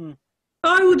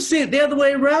 I would see it the other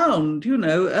way around, you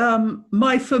know,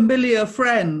 my familiar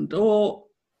friend or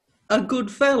a good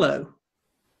fellow.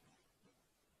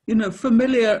 You know,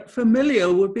 familiar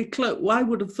would be close. I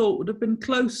would have thought would have been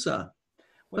closer.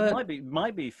 Well, but it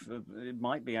might be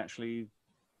actually,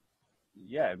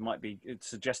 yeah, it might be. It's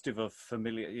suggestive of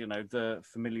familiar, you know, the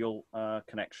familial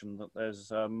connection that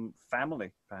there's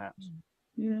family, perhaps.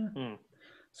 Yeah.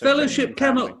 So fellowship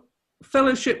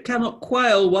cannot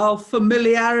quail, while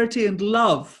familiarity and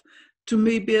love, to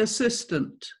me, be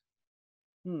assistant.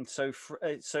 So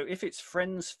if it's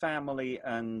friends, family,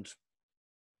 and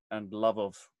love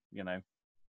of, you know,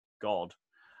 God,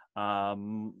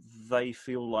 they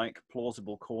feel like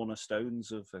plausible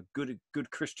cornerstones of a good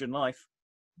Christian life.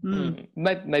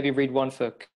 Maybe read one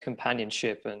for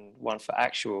companionship and one for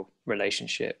actual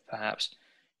relationship, perhaps.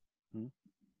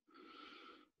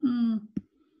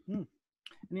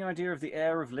 Any idea of the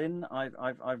heir of Lynn?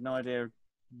 I've no idea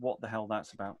what the hell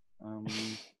that's about.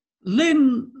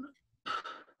 Lynn.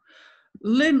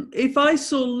 If I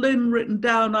saw Lynn written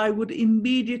down, I would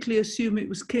immediately assume it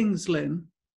was King's Lynn,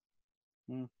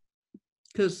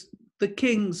 because the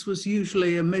King's was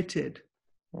usually omitted.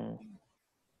 But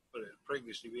it had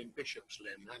previously been Bishop's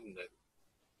Lynn, hadn't it?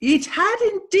 It had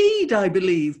indeed, I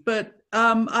believe, but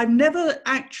I've never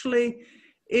actually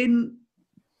in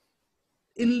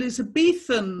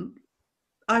Elizabethan,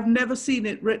 I've never seen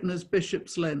it written as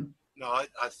Bishop's Lynn. No, I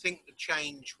think the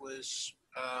change was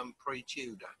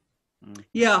pre-Tudor.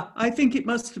 Yeah, I think it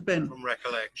must have been. From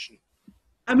recollection.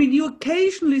 I mean, you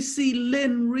occasionally see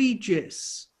Lynn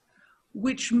Regis,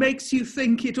 which makes you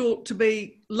think it ought to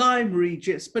be Lyme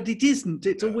Regis, but it isn't.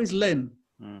 It's always Lynn.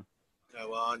 No,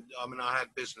 I mean, I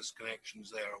had business connections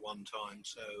there at one time,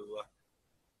 so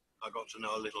I got to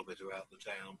know a little bit about the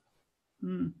town.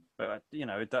 But you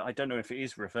know, I don't know if it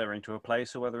is referring to a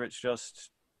place or whether it's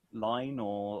just line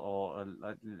or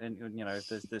you know,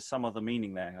 there's some other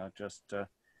meaning there.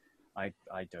 I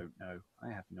don't know. I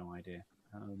have no idea.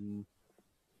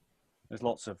 There's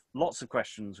lots of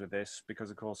questions with this because,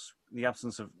 of course, the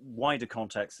absence of wider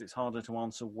context, it's harder to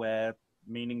answer where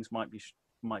meanings might be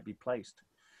placed.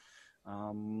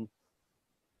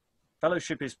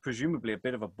 Fellowship is presumably a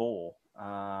bit of a bore,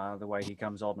 the way he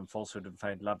comes on, and Falsehood and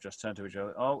Feigned Love just turn to each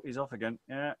other. Oh, he's off again.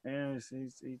 Yeah,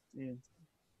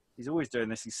 he's always doing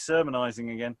this. He's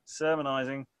sermonizing again.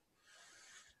 Sermonizing.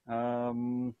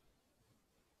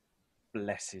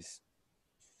 Bless his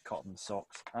cotton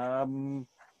socks.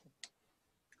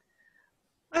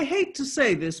 I hate to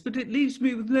say this, but it leaves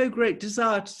me with no great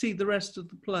desire to see the rest of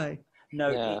the play. No,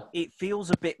 Yeah. it feels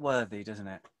a bit worthy, doesn't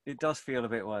it? It does feel a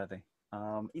bit worthy.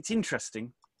 It's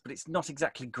interesting, but it's not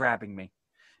exactly grabbing me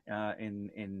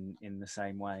in the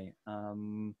same way. I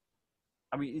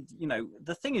mean, you know,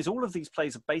 the thing is, all of these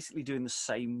plays are basically doing the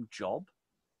same job.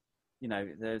 You know,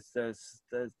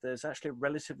 there's actually a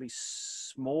relatively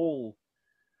small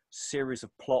series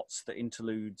of plots that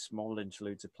small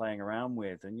interludes are playing around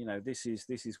with, and you know, this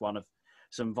is one of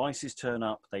some vices turn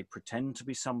up, they pretend to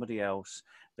be somebody else,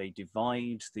 they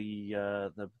divide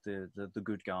the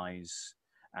good guys,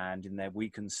 and in their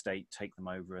weakened state take them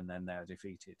over, and then they're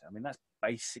defeated. I mean, that's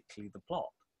basically the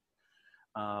plot.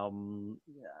 And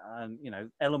you know,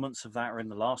 elements of that are in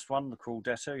the last one, the Cruel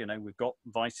Debtor. You know, we've got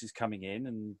vices coming in,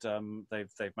 and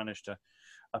they've managed to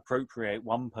appropriate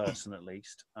one person at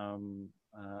least.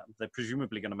 They're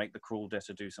presumably going to make the Cruel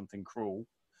Debtor do something cruel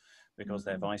because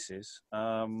they're vices,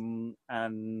 and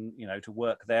you know, to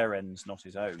work their ends, not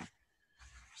his own.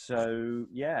 So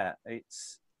yeah,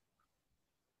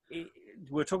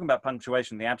 we're talking about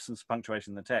punctuation, the absence of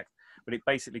punctuation in the text, but it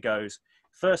basically goes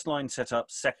first line set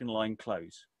up, second line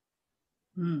close.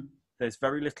 There's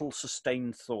very little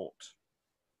sustained thought.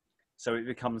 So it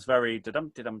becomes very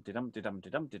dum dum dum dum dum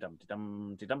dum dum dum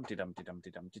dum dum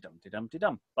dum dum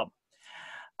dum bum.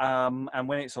 And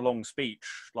when it's a long speech,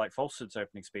 like Falsehood's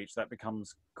opening speech, that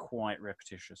becomes quite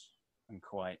repetitious and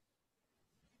quite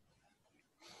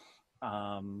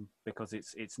because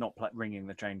it's not ringing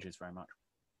the changes very much.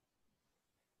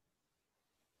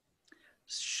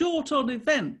 Short on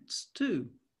events too.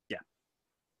 Yeah,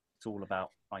 it's all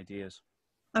about ideas.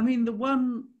 I mean,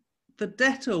 the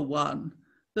Debtor one,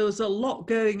 there was a lot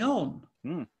going on.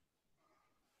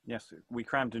 Yes, we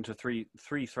crammed into three,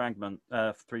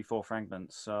 four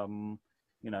fragments. You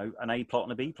know, an A plot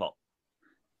and a B plot.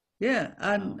 Yeah,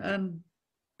 and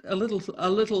a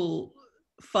little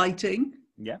fighting.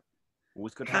 Yeah,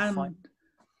 always good to have fight.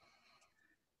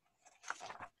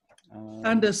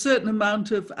 And a certain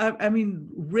amount of, I mean,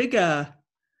 Rigour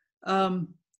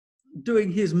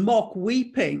doing his mock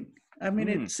weeping. I mean,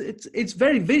 it's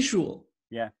very visual.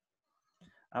 Yeah,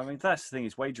 I mean, that's the thing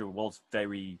is, Wager was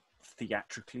very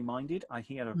theatrically minded.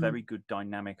 He had a very good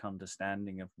dynamic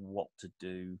understanding of what to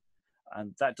do,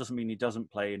 and that doesn't mean he doesn't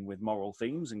play in with moral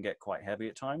themes and get quite heavy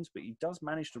at times, but he does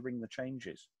manage to ring the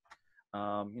changes.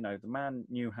 You know, the man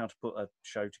knew how to put a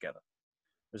show together.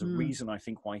 There's a reason, I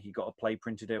think, why he got a play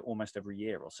printed out almost every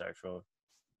year or so for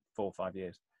 4 or 5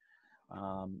 years.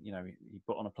 You know, he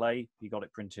put on a play, he got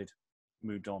it printed,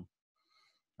 moved on.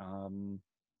 I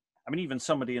mean, even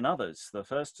Somebody and Others, the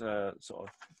first sort of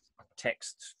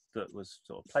text that was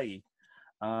sort of play,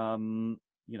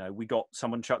 you know, we got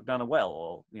someone chucked down a well,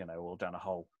 or, you know, or down a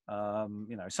hole.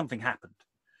 You know, something happened.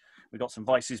 We got some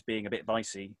vices being a bit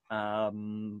vicey,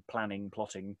 planning,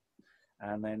 plotting,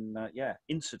 and then, yeah,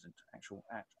 incident, actual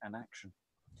act and action.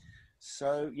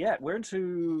 So, yeah, we're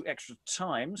into extra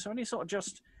time. So only sort of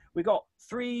we got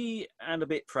 3 and a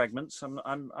bit fragments.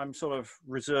 I'm sort of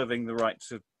reserving the right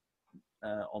to,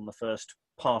 on the first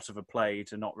part of a play,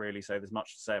 to not really say there's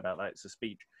much to say about that. It's a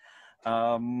speech.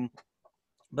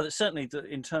 But it's certainly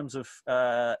in terms of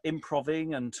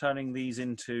improving and turning these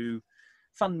into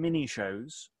fun mini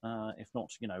shows, if not,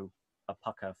 you know, a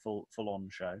pucker full-on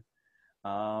show.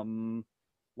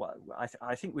 Well,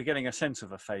 I think we're getting a sense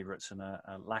of a favourites and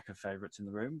a lack of favourites in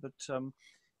the room, but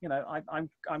you know,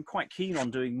 I'm quite keen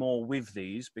on doing more with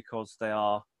these because they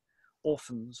are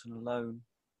orphans and alone,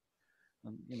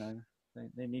 and you know,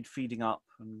 they need feeding up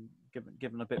and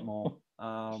given a bit more.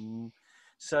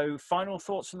 So, final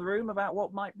thoughts from the room about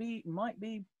what might be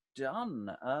done.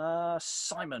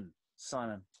 Simon,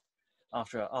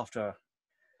 after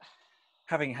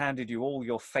having handed you all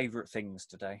your favourite things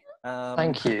today.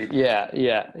 Thank you. Yeah.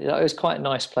 It was quite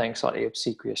nice playing slightly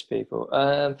obsequious people.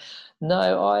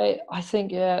 No, I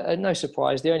think, yeah, no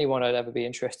surprise. The only one I'd ever be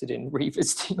interested in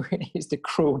revisiting really is the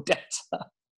Cruel Debtor.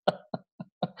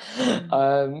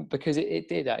 Because it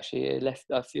did actually, it left,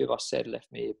 a few of us said, left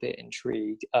me a bit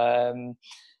intrigued. I've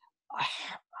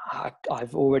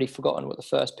already forgotten what the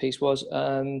first piece was.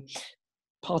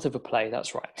 Part of a play,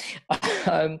 that's right.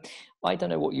 I don't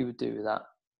know what you would do with that.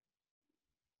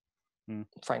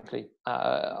 frankly,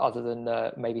 other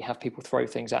than maybe have people throw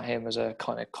things at him as a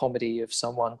kind of comedy of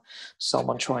someone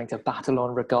trying to battle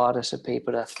on regardless of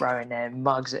people are throwing their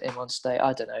mugs at him on stage.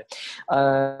 I don't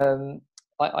know.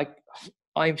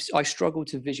 I struggle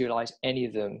to visualize any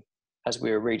of them as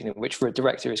we were reading them, which for a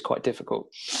director is quite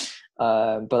difficult.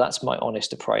 But that's my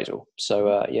honest appraisal.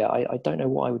 So yeah, I don't know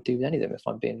what I would do with any of them if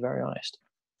I'm being very honest.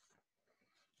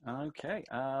 Okay,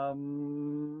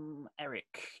 Eric,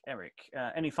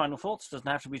 any final thoughts? Doesn't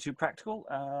have to be too practical.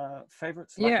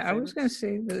 Favorites? Yeah, I was going to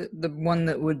say the one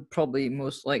that would probably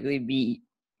most likely be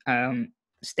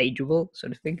stageable,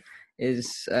 sort of thing,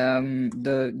 is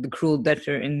the Cruel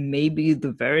Debtor and maybe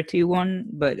the Verity one.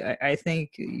 But I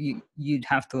think you'd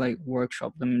have to like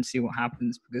workshop them and see what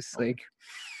happens, because like,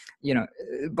 you know,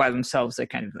 by themselves they're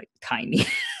kind of like tiny.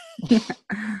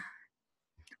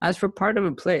 As for part of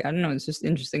a play, I don't know, it's just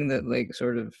interesting that like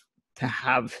sort of to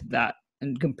have that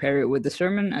and compare it with the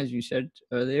sermon, as you said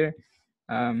earlier.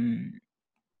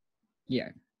 Yeah.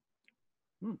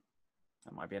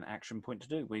 That might be an action point to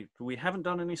do. We haven't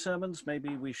done any sermons.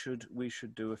 Maybe we should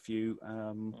do a few.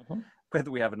 Whether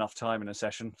we have enough time in a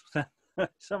session.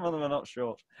 Some of them are not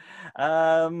short.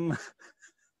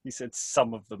 He said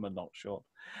some of them are not short.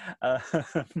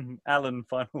 Alan,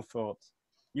 final thoughts.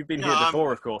 You've been here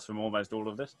before, of course, from almost all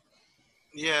of this.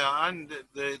 Yeah, and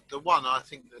the one I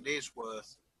think that is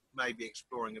worth maybe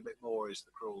exploring a bit more is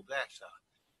the Cruel Debtor,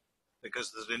 because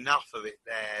there's enough of it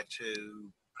there to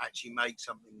actually make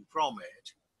something from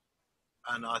it.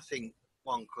 And I think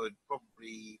one could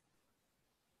probably,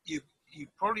 you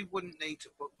probably wouldn't need to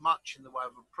put much in the way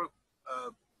of a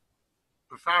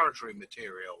prefatory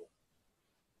material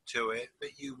to it,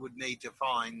 but you would need to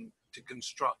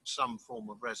construct some form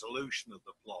of resolution of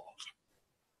the plot,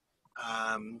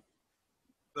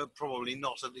 but probably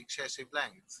not at excessive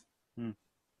length. And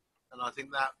I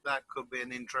think that could be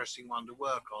an interesting one to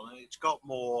work on. And it's got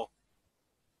more,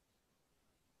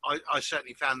 I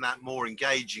certainly found that more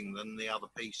engaging than the other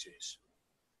pieces.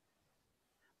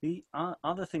 The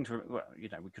other thing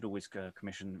we could always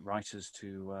commission writers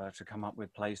to come up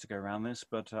with plays to go around this,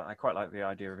 but I quite like the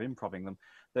idea of improvising them.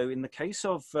 Though in the case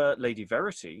of Lady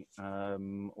Verity, or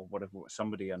whatever,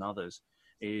 somebody and others,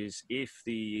 is if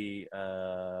the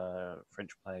French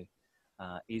play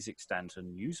is extant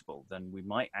and usable, then we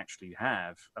might actually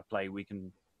have a play we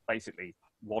can basically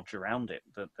watch around it,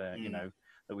 that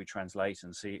that we translate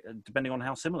and see, depending on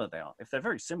how similar they are. If they're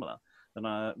very similar,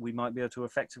 then we might be able to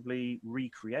effectively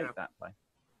recreate that play.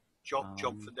 Job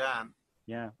for Dan.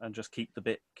 Yeah, and just keep the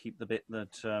bit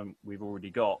that we've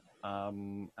already got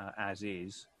as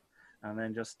is, and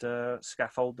then just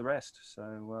scaffold the rest.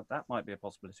 So that might be a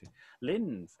possibility.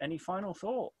 Lynn, any final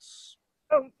thoughts?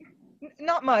 Oh,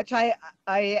 not much. I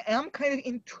am kind of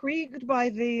intrigued by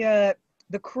the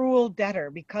Cruel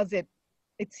Debtor, because it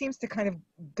seems to kind of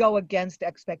go against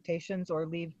expectations or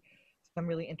leave some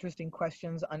really interesting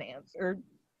questions unanswered.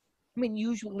 I mean,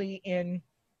 usually in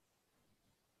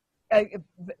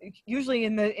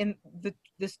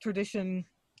this tradition,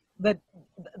 the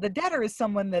debtor is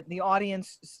someone that the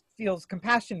audience feels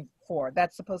compassion for.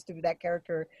 That's supposed to be, that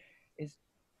character is,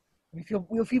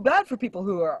 we'll feel bad for people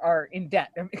who are in debt,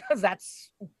 because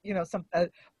that's, you know,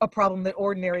 a problem that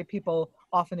ordinary people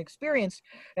often experience.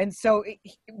 And so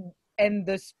and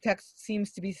this text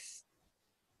seems to be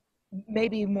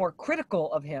maybe more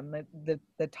critical of him,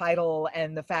 the title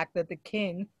and the fact that the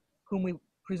king, whom we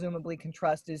presumably can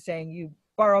trust, is saying you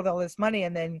borrowed all this money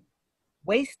and then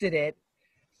wasted it.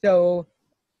 So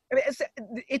I mean,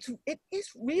 it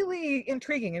is really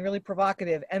intriguing and really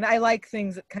provocative, and I like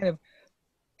things that kind of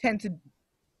tend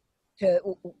to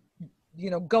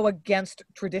go against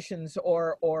traditions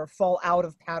or fall out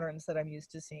of patterns that I'm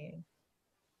used to seeing.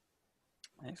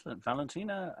 Excellent.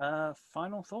 Valentina,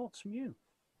 final thoughts from you?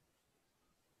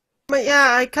 But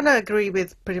yeah, I kind of agree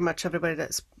with pretty much everybody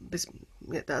that's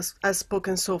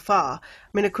spoken so far. I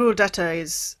mean, A Cruel Debtor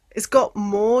it's got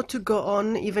more to go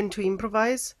on, even to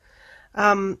improvise.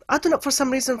 I don't know, for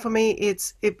some reason for me it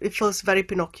feels very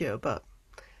Pinocchio, but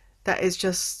that is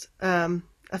just I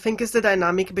think it's the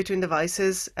dynamic between the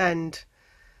vices, and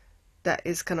that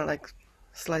is kind of like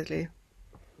slightly.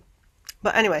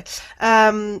 But anyway,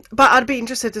 but I'd be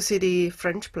interested to see the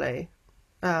French play,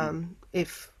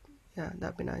 if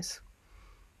that'd be nice.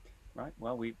 Right.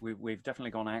 Well, we've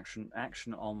definitely gone action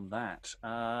on that.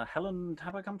 Helen,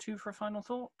 have I come to you for a final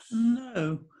thought?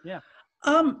 No. Yeah.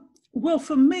 Well,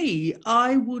 for me,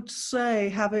 I would say,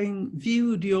 having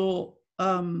viewed your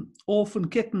orphan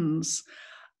kittens,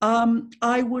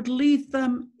 I would leave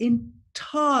them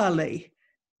entirely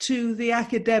to the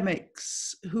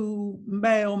academics who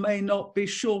may or may not be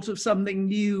short of something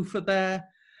new for their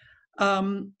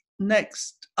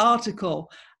next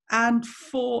article. And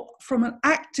from an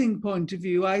acting point of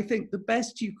view, I think the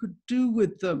best you could do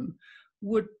with them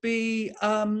would be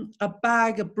a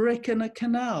bag, a brick, and a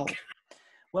canal.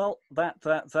 Well,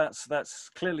 that's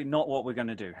clearly not what we're going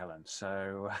to do, Helen.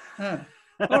 So,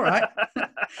 all right,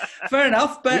 fair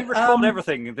enough. But we record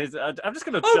everything. I'm just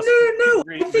going to. Oh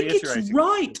no! I think it's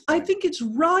right. I think it's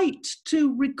right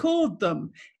to record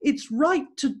them. It's right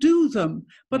to do them.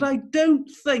 But I don't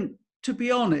think, to be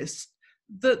honest,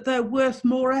 that they're worth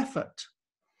more effort.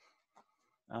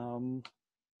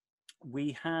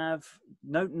 We have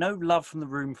no love from the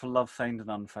room for love feigned and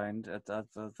unfeigned.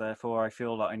 Therefore, I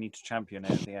feel like I need to champion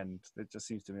it at the end. It just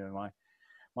seems to be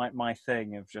my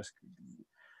thing of just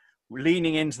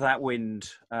leaning into that wind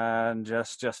and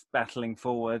just battling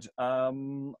forward.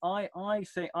 I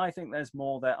think there's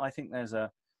more there. I think there's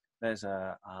a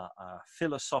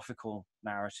philosophical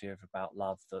narrative about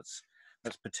love that's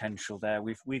potential there.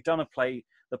 We've done the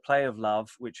play of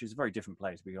love, which is a very different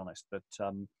play, to be honest, but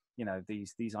you know,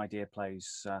 these idea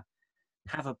plays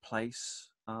have a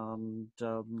place, and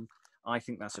I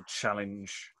think that's a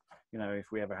challenge. You know,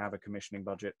 if we ever have a commissioning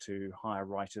budget to hire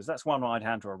writers, that's one I'd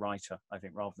hand to a writer, I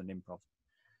think, rather than improv.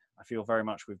 I feel very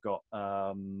much we've got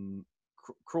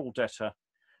Cruel Debtor.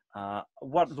 The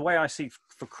way I see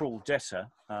for Cruel Debtor,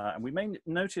 and we may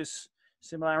notice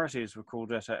similarities with Cruel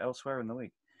Debtor elsewhere in the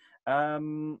week,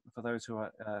 for those who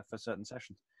are for certain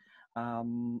sessions.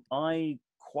 I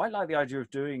quite like the idea of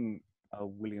doing a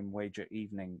William Wager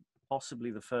evening,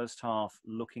 possibly the first half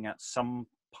looking at some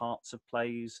parts of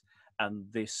plays and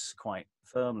this quite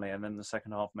firmly, and then the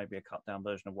second half maybe a cut down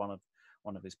version of one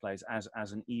of his plays as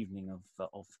an evening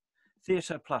of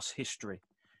theatre plus history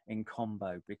in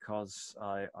combo, because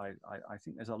I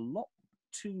think there's a lot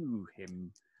to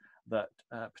him that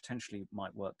potentially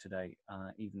might work today,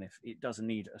 even if it doesn't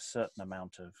need a certain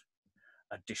amount of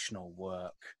additional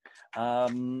work.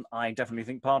 I definitely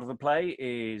think part of a play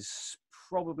is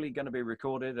probably going to be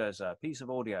recorded as a piece of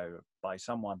audio by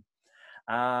someone,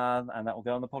 and that will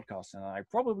go on the podcast, and I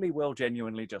probably will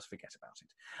genuinely just forget about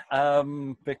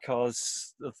it,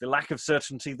 because of the lack of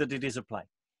certainty that it is a play,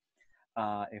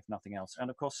 if nothing else. And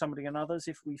of course, Somebody and Others,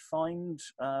 if we find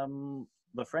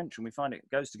the French and we find it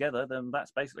goes together, then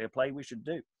that's basically a play we should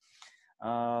do.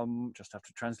 Just have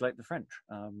to translate the French.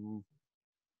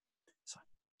 So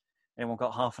anyone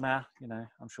got half an hour? You know,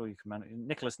 I'm sure you can manage.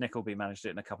 Nicholas Nickleby managed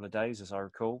it in a couple of days, as I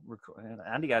recall.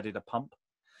 And he added a pump.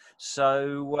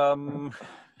 So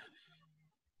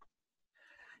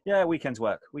yeah, weekends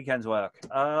work.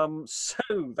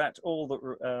 So that's all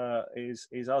that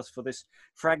is us for this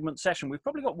fragment session. We've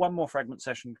probably got one more fragment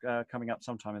session coming up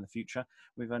sometime in the future.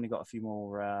 We've only got a few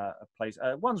more plays.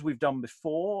 Ones we've done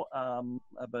before,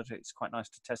 but it's quite nice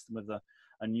to test them with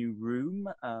a new room.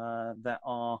 There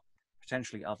are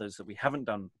potentially others that we haven't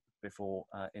done before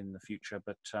in the future,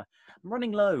 but I'm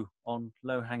running low on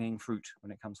low-hanging fruit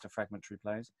when it comes to fragmentary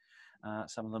plays.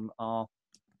 Some of them are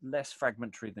less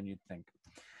fragmentary than you'd think.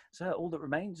 So all that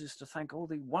remains is to thank all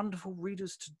the wonderful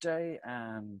readers today,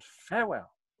 and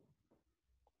farewell.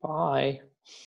 Bye.